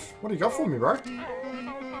 Biff, what do you got for me, bro?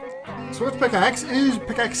 Swift pickaxe is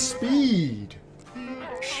pickaxe speed.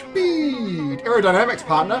 Speed. Aerodynamics,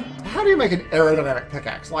 partner. How do you make an aerodynamic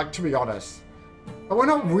pickaxe? Like, to be honest. But we're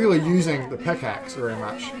not really using the pickaxe very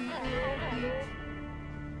much.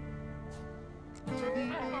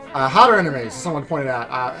 Harder enemies, someone pointed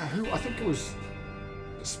out. Who, I think it was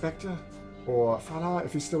Spectre or Fala,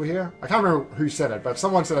 if he's still here. I can't remember who said it, but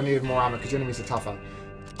someone said I needed more armor because the enemies are tougher.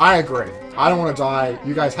 I agree. I don't want to die.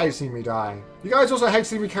 You guys hate seeing me die. You guys also hate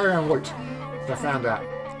seeing me carry on loot. I found out.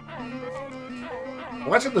 Well,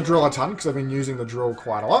 let's get the drill a ton because I've been using the drill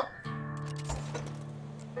quite a lot.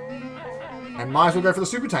 And might as well go for the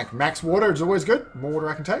super tank. Max water is always good. More water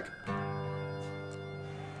I can take.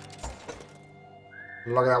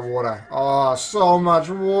 Look at that water. Oh, so much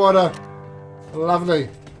water. Lovely.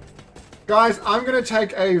 Guys, I'm going to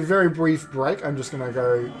take a very brief break. I'm just going to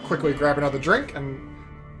go quickly grab another drink and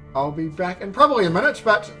I'll be back in probably a minute.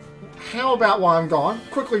 But how about while I'm gone,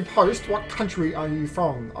 quickly post what country are you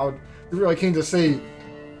from? I would be really keen to see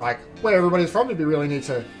like where everybody's from. It'd be really neat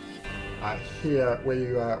to hear where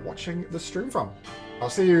you are watching the stream from. I'll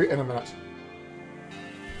see you in a minute.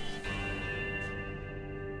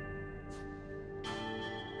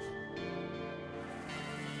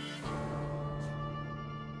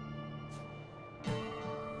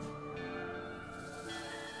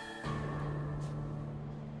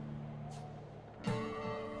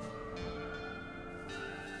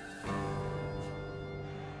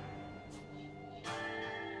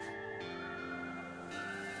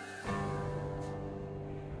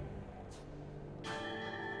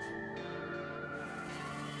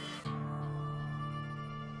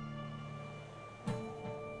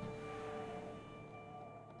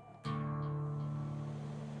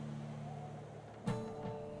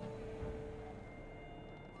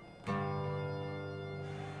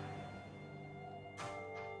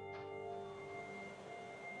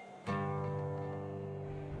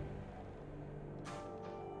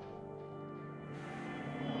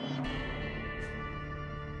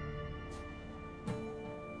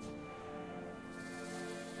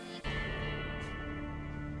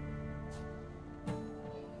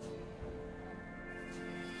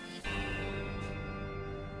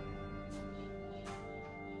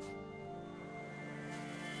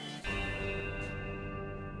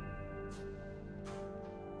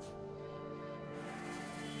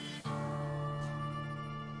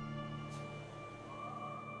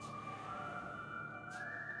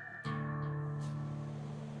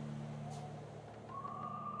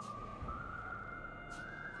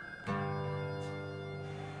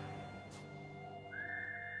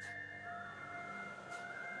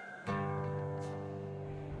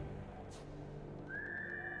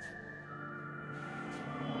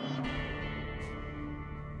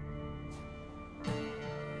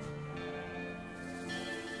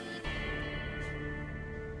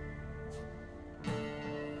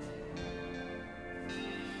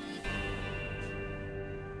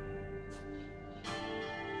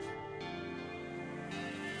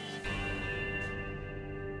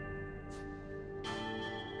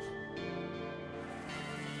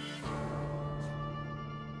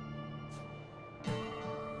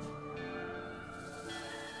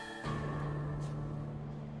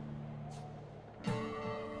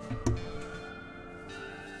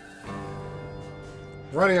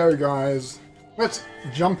 Radio guys, let's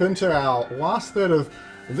jump into our last third of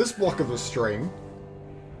this block of the stream.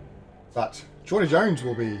 But Jordy Jones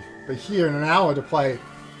will be here in an hour to play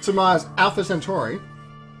Tomorrow's Alpha Centauri.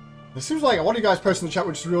 It seems like a lot of you guys post in the chat,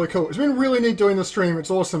 which is really cool. It's been really neat doing the stream.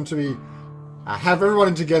 It's awesome to be have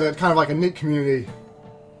everyone together. It's kind of like a neat community.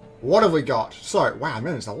 What have we got? So, wow,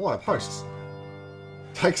 man, there's a lot of posts.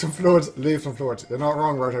 Take some fluids, leave some fluids. They're not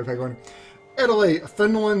wrong, Roto Penguin. Italy,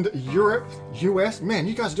 Finland, Europe, US. Man,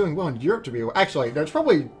 you guys are doing well in Europe to be... Actually, it's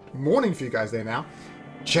probably morning for you guys there now.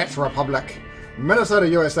 Czech Republic, Minnesota,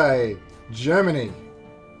 USA, Germany,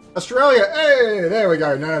 Australia. Hey, there we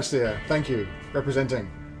go. Nanosphere. Thank you.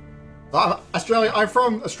 Representing. Australia. I'm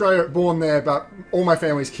from Australia, born there, but all my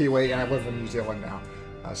family's Kiwi, and I live in New Zealand now.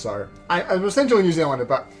 So, I'm essentially New Zealander,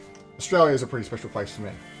 but Australia is a pretty special place for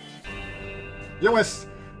me. US,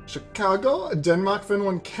 Chicago, Denmark,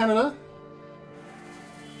 Finland, Canada.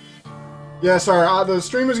 Yeah, sorry, the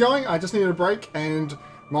stream is going. I just needed a break, and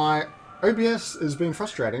my OBS is being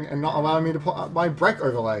frustrating and not allowing me to put up my break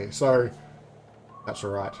overlay, so that's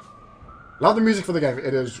alright. Love the music for the game.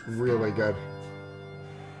 It is really good.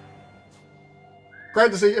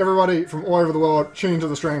 Great to see everybody from all over the world tuning to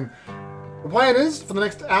the stream. The plan is, for the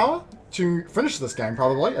next hour, to finish this game,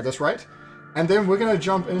 probably, at this rate, and then we're going to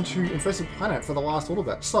jump into Infested Planet for the last little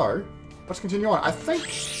bit. So, let's continue on. I think,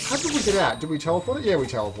 how did we get out? Did we teleport it? Yeah, we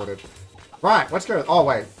teleported. Right, let's go. Oh,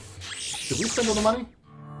 wait. Did we spend all the money?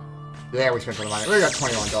 Yeah, we spent all the money. We got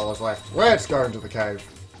 $21 left. Let's go into the cave.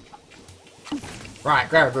 Right,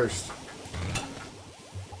 grab a boost.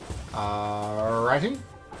 Righty.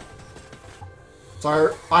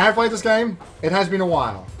 So, I have played this game. It has been a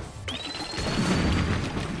while.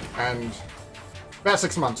 And about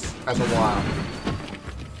 6 months as a while.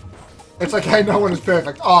 It's okay, no one is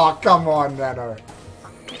perfect. Oh, come on, Nano.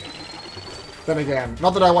 Then again,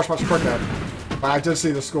 not that I watch much cricket, but I did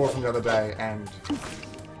see the score from the other day, and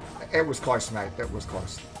it was close, mate. It was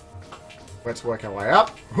close. Let's work our way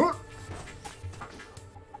up.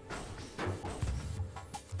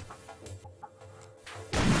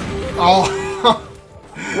 Oh,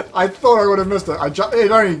 I thought I would have missed it.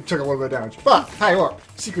 It only took a little bit of damage. But, hey, look.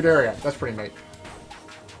 Secret area. That's pretty neat.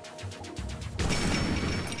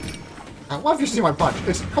 I love using my punch.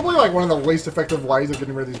 It's probably like one of the least effective ways of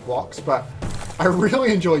getting rid of these blocks, but I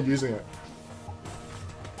really enjoy using it.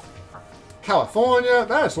 California.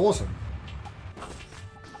 That's awesome.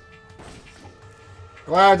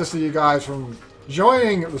 Glad to see you guys from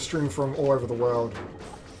joining the stream from all over the world.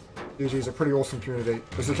 UG is a pretty awesome community.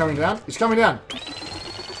 Is he coming down? He's coming down.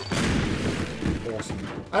 Awesome.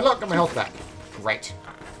 And look, got my health back. Great.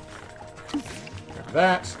 Grab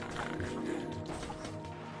that.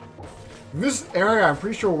 This area, I'm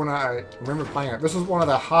pretty sure when I remember playing it, this was one of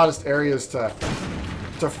the hardest areas to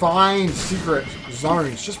find secret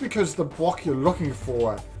zones, just because the block you're looking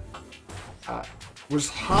for was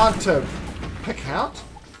hard to pick out.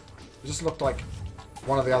 It just looked like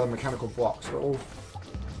one of the other mechanical blocks.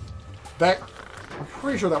 I'm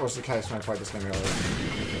pretty sure that was the case when I played this game earlier.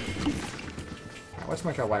 Right, let's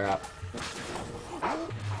make our way up.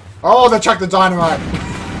 Oh, they chucked the dynamite!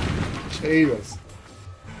 Jesus.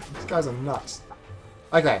 These guys are nuts.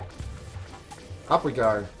 Okay. Up we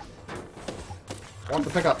go. Want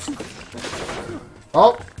the pickups.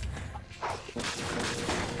 Oh!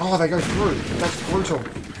 Oh, they go through. That's brutal.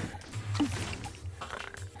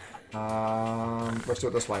 Let's do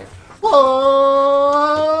it this way. Whoa!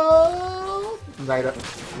 Made it.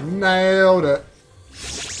 Nailed it.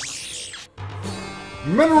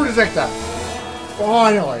 Mineral detector.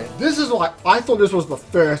 Finally. This is like, I thought this was the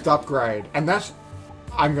first upgrade, and that's,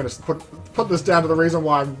 I'm going to put this down to the reason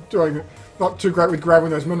why I'm doing not too great with grabbing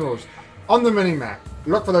those minerals. On the mini-map,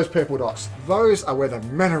 look for those purple dots. Those are where the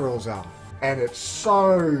minerals are. And it's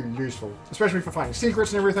so useful, especially for finding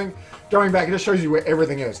secrets and everything. Going back, it just shows you where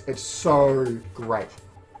everything is. It's so great.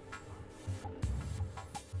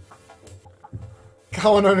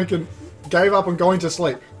 Kalanonikan gave up on going to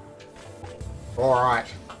sleep. Alright.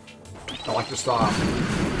 I like the style.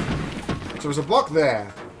 So there's a block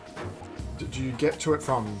there. Did you get to it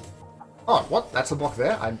from... Oh, what? That's a block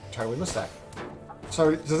there? I totally missed that.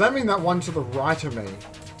 So, does that mean that one to the right of me?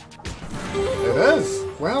 It is!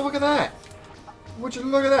 Well, look at that! Would you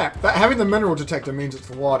look at that? But having the mineral detector means it's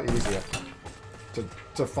a lot easier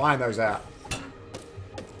to find those out.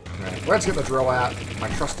 Okay, let's get the drill out. My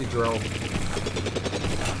trusty drill.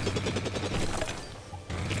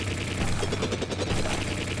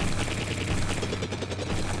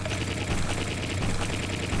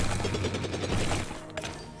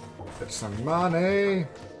 Get some money.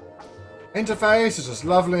 Interface is just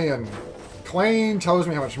lovely and clean, tells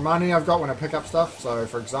me how much money I've got when I pick up stuff. So,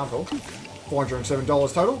 for example,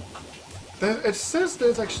 $407 total. It says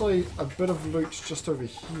there's actually a bit of loot just over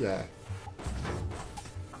here.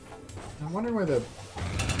 I'm wondering where the...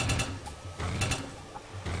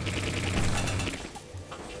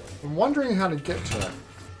 I'm wondering how to get to it.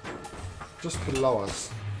 Just below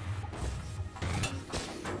us.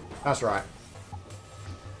 That's right.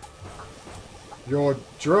 Your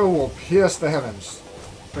drill will pierce the heavens.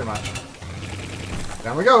 Pretty much.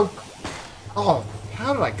 Down we go. Oh,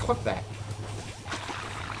 how did I clip that?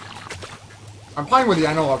 I'm playing with the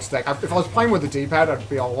analog stick. If I was playing with the D-pad, I'd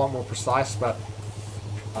be a lot more precise, but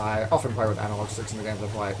I often play with analog sticks in the games I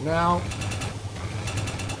play. Now,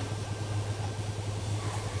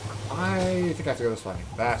 I think I have to go this way.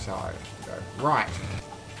 That's how I have to go. Right.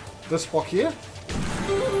 This block here.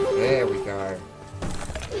 There we go.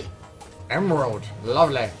 Emerald.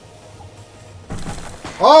 Lovely.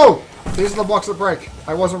 Oh! These are the blocks that break.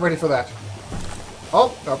 I wasn't ready for that.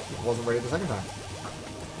 Oh, wasn't ready the second time.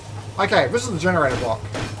 Okay, this is the generator block.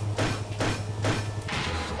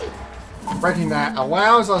 Breaking that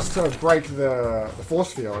allows us to break the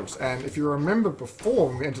force fields. And if you remember before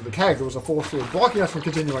when we entered the cave, there was a force field blocking us from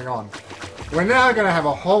continuing on. We're now going to have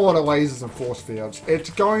a whole lot of lasers and force fields. It's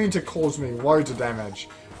going to cause me loads of damage.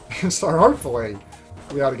 And so hopefully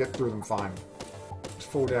we'll be able to get through them fine. Just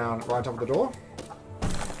fall down right on top of the door.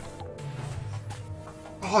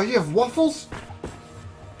 Oh, you have waffles?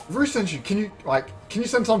 Very essential. Can you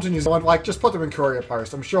send some to New Zealand? Like, just put them in courier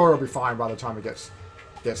post. I'm sure it'll be fine by the time it gets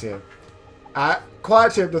here.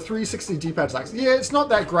 Quiet tip, the 360 D-pad sucks. Yeah, it's not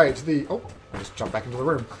that great. Oh, I just jumped back into the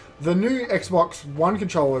room. The new Xbox One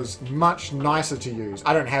controller is much nicer to use.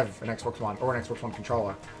 I don't have an Xbox One or an Xbox One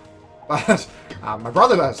controller. But my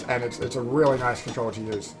brother does, and it's a really nice controller to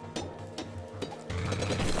use.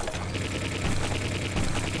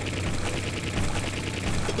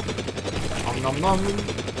 Nom nom nom,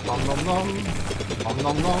 nom nom nom, nom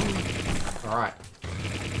nom nom. Alright.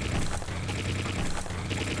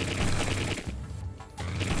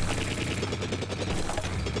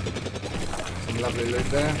 Some lovely loot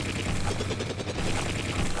there.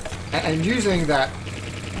 And using that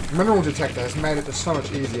mineral detector has made it just so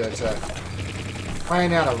much easier to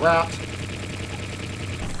plan out a route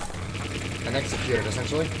and execute it,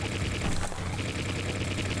 essentially.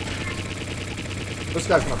 This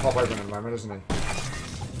guy's going to pop open in a moment, isn't he?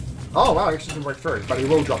 Oh, wow, he actually can break through, but he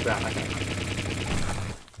will drop down, okay.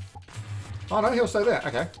 Oh, no, he'll stay there,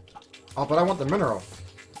 okay. Oh, but I want the mineral.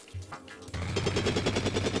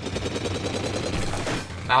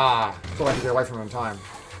 Ah, thought I could get away from him in time.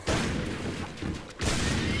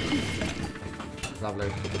 Lovely.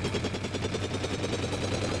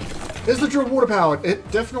 Is the drill water powered? It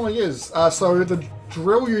definitely is. So the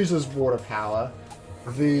drill uses water power,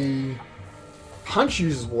 the punch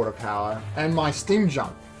uses water power, and my steam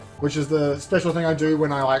jump, which is the special thing I do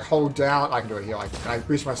when I hold down. I can do it here. I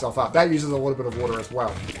boost myself up. That uses a little bit of water as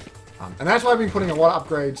well, and that's why I've been putting a lot of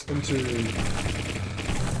upgrades into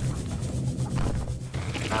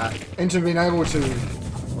being able to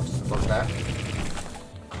what's that?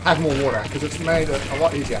 Have more water, because it's made it a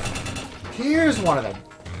lot easier. Here's one of them.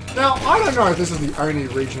 Now, I don't know if this is the only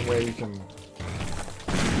region where you can...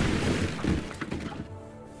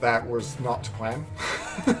 That was not to plan.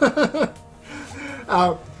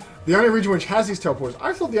 The only region which has these teleporters,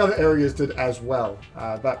 I thought the other areas did as well.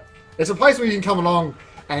 But it's a place where you can come along,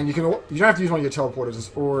 and you don't have to use one of your teleporters, there's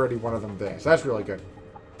already one of them there. So that's really good.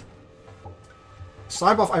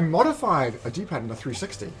 Side buff, I modified a D-pad in the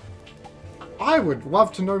 360. I would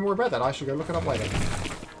love to know more about that. I should go look it up later.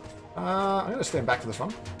 I'm going to stand back for this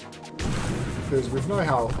one, because we know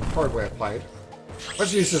how hardware played.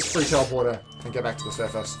 Let's use this free teleporter and get back to the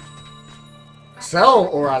surface. Sell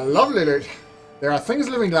or a lovely loot. There are things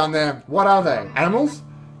living down there. What are they? Animals?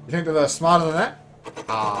 You think that they're smarter than that?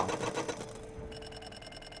 Ah.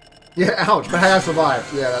 Yeah, ouch. But hey, I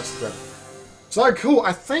survived. Yeah, that's good. So cool.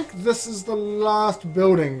 I think this is the last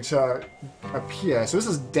building to appear. So this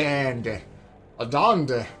is Dande.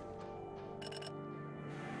 Dande.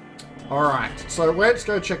 Alright, so let's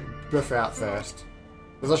go check Biff out first.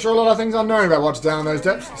 There's a sure lot of things unknown about what's down in those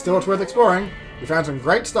depths. Still, it's worth exploring. We found some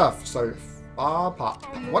great stuff. So,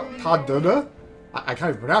 what? Parduda? I can't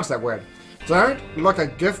even pronounce that word. Don't look a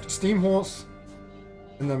gift steam horse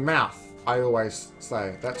in the mouth, I always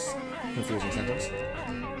say. That's a confusing sentence.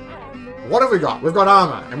 What have we got? We've got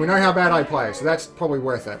armor, and we know how bad I play, so that's probably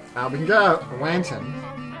worth it. We can go lantern.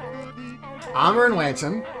 Armor and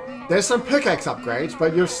lantern. There's some pickaxe upgrades,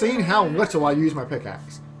 but you've seen how little I use my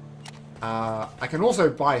pickaxe. I can also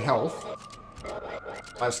buy health.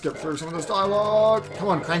 I skipped through some of this dialogue. Come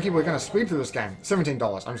on, Cranky, we're going to speed through this game. $17.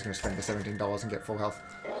 I'm just going to spend the $17 and get full health.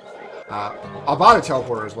 I'll buy the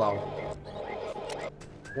teleporter as well.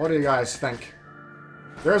 What do you guys think?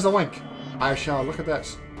 There's a link. I shall look at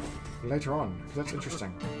that later on. That's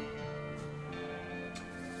interesting.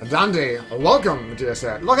 Dandy, welcome, dear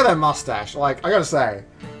sir. Look at that mustache. Like, I gotta say,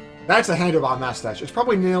 that's a handlebar mustache. It's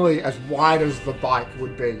probably nearly as wide as the bike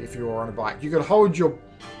would be if you were on a bike. You could hold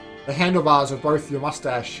the handlebars of both your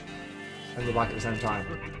mustache and the bike at the same time.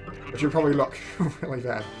 Which would probably look really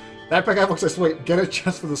bad. That pickup looks so sweet. Get it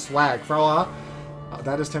just for the swag. Frower,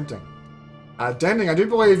 that is tempting. Danding, I do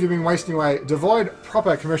believe you've been wasting away. Devoid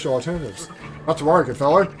proper commercial alternatives. Not to worry, good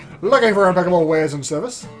fellow. Looking for impeccable wares and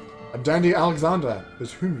service? Dandy Alexander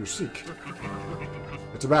is whom you seek.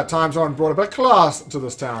 It's about time someone brought a bit of class to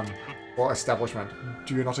this town or establishment.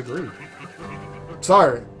 Do you not agree?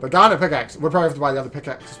 So, the garnet pickaxe. We'll probably have to buy the other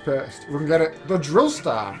pickaxes first. We can get it. The drill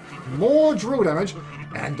star. More drill damage.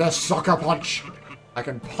 And the sucker punch. I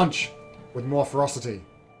can punch with more ferocity.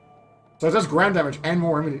 So it does ground damage and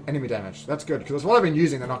more enemy damage. That's good, because that's what I've been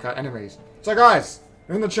using to knock out enemies. So guys,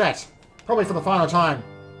 in the chat, probably for the final time.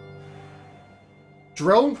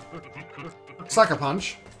 Drill. Sucker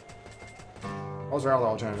punch. What was our other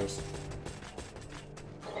alternatives?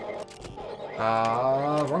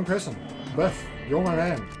 Wrong person. Biff, you're my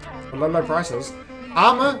man. For low prices.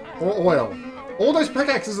 Armor or oil? All those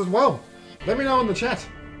pickaxes as well. Let me know in the chat.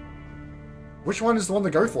 Which one is the one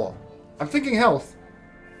to go for? I'm thinking health.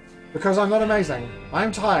 Because I'm not amazing. I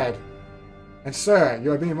am tired. And Sir,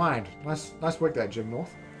 you are being mined. Nice work there, Jim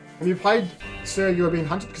North. Have you played Sir, you are being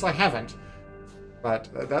hunted? Because I haven't. But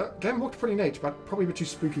that game looked pretty neat, but probably a bit too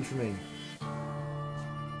spooky for me.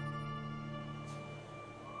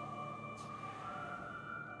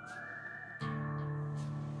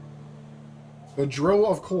 The drill,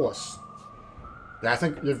 of course. Yeah, I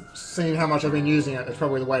think you've seen how much I've been using it. It's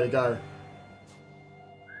probably the way to go.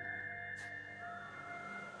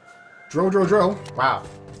 Drill, drill, drill. Wow.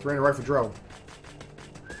 3 in a row for drill.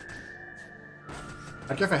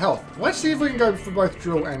 I'd go for health. Let's see if we can go for both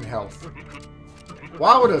drill and health.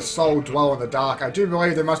 Why would a soul dwell in the dark? I do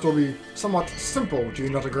believe they must all be somewhat simple. Do you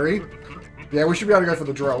not agree? Yeah, we should be able to go for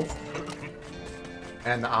the drill.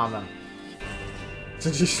 And the armor.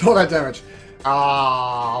 Since you saw that damage.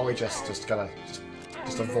 Ah, we just gotta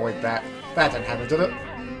just avoid that. That didn't happen, did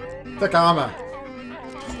it? Thick armor.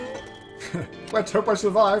 Let's hope I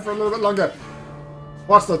survive for a little bit longer.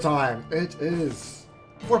 What's the time? It is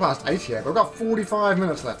 8:15 here, but we've got 45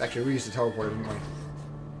 minutes left. Actually, we used to teleport, didn't we?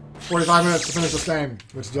 45 minutes to finish this game.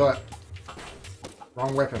 Let's do it.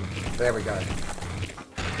 Wrong weapon. There we go.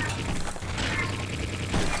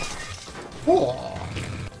 Oh.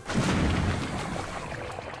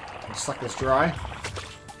 Suck this dry.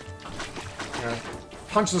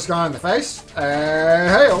 Punch this guy in the face.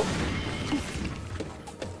 Hail!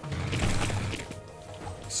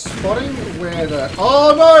 Spotting where the...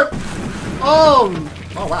 Oh no! Oh!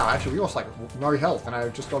 Oh wow, actually we lost like no health and I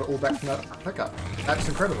just got it all back from that pickup. That's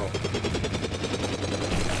incredible.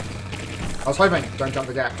 I was hoping, don't jump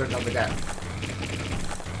the gap, don't jump the gap.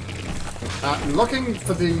 Looking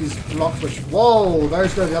for these blocks which... Whoa!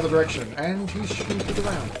 Those go the other direction. And he's shooting to the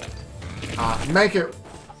ground. Make it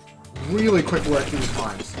really quick work these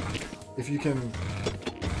times. If you can...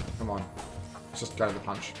 Come on. Let's just go to the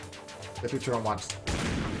punch. Get through 2 at once.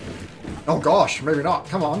 Oh gosh, maybe not.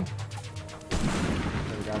 Come on.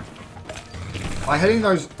 There we go. By hitting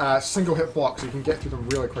those single hit blocks, you can get through them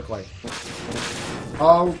really quickly.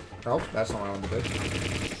 Oh. Oh, that's not what I wanted to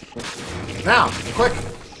do. Now, quick.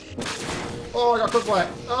 Oh, I got quick light.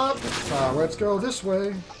 Up. Let's go this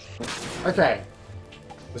way. Okay.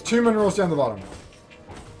 There's 2 minerals down the bottom.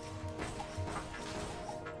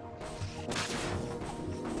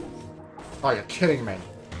 Oh, you're kidding me.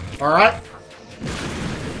 Alright.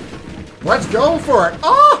 Let's go for it.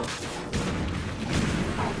 Oh!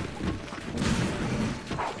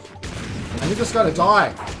 And you just gotta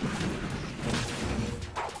die.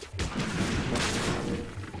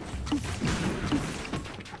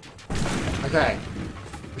 Okay.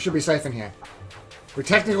 We should be safe in here. We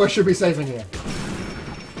technically should be safe in here.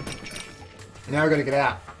 Now we're gonna get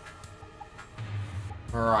out.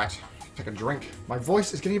 Alright. Take a drink. My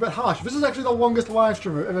voice is getting a bit harsh. This is actually the longest live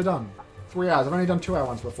stream I've ever done. 3 hours. I've only done 2 hour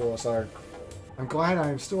ones before, so I'm glad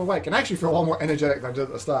I'm still awake. And I actually feel a lot more energetic than I did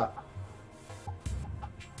at the start.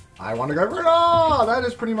 I want to go for it. Oh, that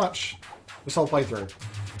is pretty much this whole playthrough.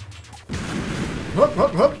 Hup,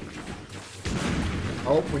 hup, hup.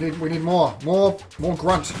 Oh, we need more. More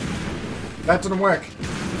grunt. That didn't work.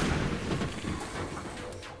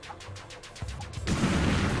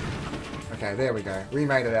 Okay, there we go. We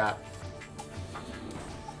made it out.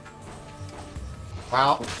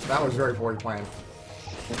 Wow, that was very poorly planned.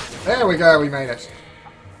 There we go, we made it.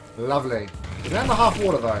 Lovely. We're down to half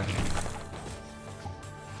water, though.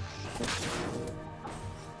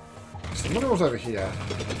 So the mineral's over here.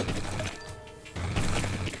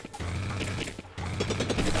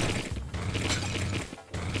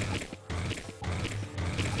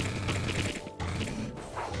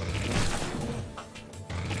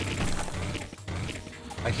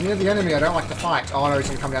 I hear the enemy, I don't like to fight. Oh no, he's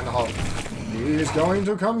going to come down the hole. He's going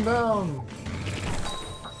to come down.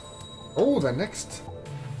 Oh, the next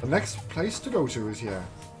place to go to is here.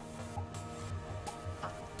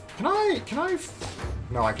 Can I...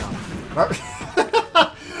 No, I can't. No.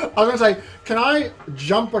 I was going to say, can I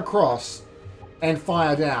jump across and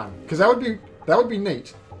fire down? Because that would be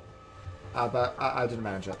neat. But I didn't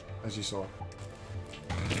manage it, as you saw.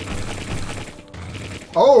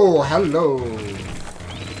 Oh, hello.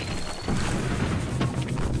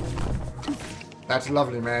 That's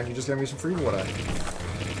lovely, man. You just gave me some free water.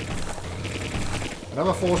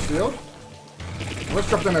 Another force field. Let's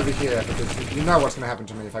drop them over here, because you know what's going to happen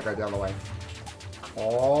to me if I go the other way.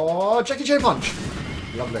 Oh, Jackie Chan punch.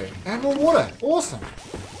 Lovely. And more water. Awesome.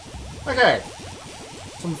 Okay.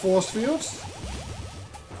 Some force fields.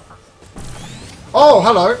 Oh,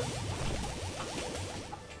 hello.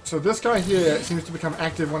 So this guy here seems to become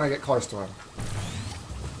active when I get close to him.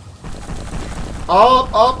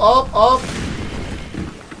 Up, up, up, up.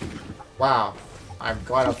 Wow. I'm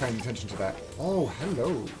glad I was paying attention to that. Oh,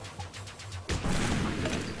 hello.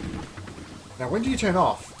 Now, when do you turn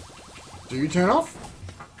off? Do you turn off?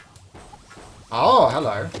 Oh,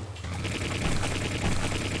 hello.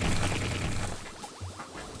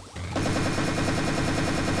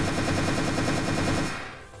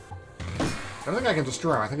 I don't think I can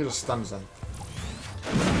destroy him. I think it just stuns him.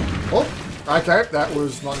 Oh, okay. That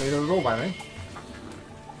was not needed at all by me.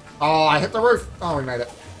 Oh, I hit the roof. Oh, we made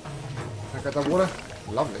it. I got the water.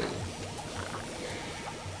 Lovely.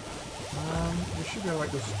 We should be able to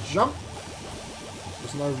make this jump.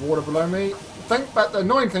 There's no water below me. But the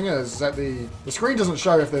annoying thing is that the screen doesn't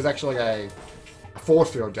show if there's actually a force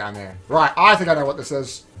field down there. Right, I think I know what this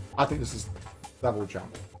is. I think this is double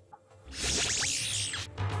jump.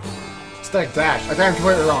 Static dash. Okay, I'm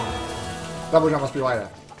completely wrong. Double jump must be later.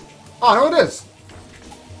 Oh, no, it is.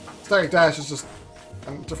 Static dash is just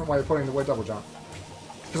a different way of putting the word double jump.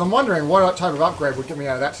 Because I'm wondering what type of upgrade would get me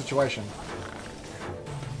out of that situation.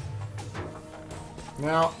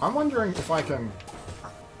 Now, I'm wondering if I can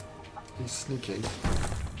be sneaky.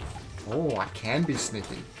 Oh, I can be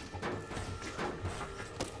sneaky.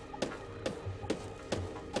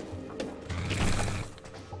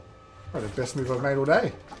 Probably the best move I've made all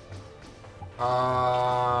day.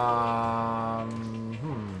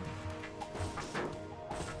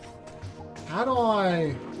 How do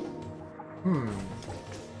I...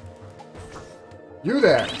 You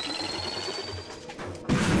there.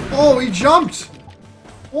 Oh, he jumped!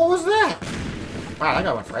 What was that? Wow, that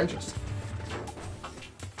guy went for ages.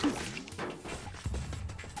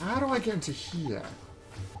 How do I get into here?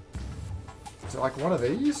 Is it like one of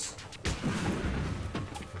these?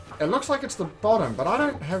 It looks like it's the bottom, but I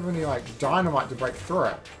don't have any, like, dynamite to break through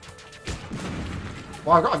it.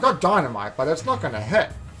 Well, I've got dynamite, but it's not going to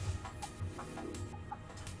hit.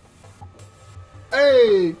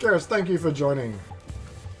 Hey, Garrus, thank you for joining.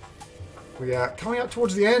 We are coming up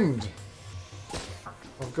towards the end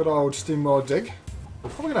of good old Steamworld dig. We're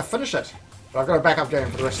probably going to finish it, but I've got a backup game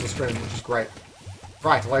for the rest of the stream, which is great.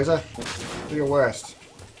 Right, Laser, do your worst.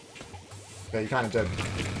 Yeah, you kind of did.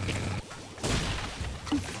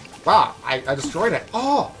 Wow, I destroyed it.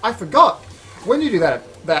 Oh, I forgot. When you do that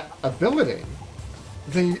ability,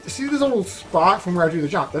 see this little spark from where I do the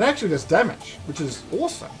jump? That actually does damage, which is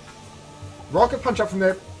awesome. Rocket punch up from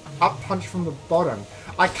there, up punch from the bottom.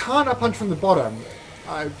 I can't up punch from the bottom,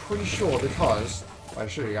 I'm pretty sure, because... I'll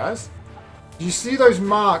show you guys. You see those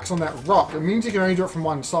marks on that rock? It means you can only do it from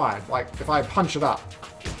one side. Like, if I punch it up,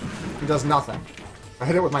 it does nothing. If I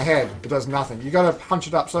hit it with my head, it does nothing. You gotta punch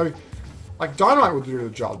it up. So, like, dynamite will do the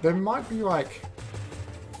job. There might be, like,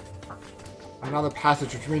 another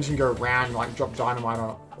passage, which means you can go around and, like, drop dynamite on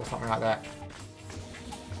it, or something like that.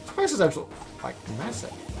 This place is absolutely, like,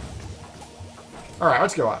 massive. Alright,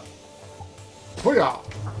 let's go up. Booyah!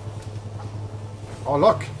 Oh,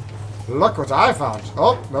 look! Look what I found!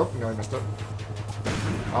 Oh, nope, no, I missed it.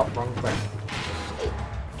 Oh, wrong thing.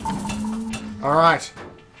 Alright.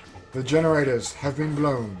 The generators have been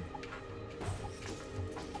blown.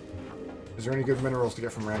 Is there any good minerals to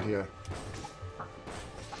get from around here?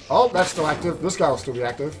 Oh, that's still active. This guy will still be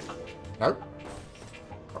active. Nope.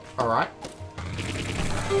 Alright.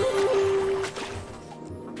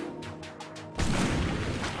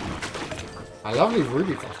 A lovely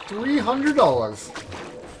ruby for $300.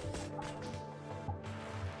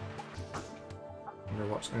 Wonder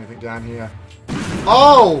what's anything down here.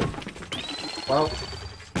 Oh! Well,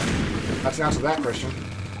 that's the answer to that question.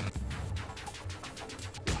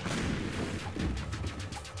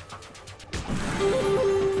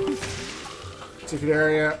 Secret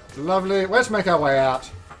area. Lovely. Let's make our way out.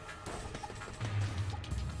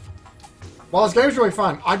 While this game's really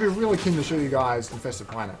fun, I'd be really keen to show you guys Infested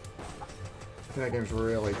Planet. I think that game's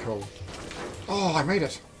really cool. Oh, I made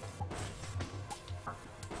it.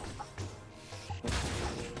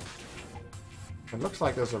 It looks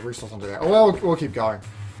like there's a resource under there. Oh, well, we'll keep going.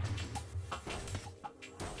 I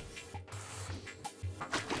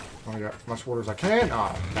want to get as much water as I can.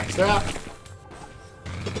 Oh, maxed out.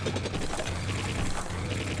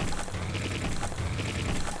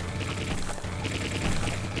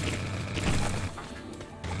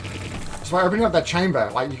 So by opening up that chamber,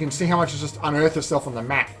 like, you can see how much it's just unearthed itself on the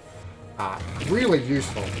map. Really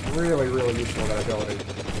useful. Really, really useful, that ability.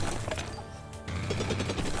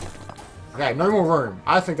 Okay, no more room.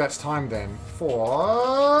 I think that's time then for...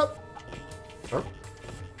 Oh. Can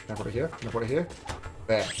I put it here? Can I put it here?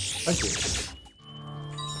 There. Thank you.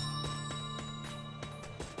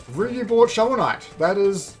 Really bought Shovel Knight. That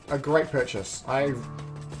is a great purchase. I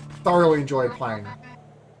thoroughly enjoyed playing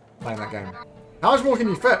that game. How much more can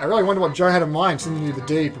you fit? I really wonder what Joe had in mind, sending you the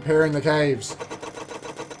D, preparing the caves.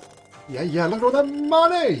 Yeah, look at all that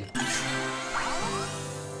money!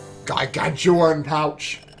 Gargantuan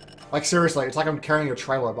pouch. Like, seriously, it's like I'm carrying a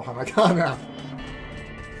trailer behind my car now.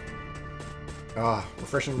 Ah,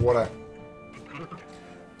 refreshing water.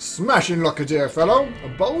 Smashing luck, dear fellow.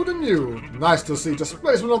 Bold and new. Nice to see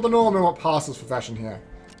displacement of the norm in what passes for fashion here.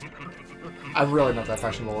 I'm really not that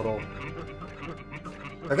fashionable at all.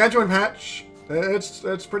 Gargantuan patch.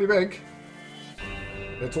 It's pretty big.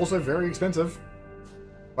 It's also very expensive.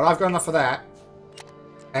 But I've got enough for that.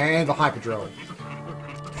 And the hyper drill.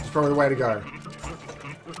 It's probably the way to go.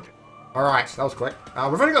 Alright, that was quick.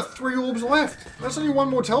 We've only got 3 orbs left. That's only 1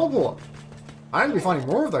 more teleport. I need to be finding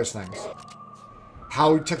more of those things.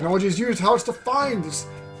 How technology is used, how it's defined.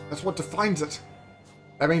 That's what defines it.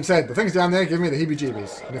 That being said, the things down there give me the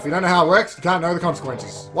heebie-jeebies. And if you don't know how it works, you can't know the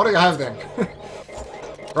consequences. What do you have then?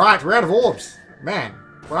 Right, we're out of orbs. Man,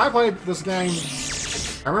 when I played this game,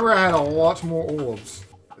 I remember I had a lot more orbs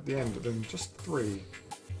at the end than just 3.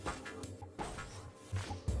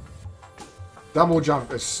 Double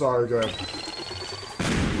jump is so good.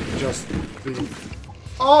 Just the...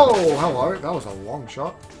 Oh, hello. That was a long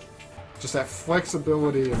shot. Just that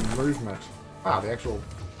flexibility and movement. Wow, the actual...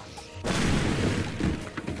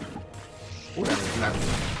 Oh, that was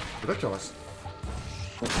ridiculous.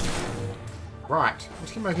 Right,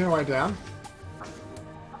 let's keep making our way down.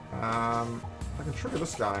 I can trigger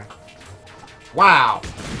this guy. Wow!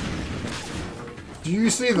 Do you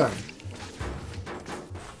see them?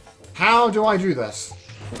 How do I do this?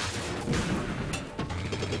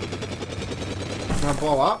 Gonna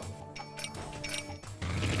blow up?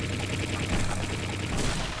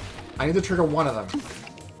 I need to trigger one of them.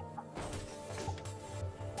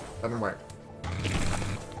 Doesn't work.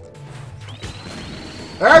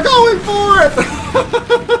 They're going for it!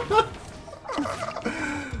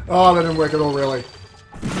 Oh, that didn't work at all, really.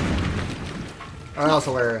 Oh, that was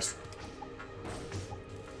hilarious.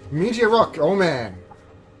 Meteor Rock, oh man.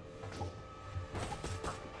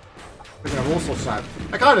 Picking up all sorts of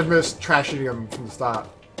stuff. I kind of missed trashing him from the start.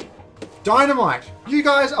 Dynamite! You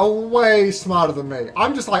guys are way smarter than me.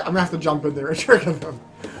 I'm just like, I'm gonna have to jump in there and trigger them.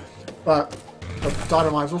 But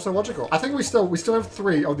Dynamite is also logical. I think we still have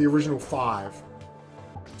 3 of the original 5.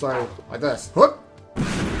 So, like this. Whoop!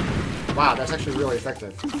 Wow, that's actually really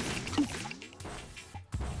effective.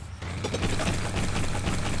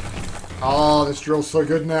 Oh, this drill's so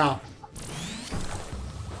good now.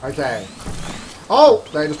 Okay. Oh!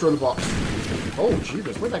 They destroyed the box. Oh,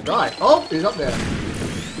 jeebus. Where'd that guy? Oh, he's up there.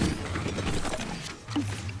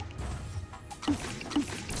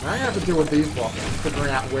 Now I have to deal with these blocks, figuring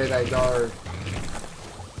out where they go.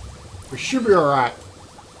 We should be alright.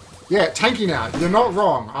 Yeah, tanky now. You're not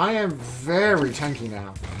wrong. I am very tanky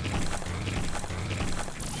now.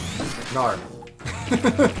 No.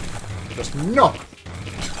 Just no.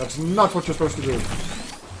 That's not what you're supposed to do.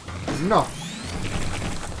 No.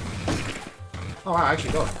 Oh, I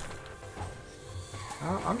actually got it.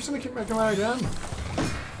 I'm just gonna keep making my way down.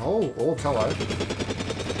 Oh, orbs, hello.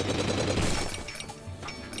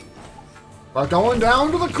 We're going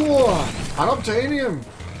down to the core. Unobtainium.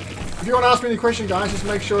 If you want to ask me any question, guys, just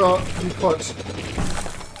make sure you put...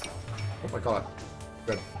 Oh my god.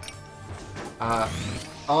 Good.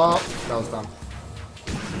 Oh, that was dumb.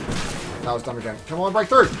 That was dumb again. Come on, break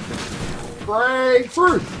through! Break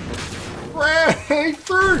through! Break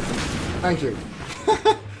through! Thank you.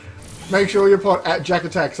 Make sure you put at Jack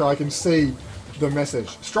Attack so I can see the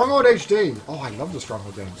message. Stronghold HD. Oh, I love the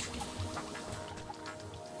Stronghold games.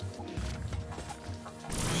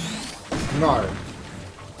 No.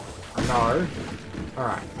 No.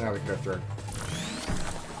 Alright, now we can go through.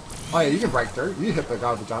 Oh yeah, you can break through. You hit the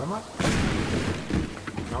guy with the dynamite.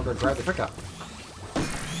 Now I'll go grab the pickup.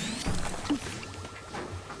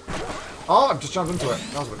 Oh, I just jumped into it.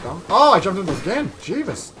 That was a bit dumb. Oh, I jumped into it again.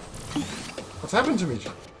 Jeebus. What's happened to me?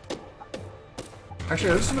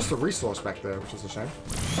 Actually, I just missed a resource back there, which is a shame.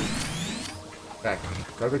 Okay,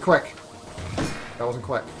 gotta be quick. That wasn't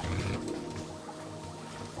quick.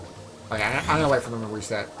 Okay, I'm gonna wait for them to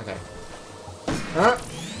reset. Okay.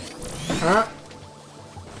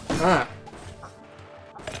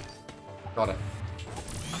 Got it.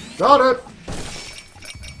 Got it!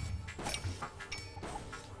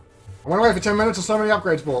 I went away for 10 minutes or so many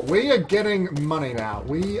upgrades bought. We are getting money now.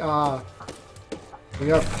 We are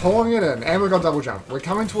pulling it in. And we got double jump. We're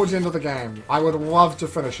coming towards the end of the game. I would love to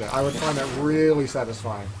finish it. I would find it really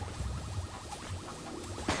satisfying.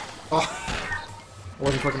 Oh, I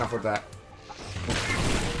wasn't quick enough with that.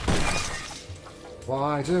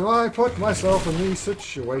 Why do I put myself in these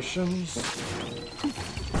situations?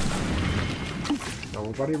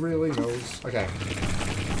 Nobody really knows. Okay.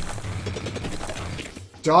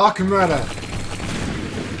 Dark matter.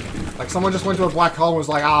 Like someone just went to a black hole and was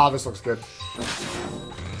like, ah, this looks good.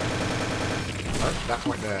 Oh, that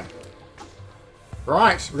point there.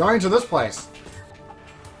 Right, we're going to this place.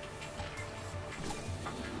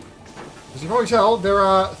 As you can probably tell, there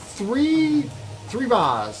are three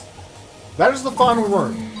bars. That is the final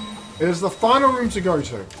room. It is the final room to go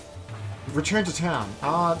to. Return to town.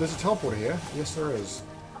 There's a teleporter here. Yes, there is.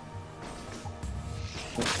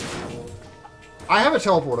 I have a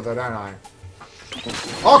teleporter though, don't I?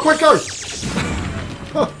 Oh, quick go!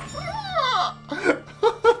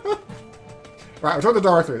 Right, we're talking the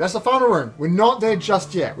door through. That's the final room. We're not there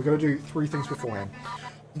just yet. We've got to do 3 things beforehand.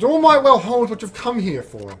 The door might well hold what you've come here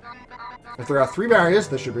for. If there are 3 barriers,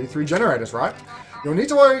 there should be 3 generators, right? You'll need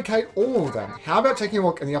to locate all of them. How about taking a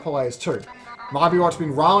look in the upper layers too? Might be what's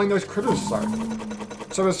been riling those critters so.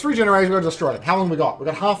 So there's 3 generators, we've got to destroy them. How long have we got? We've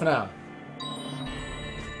got half an hour.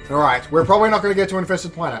 Alright, we're probably not going to get to an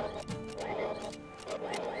infested planet.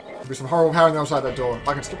 There'll be some horrible power on the other side of that door.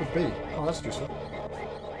 I can skip with B. Oh, that's useful.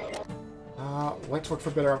 Let's look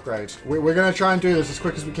for better upgrades. We're going to try and do this as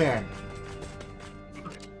quick as we can.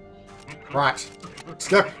 Right.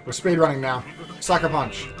 Skip. We're speedrunning now. Sucker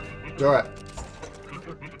punch. Do it.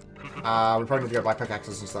 We probably need to go buy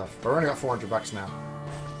pickaxes and stuff. But we've only got 400 bucks now.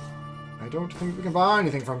 I don't think we can buy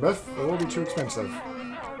anything from Biff. It will be too expensive.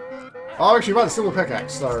 Oh, actually, buy the silver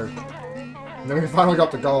pickaxe, so... And then we finally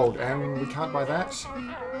got the gold, and we can't buy that.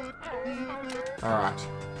 Alright.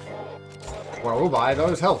 Well, we'll buy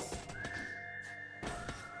those health.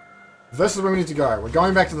 This is where we need to go. We're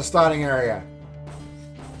going back to the starting area.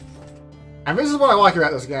 And this is what I like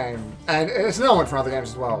about this game. And it's an element from other games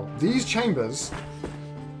as well. These chambers,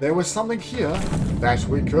 there was something here that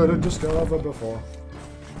we couldn't discover before.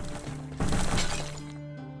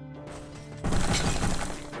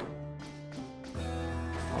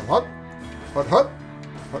 Hut, hut, hut,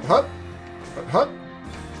 hut, hut, hut, hut.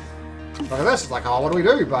 Look at this. It's like, oh, what do we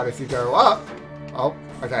do? But if you go up... Oh,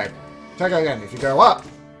 okay. Take it again. If you go up...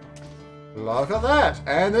 Look at that.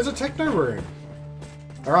 And there's a techno room.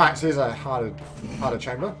 Alright, so here's a harder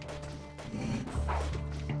chamber.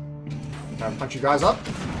 Can I punch you guys up?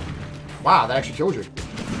 Wow, that actually killed you.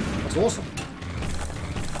 That's awesome.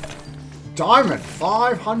 Diamond!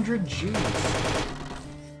 500 G's.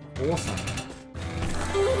 Awesome.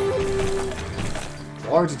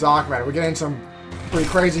 Loads of dark matter. We're getting some pretty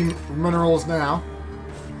crazy minerals now.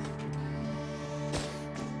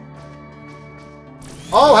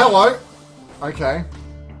 Oh, hello! Okay.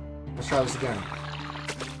 Let's try this again.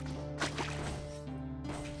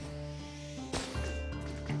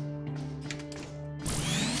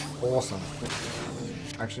 Awesome.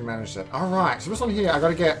 Actually managed it. Alright, so this one here, I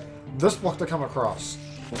gotta get this block to come across.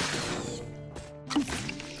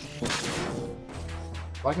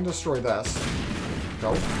 If I can destroy this.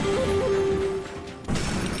 Go.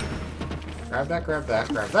 Grab that, grab that,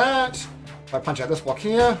 grab that. If I punch out this block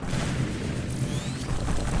here.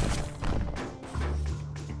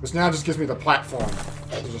 This now just gives me the platform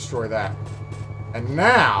to destroy that. And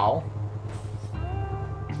now...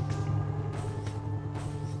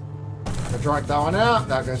 I drag that one out,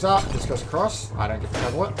 that goes up, this goes across. I don't get to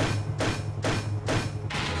travel it.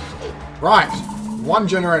 Right. One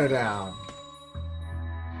generator down.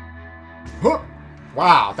 Huh.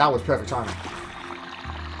 Wow, that was perfect timing.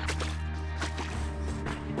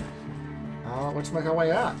 Let's make our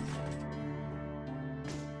way out.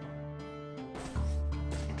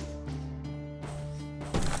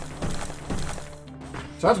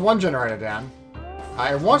 So that's one generator down.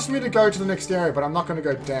 It wants me to go to the next area, but I'm not going to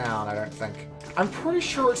go down, I don't think. I'm pretty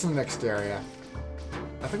sure it's in the next area.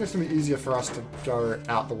 I think it's going to be easier for us to go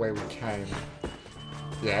out the way we came.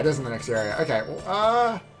 Yeah, it is in the next area. Okay,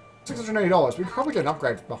 well, $680. We could probably get an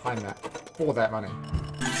upgrade behind that for that money.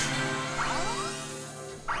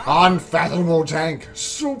 Unfathomable tank.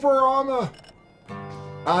 Super armor.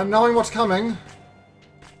 Knowing what's coming.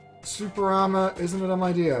 Super armor isn't a dumb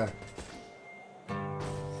idea.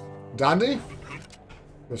 Dandy?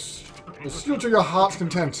 The steel to your heart's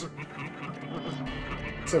content.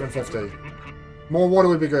 750. More water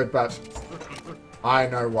would be good, but I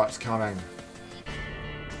know what's coming.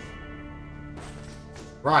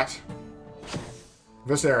 Right.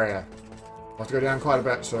 This area. I'll have to go down quite a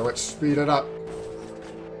bit, so let's speed it up.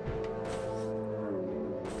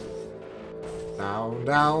 Down,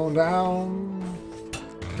 down, down.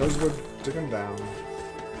 Because we're digging down.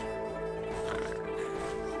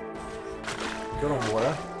 Good on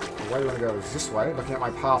water. The way we want to go is this way, looking at my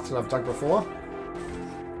path that I've dug before.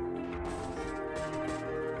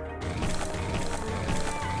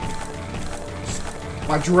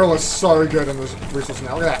 My drill is so good in this resource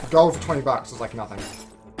now. Look at that. Gold for 20 bucks is like nothing.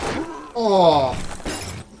 Oh!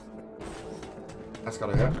 That's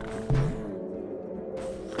gotta hurt.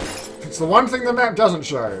 It's the one thing the map doesn't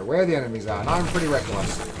show, where the enemies are, and I'm pretty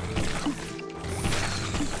reckless.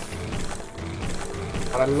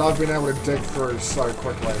 But I love being able to dig through so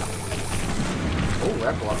quickly. Oh, we're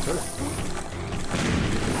up a lot too.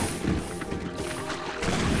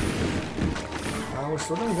 We're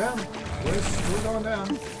still going down. We're still going down.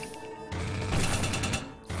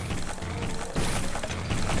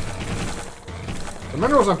 The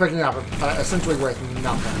minerals I'm picking up are essentially worth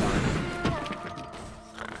nothing though.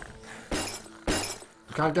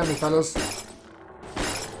 You can't get me, fellas.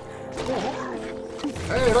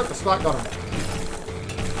 Hey, look, the spike got him.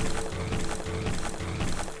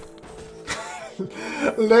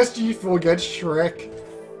 Lest you forget Shrek.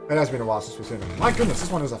 It has been a while since we've seen him. My goodness, this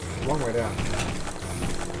one is a long way down.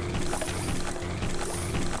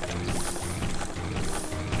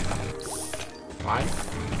 Fine.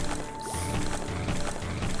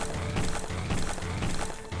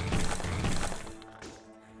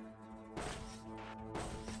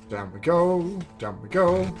 Down we go, down we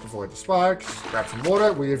go. Avoid the spikes. Grab some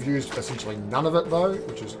water. We have used essentially none of it though,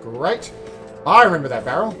 which is great. I remember that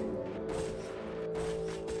barrel.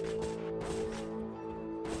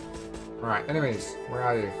 Alright, enemies. Where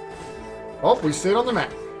are you? Oh, we see it on the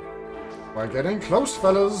map. We're getting close,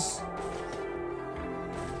 fellas.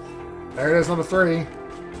 There it is, number 3.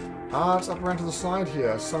 Ah, it's up around to the side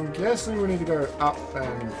here. So I'm guessing we need to go up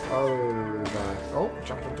and over. Oh,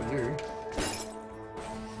 jump into you.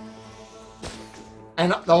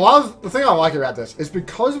 And the thing I like about this is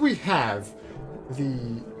because we have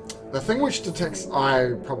the thing which detects,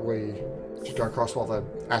 I probably should go across while the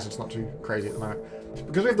acid's not too crazy at the moment.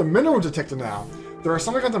 Because we have the mineral detector now, there is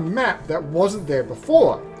something on the map that wasn't there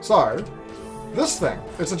before. So, this thing,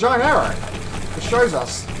 it's a giant arrow. It shows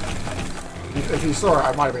us, if you saw it,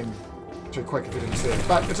 I might have been too quick if you didn't see it,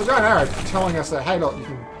 but it's a giant arrow telling us that, hey look, you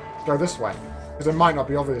can go this way. Because it might not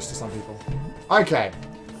be obvious to some people. Okay.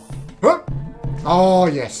 Huh. Oh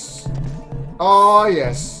yes. Oh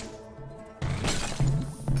yes.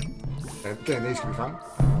 Okay, getting these can be fun.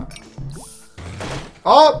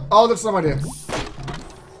 Oh, that's some idea.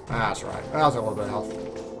 Ah, that's right. That was a little bit of health.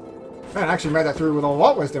 Man, I actually made that through with a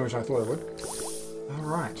lot less damage than I thought it would.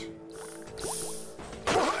 Alright.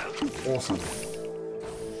 Awesome.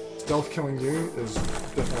 Stealth killing you is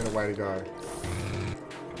definitely the way to go.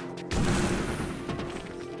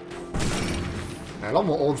 Yeah, a lot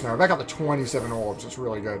more orbs now. We're back up to 27 orbs. It's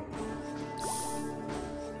really good.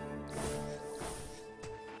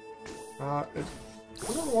 It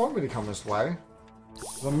doesn't want me to come this way.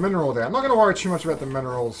 There's a mineral there. I'm not going to worry too much about the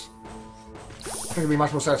minerals. I think it'd be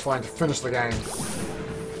much more satisfying to finish the game.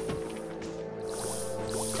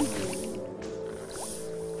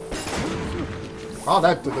 Oh,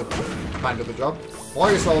 that did the job. Blow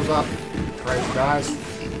yourselves up, crazy guys.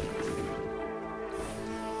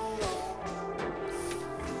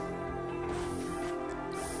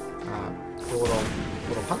 Do a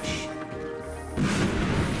little punch.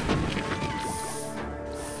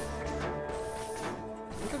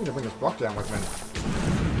 I need to bring this block down with me.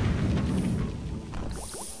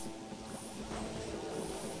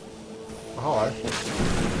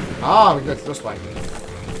 Ah, we can go this way.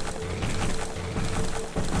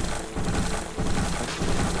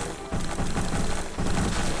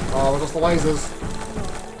 Oh, just the lasers.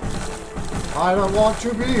 I don't want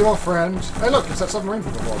to be your friend. Hey, look, it's that submarine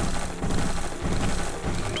from before.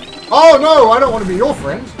 Oh, no, I don't want to be your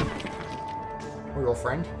friend. Or your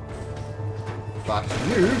friend. But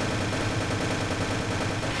you...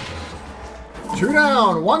 2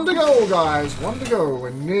 down, 1 to go, guys. 1 to go.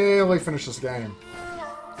 We're nearly finished this game.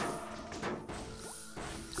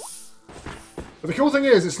 But the cool thing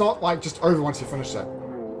is, it's not like just over once you finish it.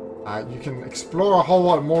 You can explore a whole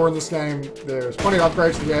lot more in this game. There's plenty of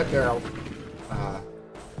upgrades to get. There are,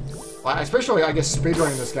 especially, I guess,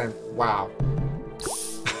 speedrunning this game. Wow.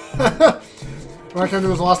 When I came to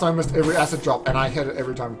this last time, I missed every acid drop, and I hit it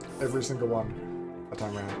every time, every single one that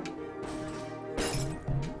time around.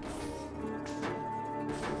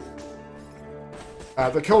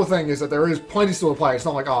 The cool thing is that there is plenty still to play. It's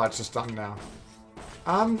not like, oh, it's just done now.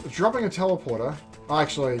 Dropping a teleporter. Oh,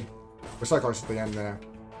 actually, we're so close to the end there.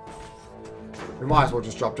 We might as well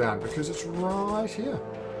just drop down because it's right here.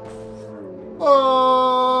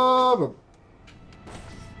 Oh!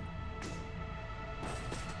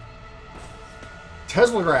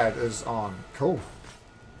 Teslagrad is on. Cool.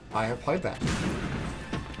 I have played that.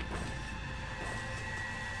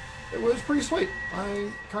 It was pretty sweet. I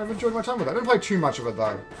kind of enjoyed my time with it. I didn't play too much of it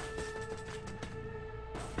though.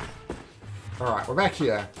 Alright, we're back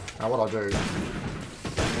here. Now what I'll do...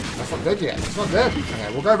 That's not dead yet. It's not dead.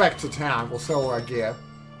 Okay, we'll go back to town. We'll sell our gear.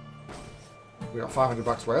 We got 500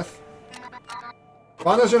 bucks worth.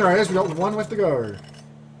 Find those generators. We got 1 left to go.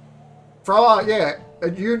 For yeah,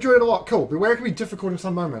 you enjoyed it a lot. Cool. Beware it can be difficult in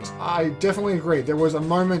some moments. I definitely agree. There was a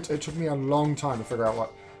moment, it took me a long time to figure out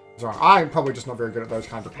what was wrong. I'm probably just not very good at those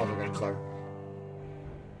kinds of puzzle games though.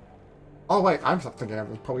 Oh wait, I'm thinking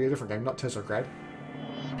of probably a different game, not Teslagrad.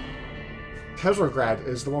 Teslagrad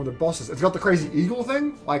is the one with the bosses. It's got the crazy eagle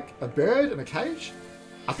thing, like a bird in a cage.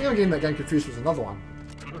 I think I'm getting that game confused with another one.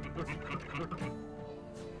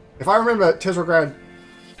 If I remember, Teslagrad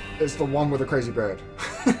is the one with the crazy bird.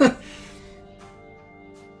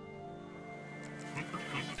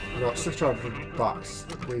 We got 600 bucks.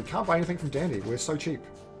 We can't buy anything from Dandy. We're so cheap.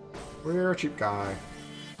 We're a cheap guy.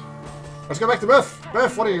 Let's go back to Biff.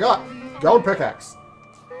 Biff, what do you got? Gold pickaxe.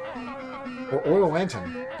 Or oil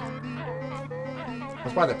lantern.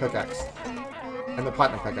 Let's buy the pickaxe. And the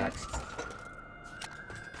platinum pickaxe.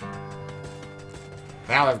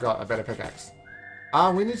 Now I've got a better pickaxe.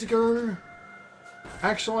 We need to go...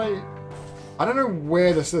 Actually, I don't know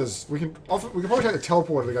where this is. We can probably take the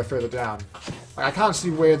teleporter to go further down. Like, I can't see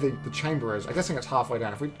where the chamber is. I'm guessing it's halfway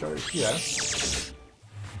down. If we go here...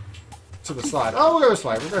 To the side. Oh, we'll go this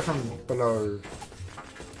way. We'll go from below.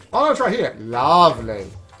 Oh, no, it's right here. Lovely.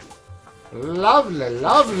 Lovely,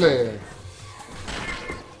 lovely.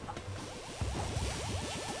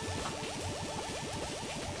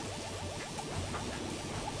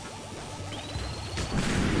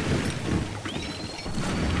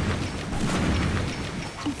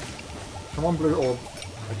 Come on, blue orb.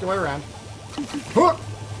 Make your way around. Huh!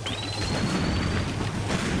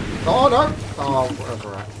 Oh, no! Oh, that's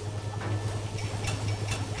alright.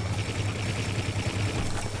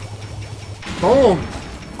 Boom!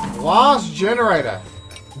 Last generator.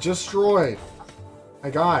 Destroyed.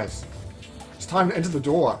 Hey, guys. It's time to enter the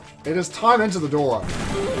door. It is time to enter the door.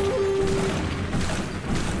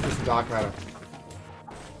 It's the dark matter.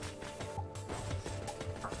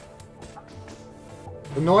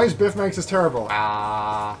 The noise Biff makes is terrible.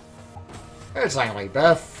 Ah. It's only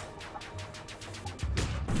Biff.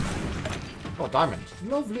 Oh, diamond.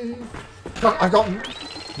 Lovely. Look, I've got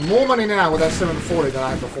more money now with that 740 than I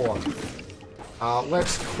had before.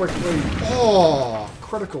 Let's quickly... Oh!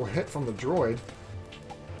 Critical hit from the droid.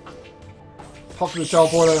 Pop to the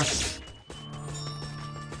teleporter.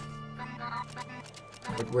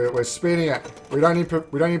 We're speeding it. We don't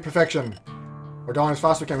need perfection. We're going as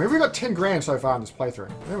fast as we can. We've got 10 grand so far in this playthrough.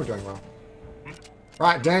 I think we're doing well.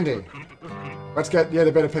 Right, Dandy. Let's get,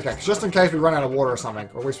 the better pickaxe. Just in case we run out of water or something.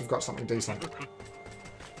 Or at least we've got something decent.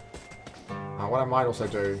 What I might also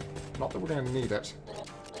do... Not that we're going to need it.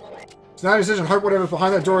 It's no decision. Hope whatever's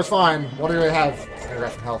behind that door is fine. What do we have? I'm going to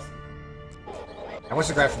grab some health. And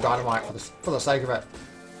let's grab some dynamite for the sake of it.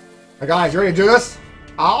 Hey guys, you ready to do this?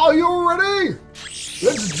 Are you ready?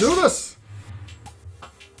 Let's do this!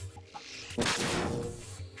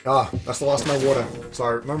 Ah, that's the last no water.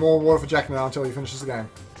 So, no more water for Jack now until he finishes the game.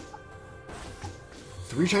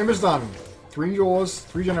 3 chambers done. 3 doors,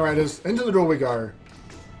 3 generators. Into the door we go.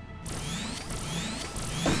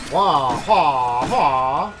 Wah, ha,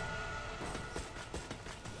 ha.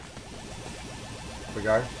 There we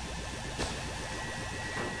go.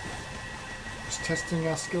 testing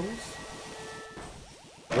our skills.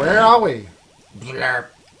 Where are we? Blurp.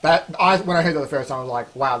 When I heard that the first time, I was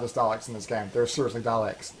like, wow, there's Daleks in this game. There are seriously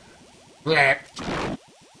Daleks. Blurp.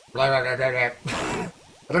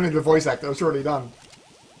 I don't need the voice actor, it's already done.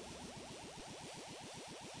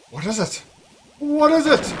 What is it? What is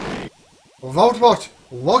it? Vaultbot,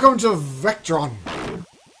 welcome to Vectron.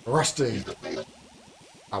 Rusty.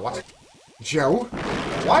 What? Joe?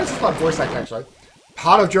 Why is this my voice actor, actually?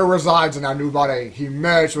 Part of Joe resides in our new body. He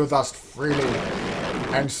merged with us freely.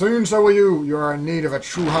 And soon so will you. You are in need of a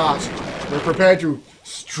true heart. We're prepared to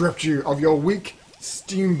strip you of your weak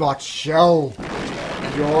Steambot shell.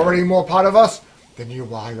 And you're already more part of us than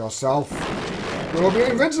you are yourself. You will be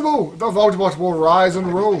invincible. The Vaultbot will rise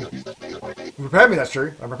and rule. You prepared me, that's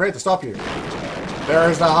true. I'm prepared to stop you. There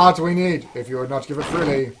is the heart we need, if you would not give it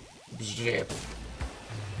freely.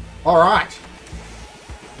 Alright.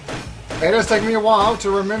 It has taken me a while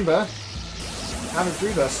to remember how to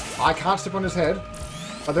do this. I can't step on his head,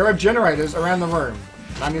 but there are generators around the room.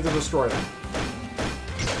 I need to destroy them.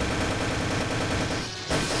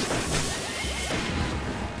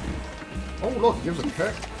 Oh look, it gives a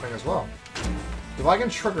perk thing as well. If I can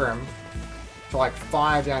trigger him to like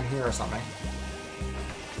fire down here or something.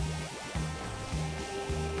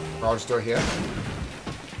 Or I'll just do it here.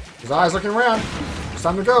 His eyes looking around. It's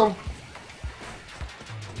time to go.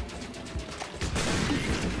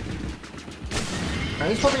 And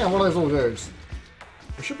he's probably on one of those little dudes.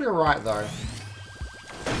 We should be alright though.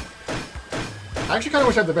 I actually kind of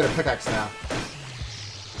wish I had the better pickaxe now.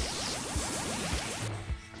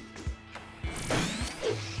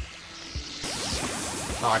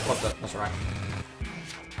 Oh, I clipped it. That's alright.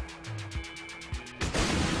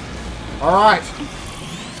 Alright.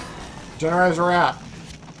 Generators are out.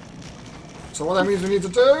 So what that means we need to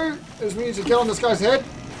do is we need to get on this guy's head.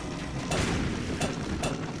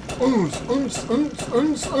 Oons.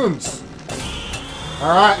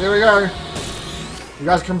 Alright, there we go. You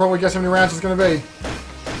guys can probably guess how many rounds it's going to be.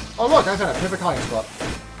 Oh look, I found a perfect hiding spot.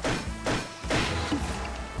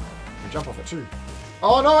 I can jump off it too.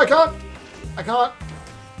 Oh no, I can't! I can't!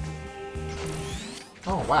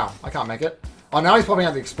 Oh wow, I can't make it. Oh, now he's popping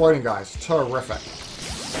out the exploding guys. Terrific.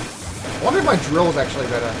 I wonder if my drill is actually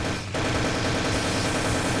better.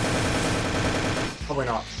 Probably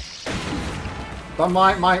not. But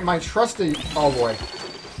my trusty... Oh boy.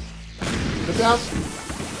 Get down.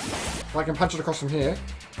 If I can punch it across from here,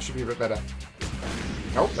 it should be a bit better.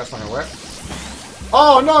 Nope, that's not going to work.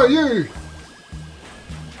 Oh no, you!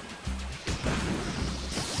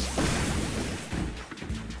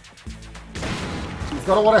 We've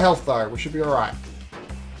got a lot of health though, we should be alright.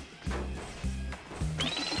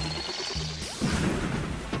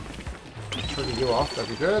 Trigger you off, that'd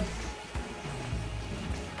be good.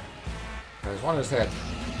 There's one in his head.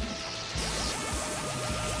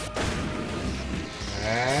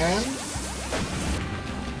 And...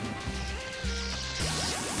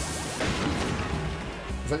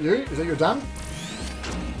 Is that you? Is that you done?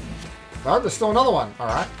 No, there's still another one.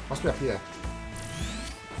 Alright, must be up here.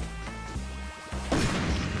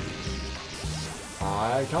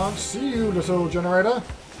 I can't see you, little generator.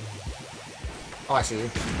 Oh, I see you.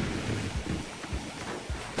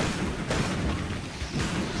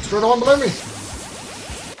 Destroy the one below me.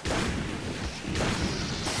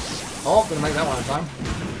 Oh, gonna make that one in time.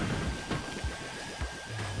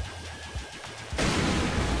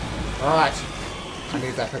 Alright. I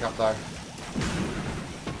need that pickup though.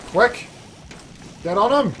 Quick! Get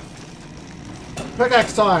on him!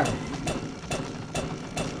 Pickaxe time!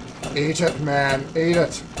 Eat it, man. Eat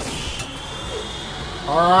it.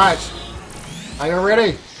 Alright. Are you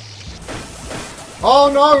ready? Oh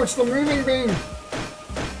no, it's the moving beam!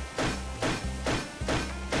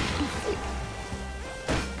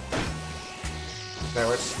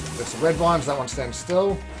 There, it's the red ones, that one stands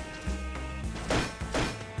still.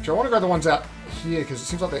 Actually, I want to grab the ones out here, because it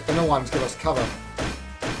seems like the inner ones give us cover.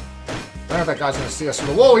 I don't know if that guy's going to see us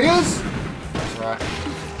through the wall. He is! That's right.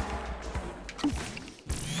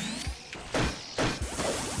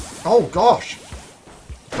 Oh, gosh!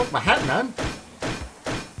 Took my hat, man!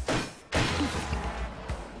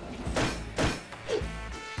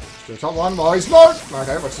 Let's do the top one. Oh, he's not!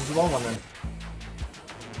 Okay, let's do the long one then.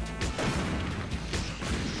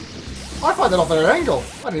 I fired that off at an angle.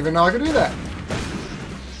 I didn't even know I could do that.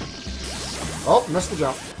 Oh, missed the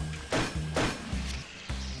jump.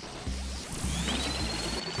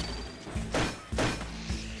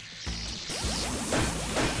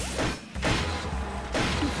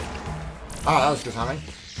 Ah, that was good timing.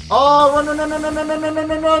 Oh, run, run, run, run, run, run, run, run,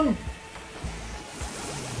 run, run!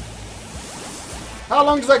 How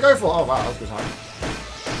long does that go for? Oh, wow, that was good timing.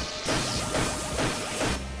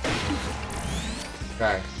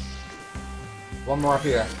 Okay. One more up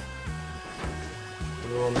here.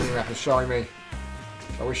 The little mini-map is showing me.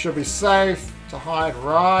 So we should be safe to hide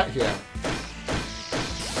right here.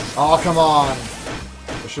 Oh, come on.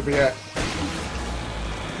 This should be it.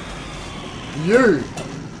 You!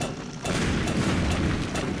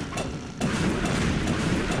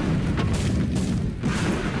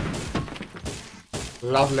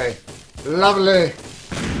 Lovely. Lovely.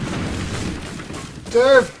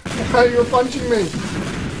 Dave, why are you punching me?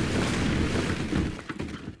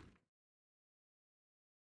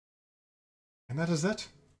 And that is it.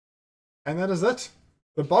 And that is it.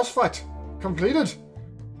 The boss fight. Completed.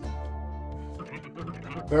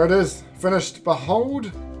 There it is. Finished. Behold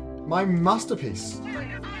my masterpiece.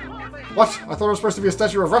 What? I thought it was supposed to be a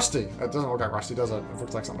statue of Rusty. It doesn't look like Rusty, does it? It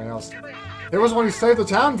looks like something else. It was when he saved the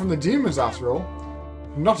town from the demons, after all.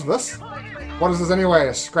 Not this. What is this anyway?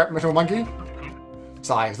 A scrap metal monkey?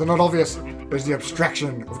 Sigh, is it not obvious? There's the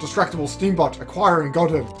abstraction of distractible steambot acquiring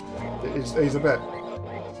godhood. He's a bit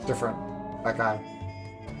different, that guy.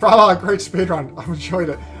 Bravo, great speedrun. I've enjoyed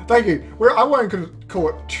it. Thank you. I won't call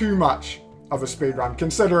it too much of a speedrun,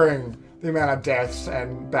 considering the amount of deaths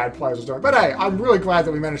and bad players was doing. But hey, I'm really glad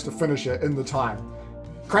that we managed to finish it in the time.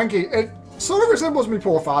 Cranky, it sort of resembles me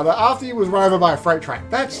poor father after he was run over by a freight train.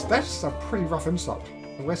 That's a pretty rough insult.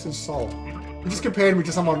 Bless his soul. He just compared me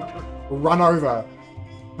to someone run over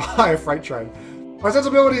by a freight train. My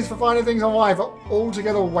sensibilities for finding things in life are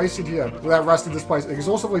altogether wasted here. Without Rusty, this place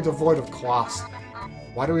exhaustively devoid of class.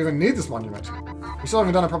 Why do we even need this monument? We still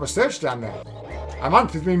haven't done a proper search down there. A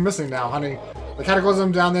month has been missing now, honey. The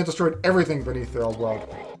cataclysm down there destroyed everything beneath the old world.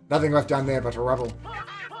 Nothing left down there but rubble.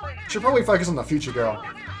 Should probably focus on the future, girl.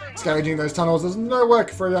 Scavenging those tunnels is no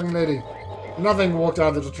work for a young lady. Nothing walked out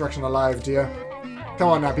of the destruction alive, dear. Come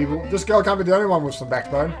on now, people. This girl can't be the only one with some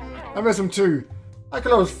backbone. I miss him too. Like a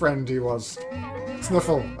close friend he was.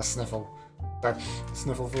 Sniffle. A sniffle. Okay.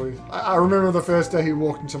 Sniffle for you. I remember the first day he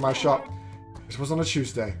walked into my shop. It was on a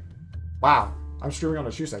Tuesday. Wow. I'm streaming on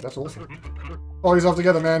a Tuesday. That's awesome. Pull yourself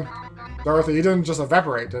together, man. Dorothy, he didn't just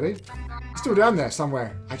evaporate, did he? He's still down there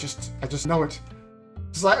somewhere. I just know it.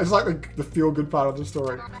 It's like the feel-good part of the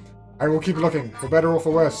story. I will keep looking. For better or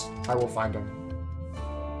for worse, I will find him.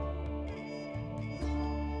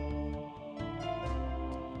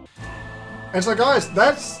 And so guys,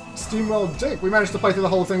 that's Steamworld Dig. We managed to play through the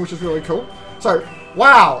whole thing, which is really cool. So,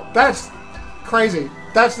 wow, that's crazy.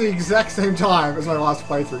 That's the exact same time as my last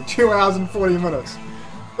playthrough. 2 hours and 40 minutes.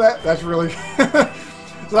 That's really...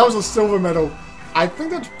 So that was a silver medal. I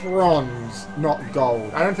think that's bronze, not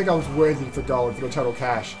gold. I don't think I was worthy for gold for the total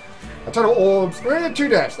cash. A total orbs, we only had 2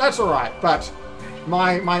 deaths, that's alright, but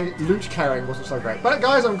my loot carrying wasn't so great. But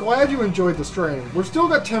guys, I'm glad you enjoyed the stream. We've still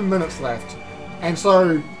got 10 minutes left, and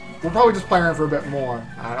so we'll probably just play around for a bit more,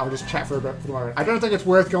 and I'll just chat for a bit for the moment. I don't think it's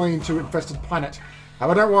worth going to Infested Planet,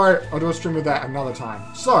 but don't worry, I'll do a stream of that another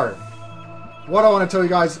time. So, what I want to tell you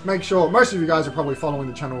guys, make sure, most of you guys are probably following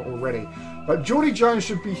the channel already, but Geordie Jones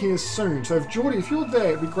should be here soon. So if Geordie, if you're there,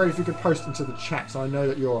 it'd be great if you could post into the chat so I know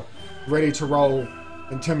that you're ready to roll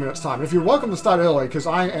in 10 minutes time. And if you're welcome to start early, because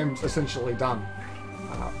I am essentially done.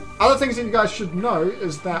 Other things that you guys should know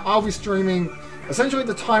is that I'll be streaming essentially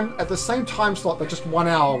at the same time slot, but just 1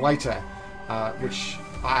 hour later, which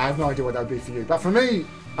I have no idea what that would be for you. But for me,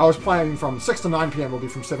 I was playing from 6 to 9 PM, will be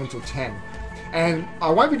from 7 till 10. And I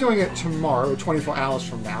won't be doing it tomorrow, 24 hours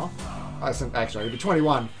from now. Actually, it'll be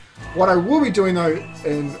 21. What I will be doing though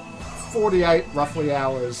in 48 roughly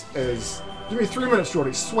hours is... Give me 3 minutes,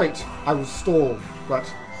 Geordie. Sweet. I will stall,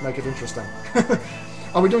 but make it interesting.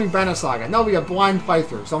 I'll be doing Banner Saga, and that'll be a blind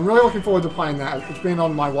playthrough, so I'm really looking forward to playing that. It's been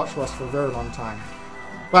on my watch list for a very long time.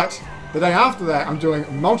 But the day after that, I'm doing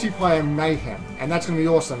Multiplayer Mayhem, and that's going to be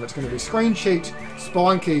awesome. It's going to be Screen Cheat,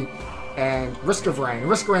 Spelunky, and Risk of Rain.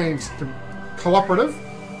 Risk of Rain's cooperative,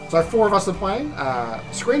 so 4 of us are playing.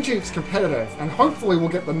 Screen Cheat's competitive, and hopefully we'll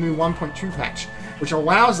get the new 1.2 patch, which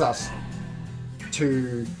allows us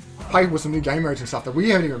to play with some new game modes and stuff that we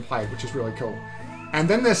haven't even played, which is really cool. And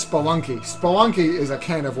then there's Spelunky. Spelunky is a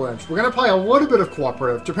can of worms. We're going to play a little bit of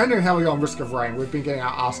cooperative, depending on how we go on Risk of Rain. We've been getting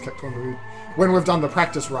our ass kicked when we've done the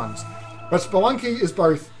practice runs. But Spelunky is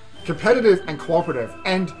both competitive and cooperative.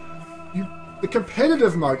 And the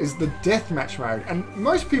competitive mode is the deathmatch mode. And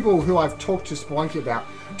most people who I've talked to Spelunky about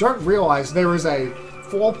don't realize there is a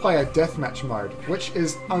 4-player deathmatch mode, which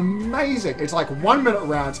is amazing. It's like 1 minute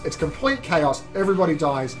rounds. It's complete chaos. Everybody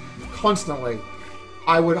dies constantly.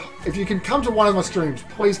 If you can come to one of my streams,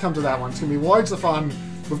 please come to that one. It's going to be loads of fun.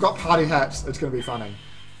 We've got party hats. It's going to be funny.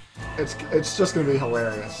 It's just going to be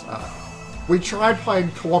hilarious. We tried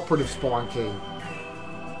playing cooperative Spelunky.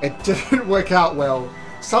 It didn't work out well.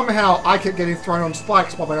 somehow I kept getting thrown on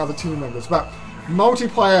spikes by my other team members. But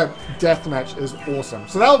multiplayer deathmatch is awesome.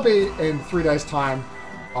 So that'll be in 3 days' time.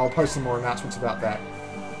 I'll post some more announcements about that.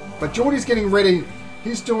 But Geordie's getting ready.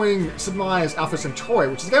 He's doing Sid Meier's Alpha Centauri,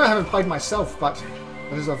 which is a game I haven't played myself, but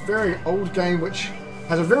it is a very old game which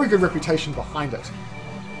has a very good reputation behind it.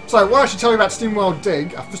 So what I should tell you about Steamworld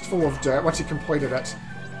Dig, a fistful of dirt, once you completed it,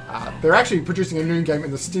 they're actually producing a new game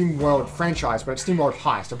in the Steamworld franchise, but it's Steamworld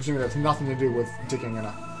Heist. I presume it has nothing to do with digging in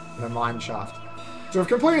a mine shaft. So I've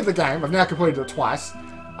completed the game. I've now completed it twice,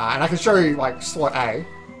 and I can show you like slot A.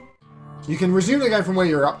 You can resume the game from where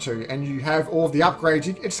you're up to, and you have all of the upgrades.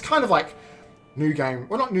 It's kind of like New Game,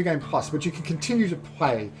 well not New Game Plus, but you can continue to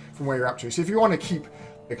play from where you're up to. So if you want to keep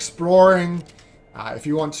exploring, if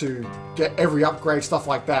you want to get every upgrade, stuff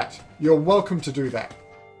like that, you're welcome to do that.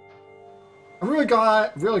 I'm really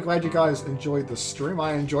glad you guys enjoyed the stream.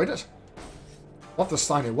 I enjoyed it. Love the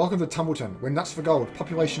sign here. Welcome to Tumbleton. We're nuts for gold.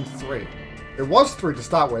 Population 3. It was 3 to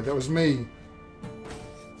start with. It was me,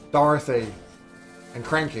 Dorothy, and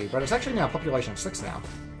Cranky, but it's actually now population 6 now.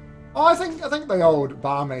 Oh, I think the old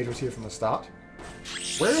barmaid was here from the start.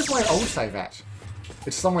 Where is my old save at?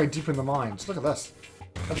 It's somewhere deep in the mines. Look at this.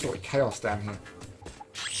 Absolute chaos down here.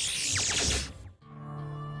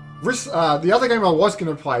 The other game I was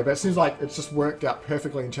going to play, but it seems like it's just worked out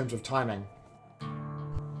perfectly in terms of timing,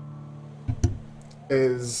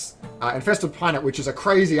 is Infested Planet, which is a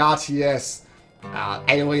crazy RTS,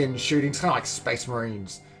 alien shooting. It's kind of like Space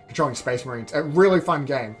Marines, controlling Space Marines. A really fun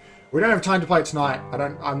game. We don't have time to play it tonight.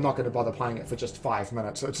 I'm not going to bother playing it for just 5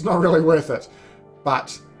 minutes. So it's not really worth it.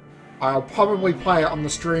 But I'll probably play it on the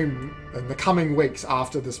stream in the coming weeks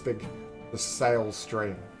after the sales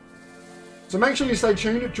stream. So make sure you stay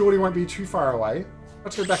tuned. Geordie won't be too far away.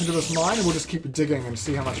 Let's go back into this mine and we'll just keep digging and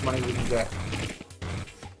see how much money we can get.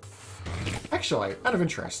 Actually, out of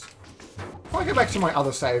interest, if I go back to my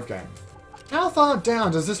other save game, how far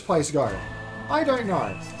down does this place go? I don't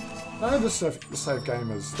know. No, this save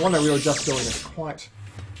game is... The one that we were just doing is quite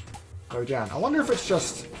low down. I wonder if it's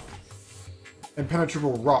just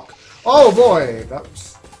impenetrable rock. Oh boy!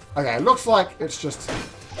 That's... Okay, it looks like it's just...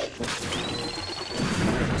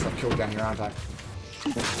 I've killed down here, aren't I?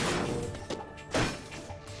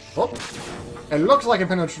 Oh! It looks like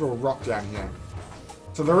impenetrable rock down here.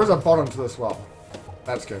 So there is a bottom to this well.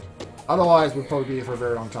 That's good. Otherwise, we'd probably be here for a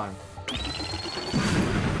very long time.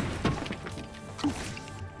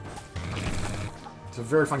 It's a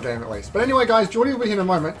very fun game, at least. But anyway, guys, Geordie will be here in a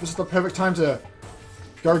moment. This is the perfect time to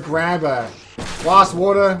go grab a glass of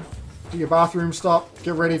water, do your bathroom stop,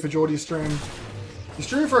 get ready for Geordie's stream. He's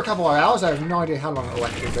streaming for a couple of hours. I have no idea how long it will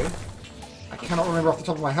actually be. I cannot remember off the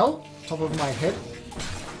top of my head.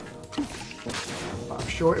 But I'm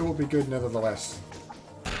sure it will be good nevertheless.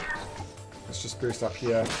 Let's just boost up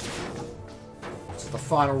here. This is the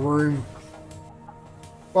final room.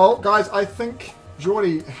 Well, guys, I think...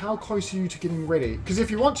 Geordie, how close are you to getting ready? Because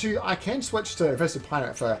if you want to, I can switch to Infested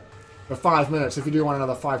Planet for 5 minutes if you do want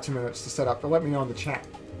another 5-10 minutes to set up, but let me know in the chat.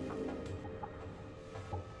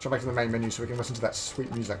 Jump back to the main menu so we can listen to that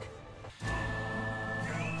sweet music.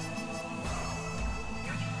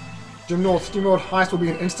 Jim North, Steamworld Heist will be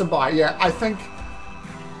an instant buy. Yeah, I think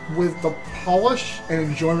with the polish and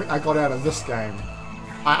enjoyment I got out of this game,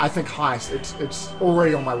 I think Heist, it's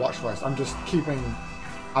already on my watch list. I'm just keeping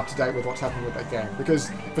up to date with what's happening with that game. Because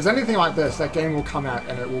if there's anything like this, that game will come out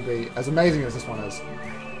and it will be as amazing as this one is.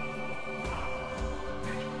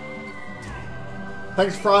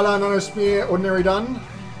 Thanks, Fryla, Nano Spear, Ordinary Done.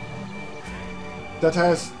 That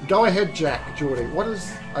has... Go ahead, Jack, Geordie. What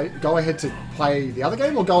is... go ahead to play the other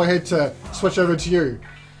game or go ahead to switch over to you?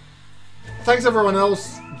 Thanks, everyone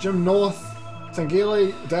else. Jim North,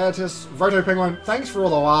 Sangili, Deitis, Voto Penguin. Thanks for all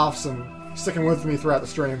the laughs and sticking with me throughout the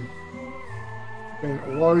stream.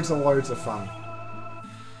 Been loads and loads of fun.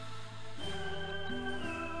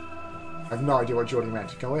 I have no idea what Geordie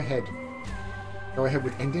meant. Go ahead. Go ahead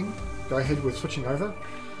with ending. Go ahead with switching over.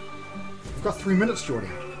 We've got 3 minutes, Geordie.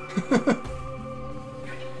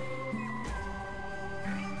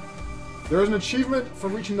 There is an achievement for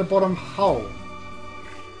reaching the bottom hull.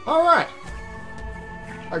 Alright.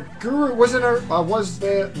 A guru, was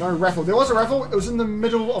there no raffle? There was a raffle, it was in the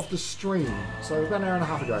middle of the stream. So about an hour and a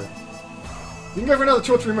half ago. You can go for another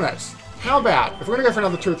 2 or 3 minutes. How about, if we're going to go for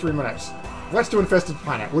another 2 or 3 minutes, let's do Infested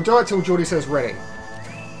Planet. We'll do it till Geordie says ready.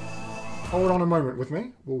 Hold on a moment with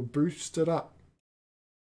me. We'll boost it up.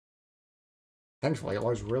 Thankfully, it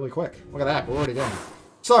loads really quick. Look at that, we're already going.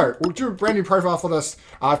 So, we'll do a brand new profile for this.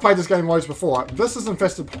 I've played this game loads before. This is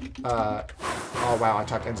Infested... oh wow, I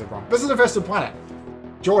typed NZ wrong. This is Infested Planet.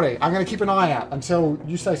 Geordie, I'm going to keep an eye out until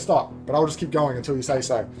you say stop, but I'll just keep going until you say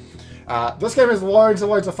so. This game is loads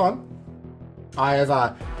and loads of fun. I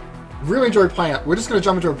have really enjoyed playing it. We're just going to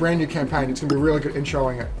jump into a brand new campaign. It's going to be really good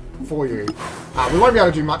introing it for you. We won't be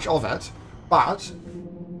able to do much of it, but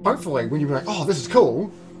hopefully when you're like, oh, this is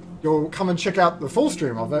cool, you'll come and check out the full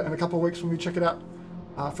stream of it in a couple of weeks when we check it out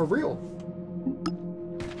for real.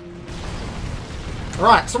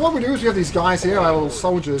 Alright, so what we do is we have these guys here, our little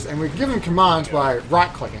soldiers, and we give them commands by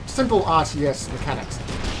right-clicking. Simple RTS mechanics.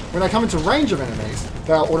 When they come into range of enemies,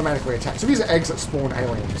 they'll automatically attack. So these are eggs that spawn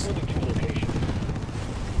aliens.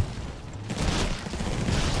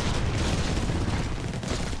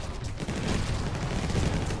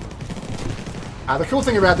 The cool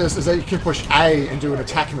thing about this is that you can push A and do an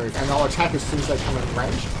attack move, and they'll attack as soon as they come in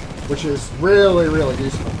range, which is really, really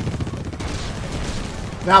useful.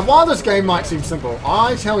 Now, while this game might seem simple,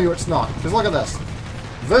 I tell you it's not. Because look at this.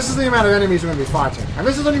 This is the amount of enemies we're going to be fighting. And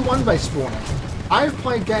this is only one base spawning. I've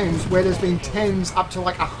played games where there's been tens up to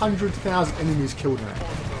like 100,000 enemies killed in it.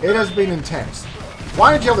 It has been intense.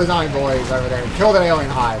 Why don't you kill those iron boys over there and kill that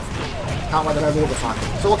alien hive? Can't wait to have all the fun.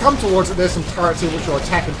 So we'll come towards it. There's some turrets here which will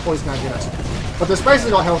attack and poison our units. But this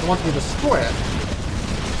basically got health, and once we destroy it,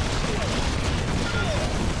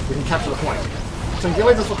 we can capture the point. So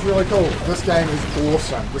Gilly, this looks really cool. This game is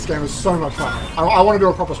awesome. This game is so much fun. I want to do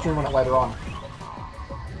a proper stream on it later on.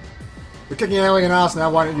 We're kicking alien ass now.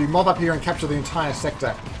 Why don't you mob up here and capture the entire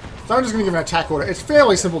sector? So I'm just going to give an attack order. It's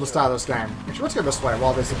fairly simple to start this game. Actually, let's go this way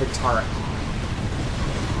while there's a big turret.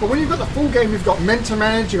 But when you've got the full game, you've got men to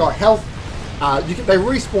manage, you've got health. They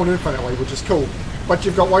respawn infinitely, which is cool. But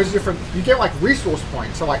you've got loads of different... You get like resource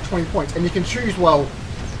points, so like 20 points. And you can choose, well,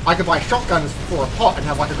 I could buy shotguns for a pot and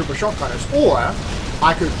have like a group of shotgunners. Or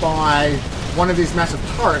I could buy one of these massive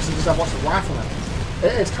turrets and just have lots of riflemen.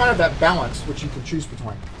 It's kind of that balance which you can choose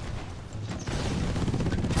between.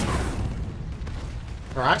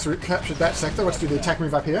 Alright, so we've captured that sector. Let's do the attack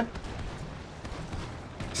move up here.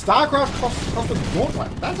 StarCraft cost a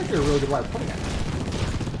gauntlet. That's actually a really good way of putting it.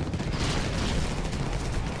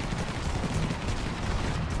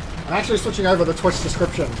 I'm actually switching over the Twitch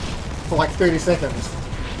description for like 30 seconds.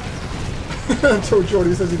 Until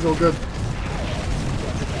Jordy says he's all good.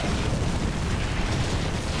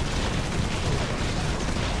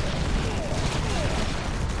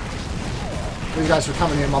 These guys are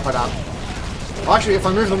coming in and mop it up. Actually, if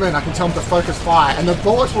I move them in, I can tell them to focus fire, and the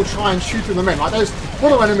bullets will try and shoot through them in. Like those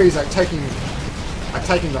little enemies are taking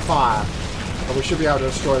the fire. But we should be able to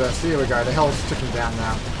destroy this. Here we go. The hell's ticking down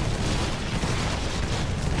now.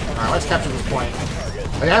 Alright, let's capture this point.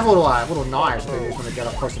 They have little knives they use when they get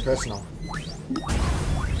up close to personal.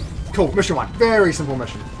 Cool, mission 1. Very simple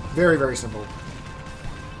mission. Very, very simple.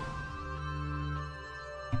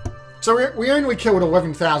 So we only killed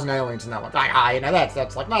 11,000 aliens in that one. You know,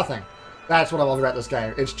 that's like nothing. That's what I love about this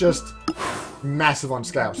game. It's just massive on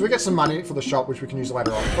scale. So we get some money for the shop, which we can use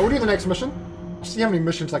later on. But we'll do the next mission. I'll see how many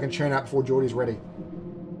missions I can churn out before Geordie's ready.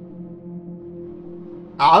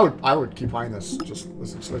 I would keep playing this.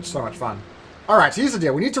 It's so much fun. Alright, so here's the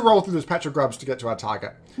deal. We need to roll through this patch of grubs to get to our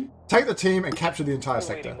target. Take the team and capture the entire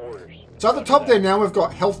sector. So at the top there now we've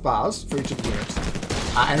got health bars for each of the units.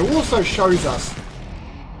 And it also shows us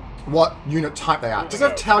what unit type they are. Does it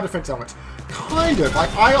have tower defense elements? Kind of.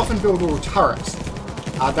 Like, I often build little turrets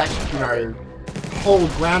that, you know,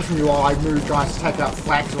 hold ground from you while I move guys to take out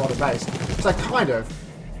flags or other base. So kind of.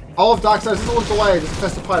 All of Dark Souls is always delayed. It's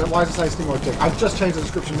best to play it. Why does it say Steamworld Dig? I've just changed the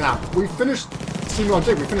description now. We finished Steamworld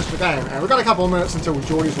Dig. We finished the game, and we've got a couple of minutes until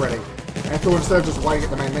Geordie's ready. And so instead of just waiting at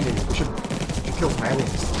the main menu, we should kill some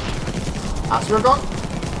aliens. So we've got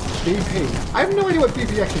BP. I have no idea what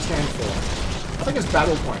BP actually stands for. I think it's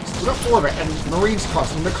battle points. We've got 4 of it, and Marines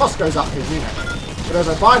cost, and the cost goes up per unit. But as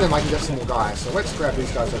I buy them, I can get some more guys. So let's grab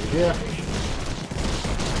these guys over here.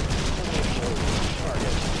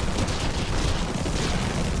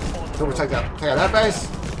 So we'll take out that base.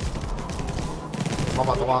 Pop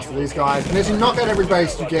out the last of these guys. And as you knock out every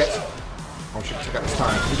base, you get... Oh, we should check out this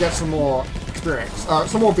time. You get some more experience.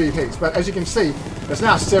 Some more BPs. But as you can see, there's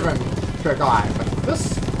now 7 per guy. But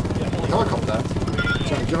this helicopter is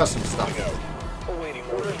going to give us some stuff.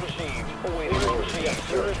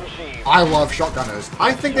 I love shotgunners.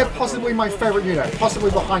 I think they're possibly my favorite unit. Possibly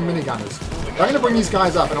behind minigunners. I'm going to bring these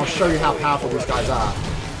guys up and I'll show you how powerful these guys are.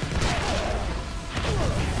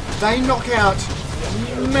 They knock out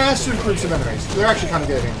massive groups of enemies. They're actually kind of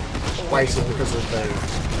getting wasted because of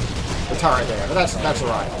the turret there, but that's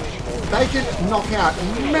alright. They can knock out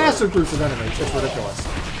massive groups of enemies. It's ridiculous.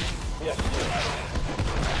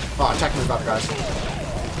 Oh, attack move up, guys.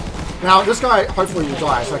 Now, this guy hopefully will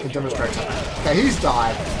die so I can demonstrate something. Okay, he's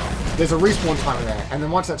died. There's a respawn timer there, and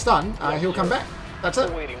then once that's done, he'll come back. That's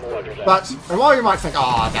it. But, and while you might think,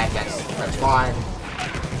 oh, that's fine.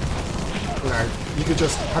 You know, you could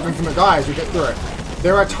just have infinite guys, you get through it.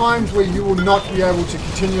 There are times where you will not be able to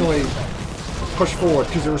continually push forward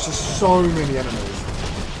because there are just so many enemies.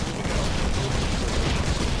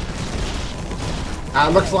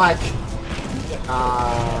 Looks like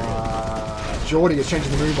Geordie is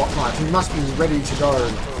changing the moonbox lights. He must be ready to go.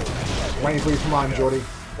 Waiting for you to come on, Geordie.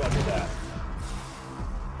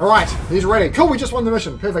 Alright, he's ready. Cool, we just won the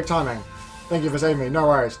mission. Perfect timing. Thank you for saving me, no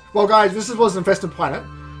worries. Well guys, this was Infested Planet,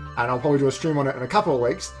 and I'll probably do a stream on it in a couple of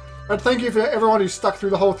weeks. But thank you for everyone who stuck through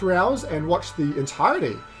the whole 3 hours and watched the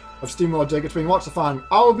entirety of Steamworld Dig. It's been lots of fun.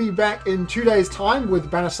 I'll be back in 2 days' time with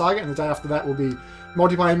Banner Saga, and the day after that will be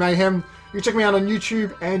Multiplayer Mayhem. You can check me out on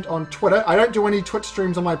YouTube and on Twitter. I don't do any Twitch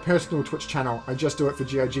streams on my personal Twitch channel. I just do it for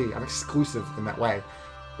GOG. I'm exclusive in that way.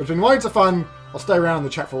 It's been loads of fun. I'll stay around in the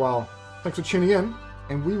chat for a while. Thanks for tuning in,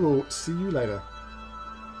 and we will see you later.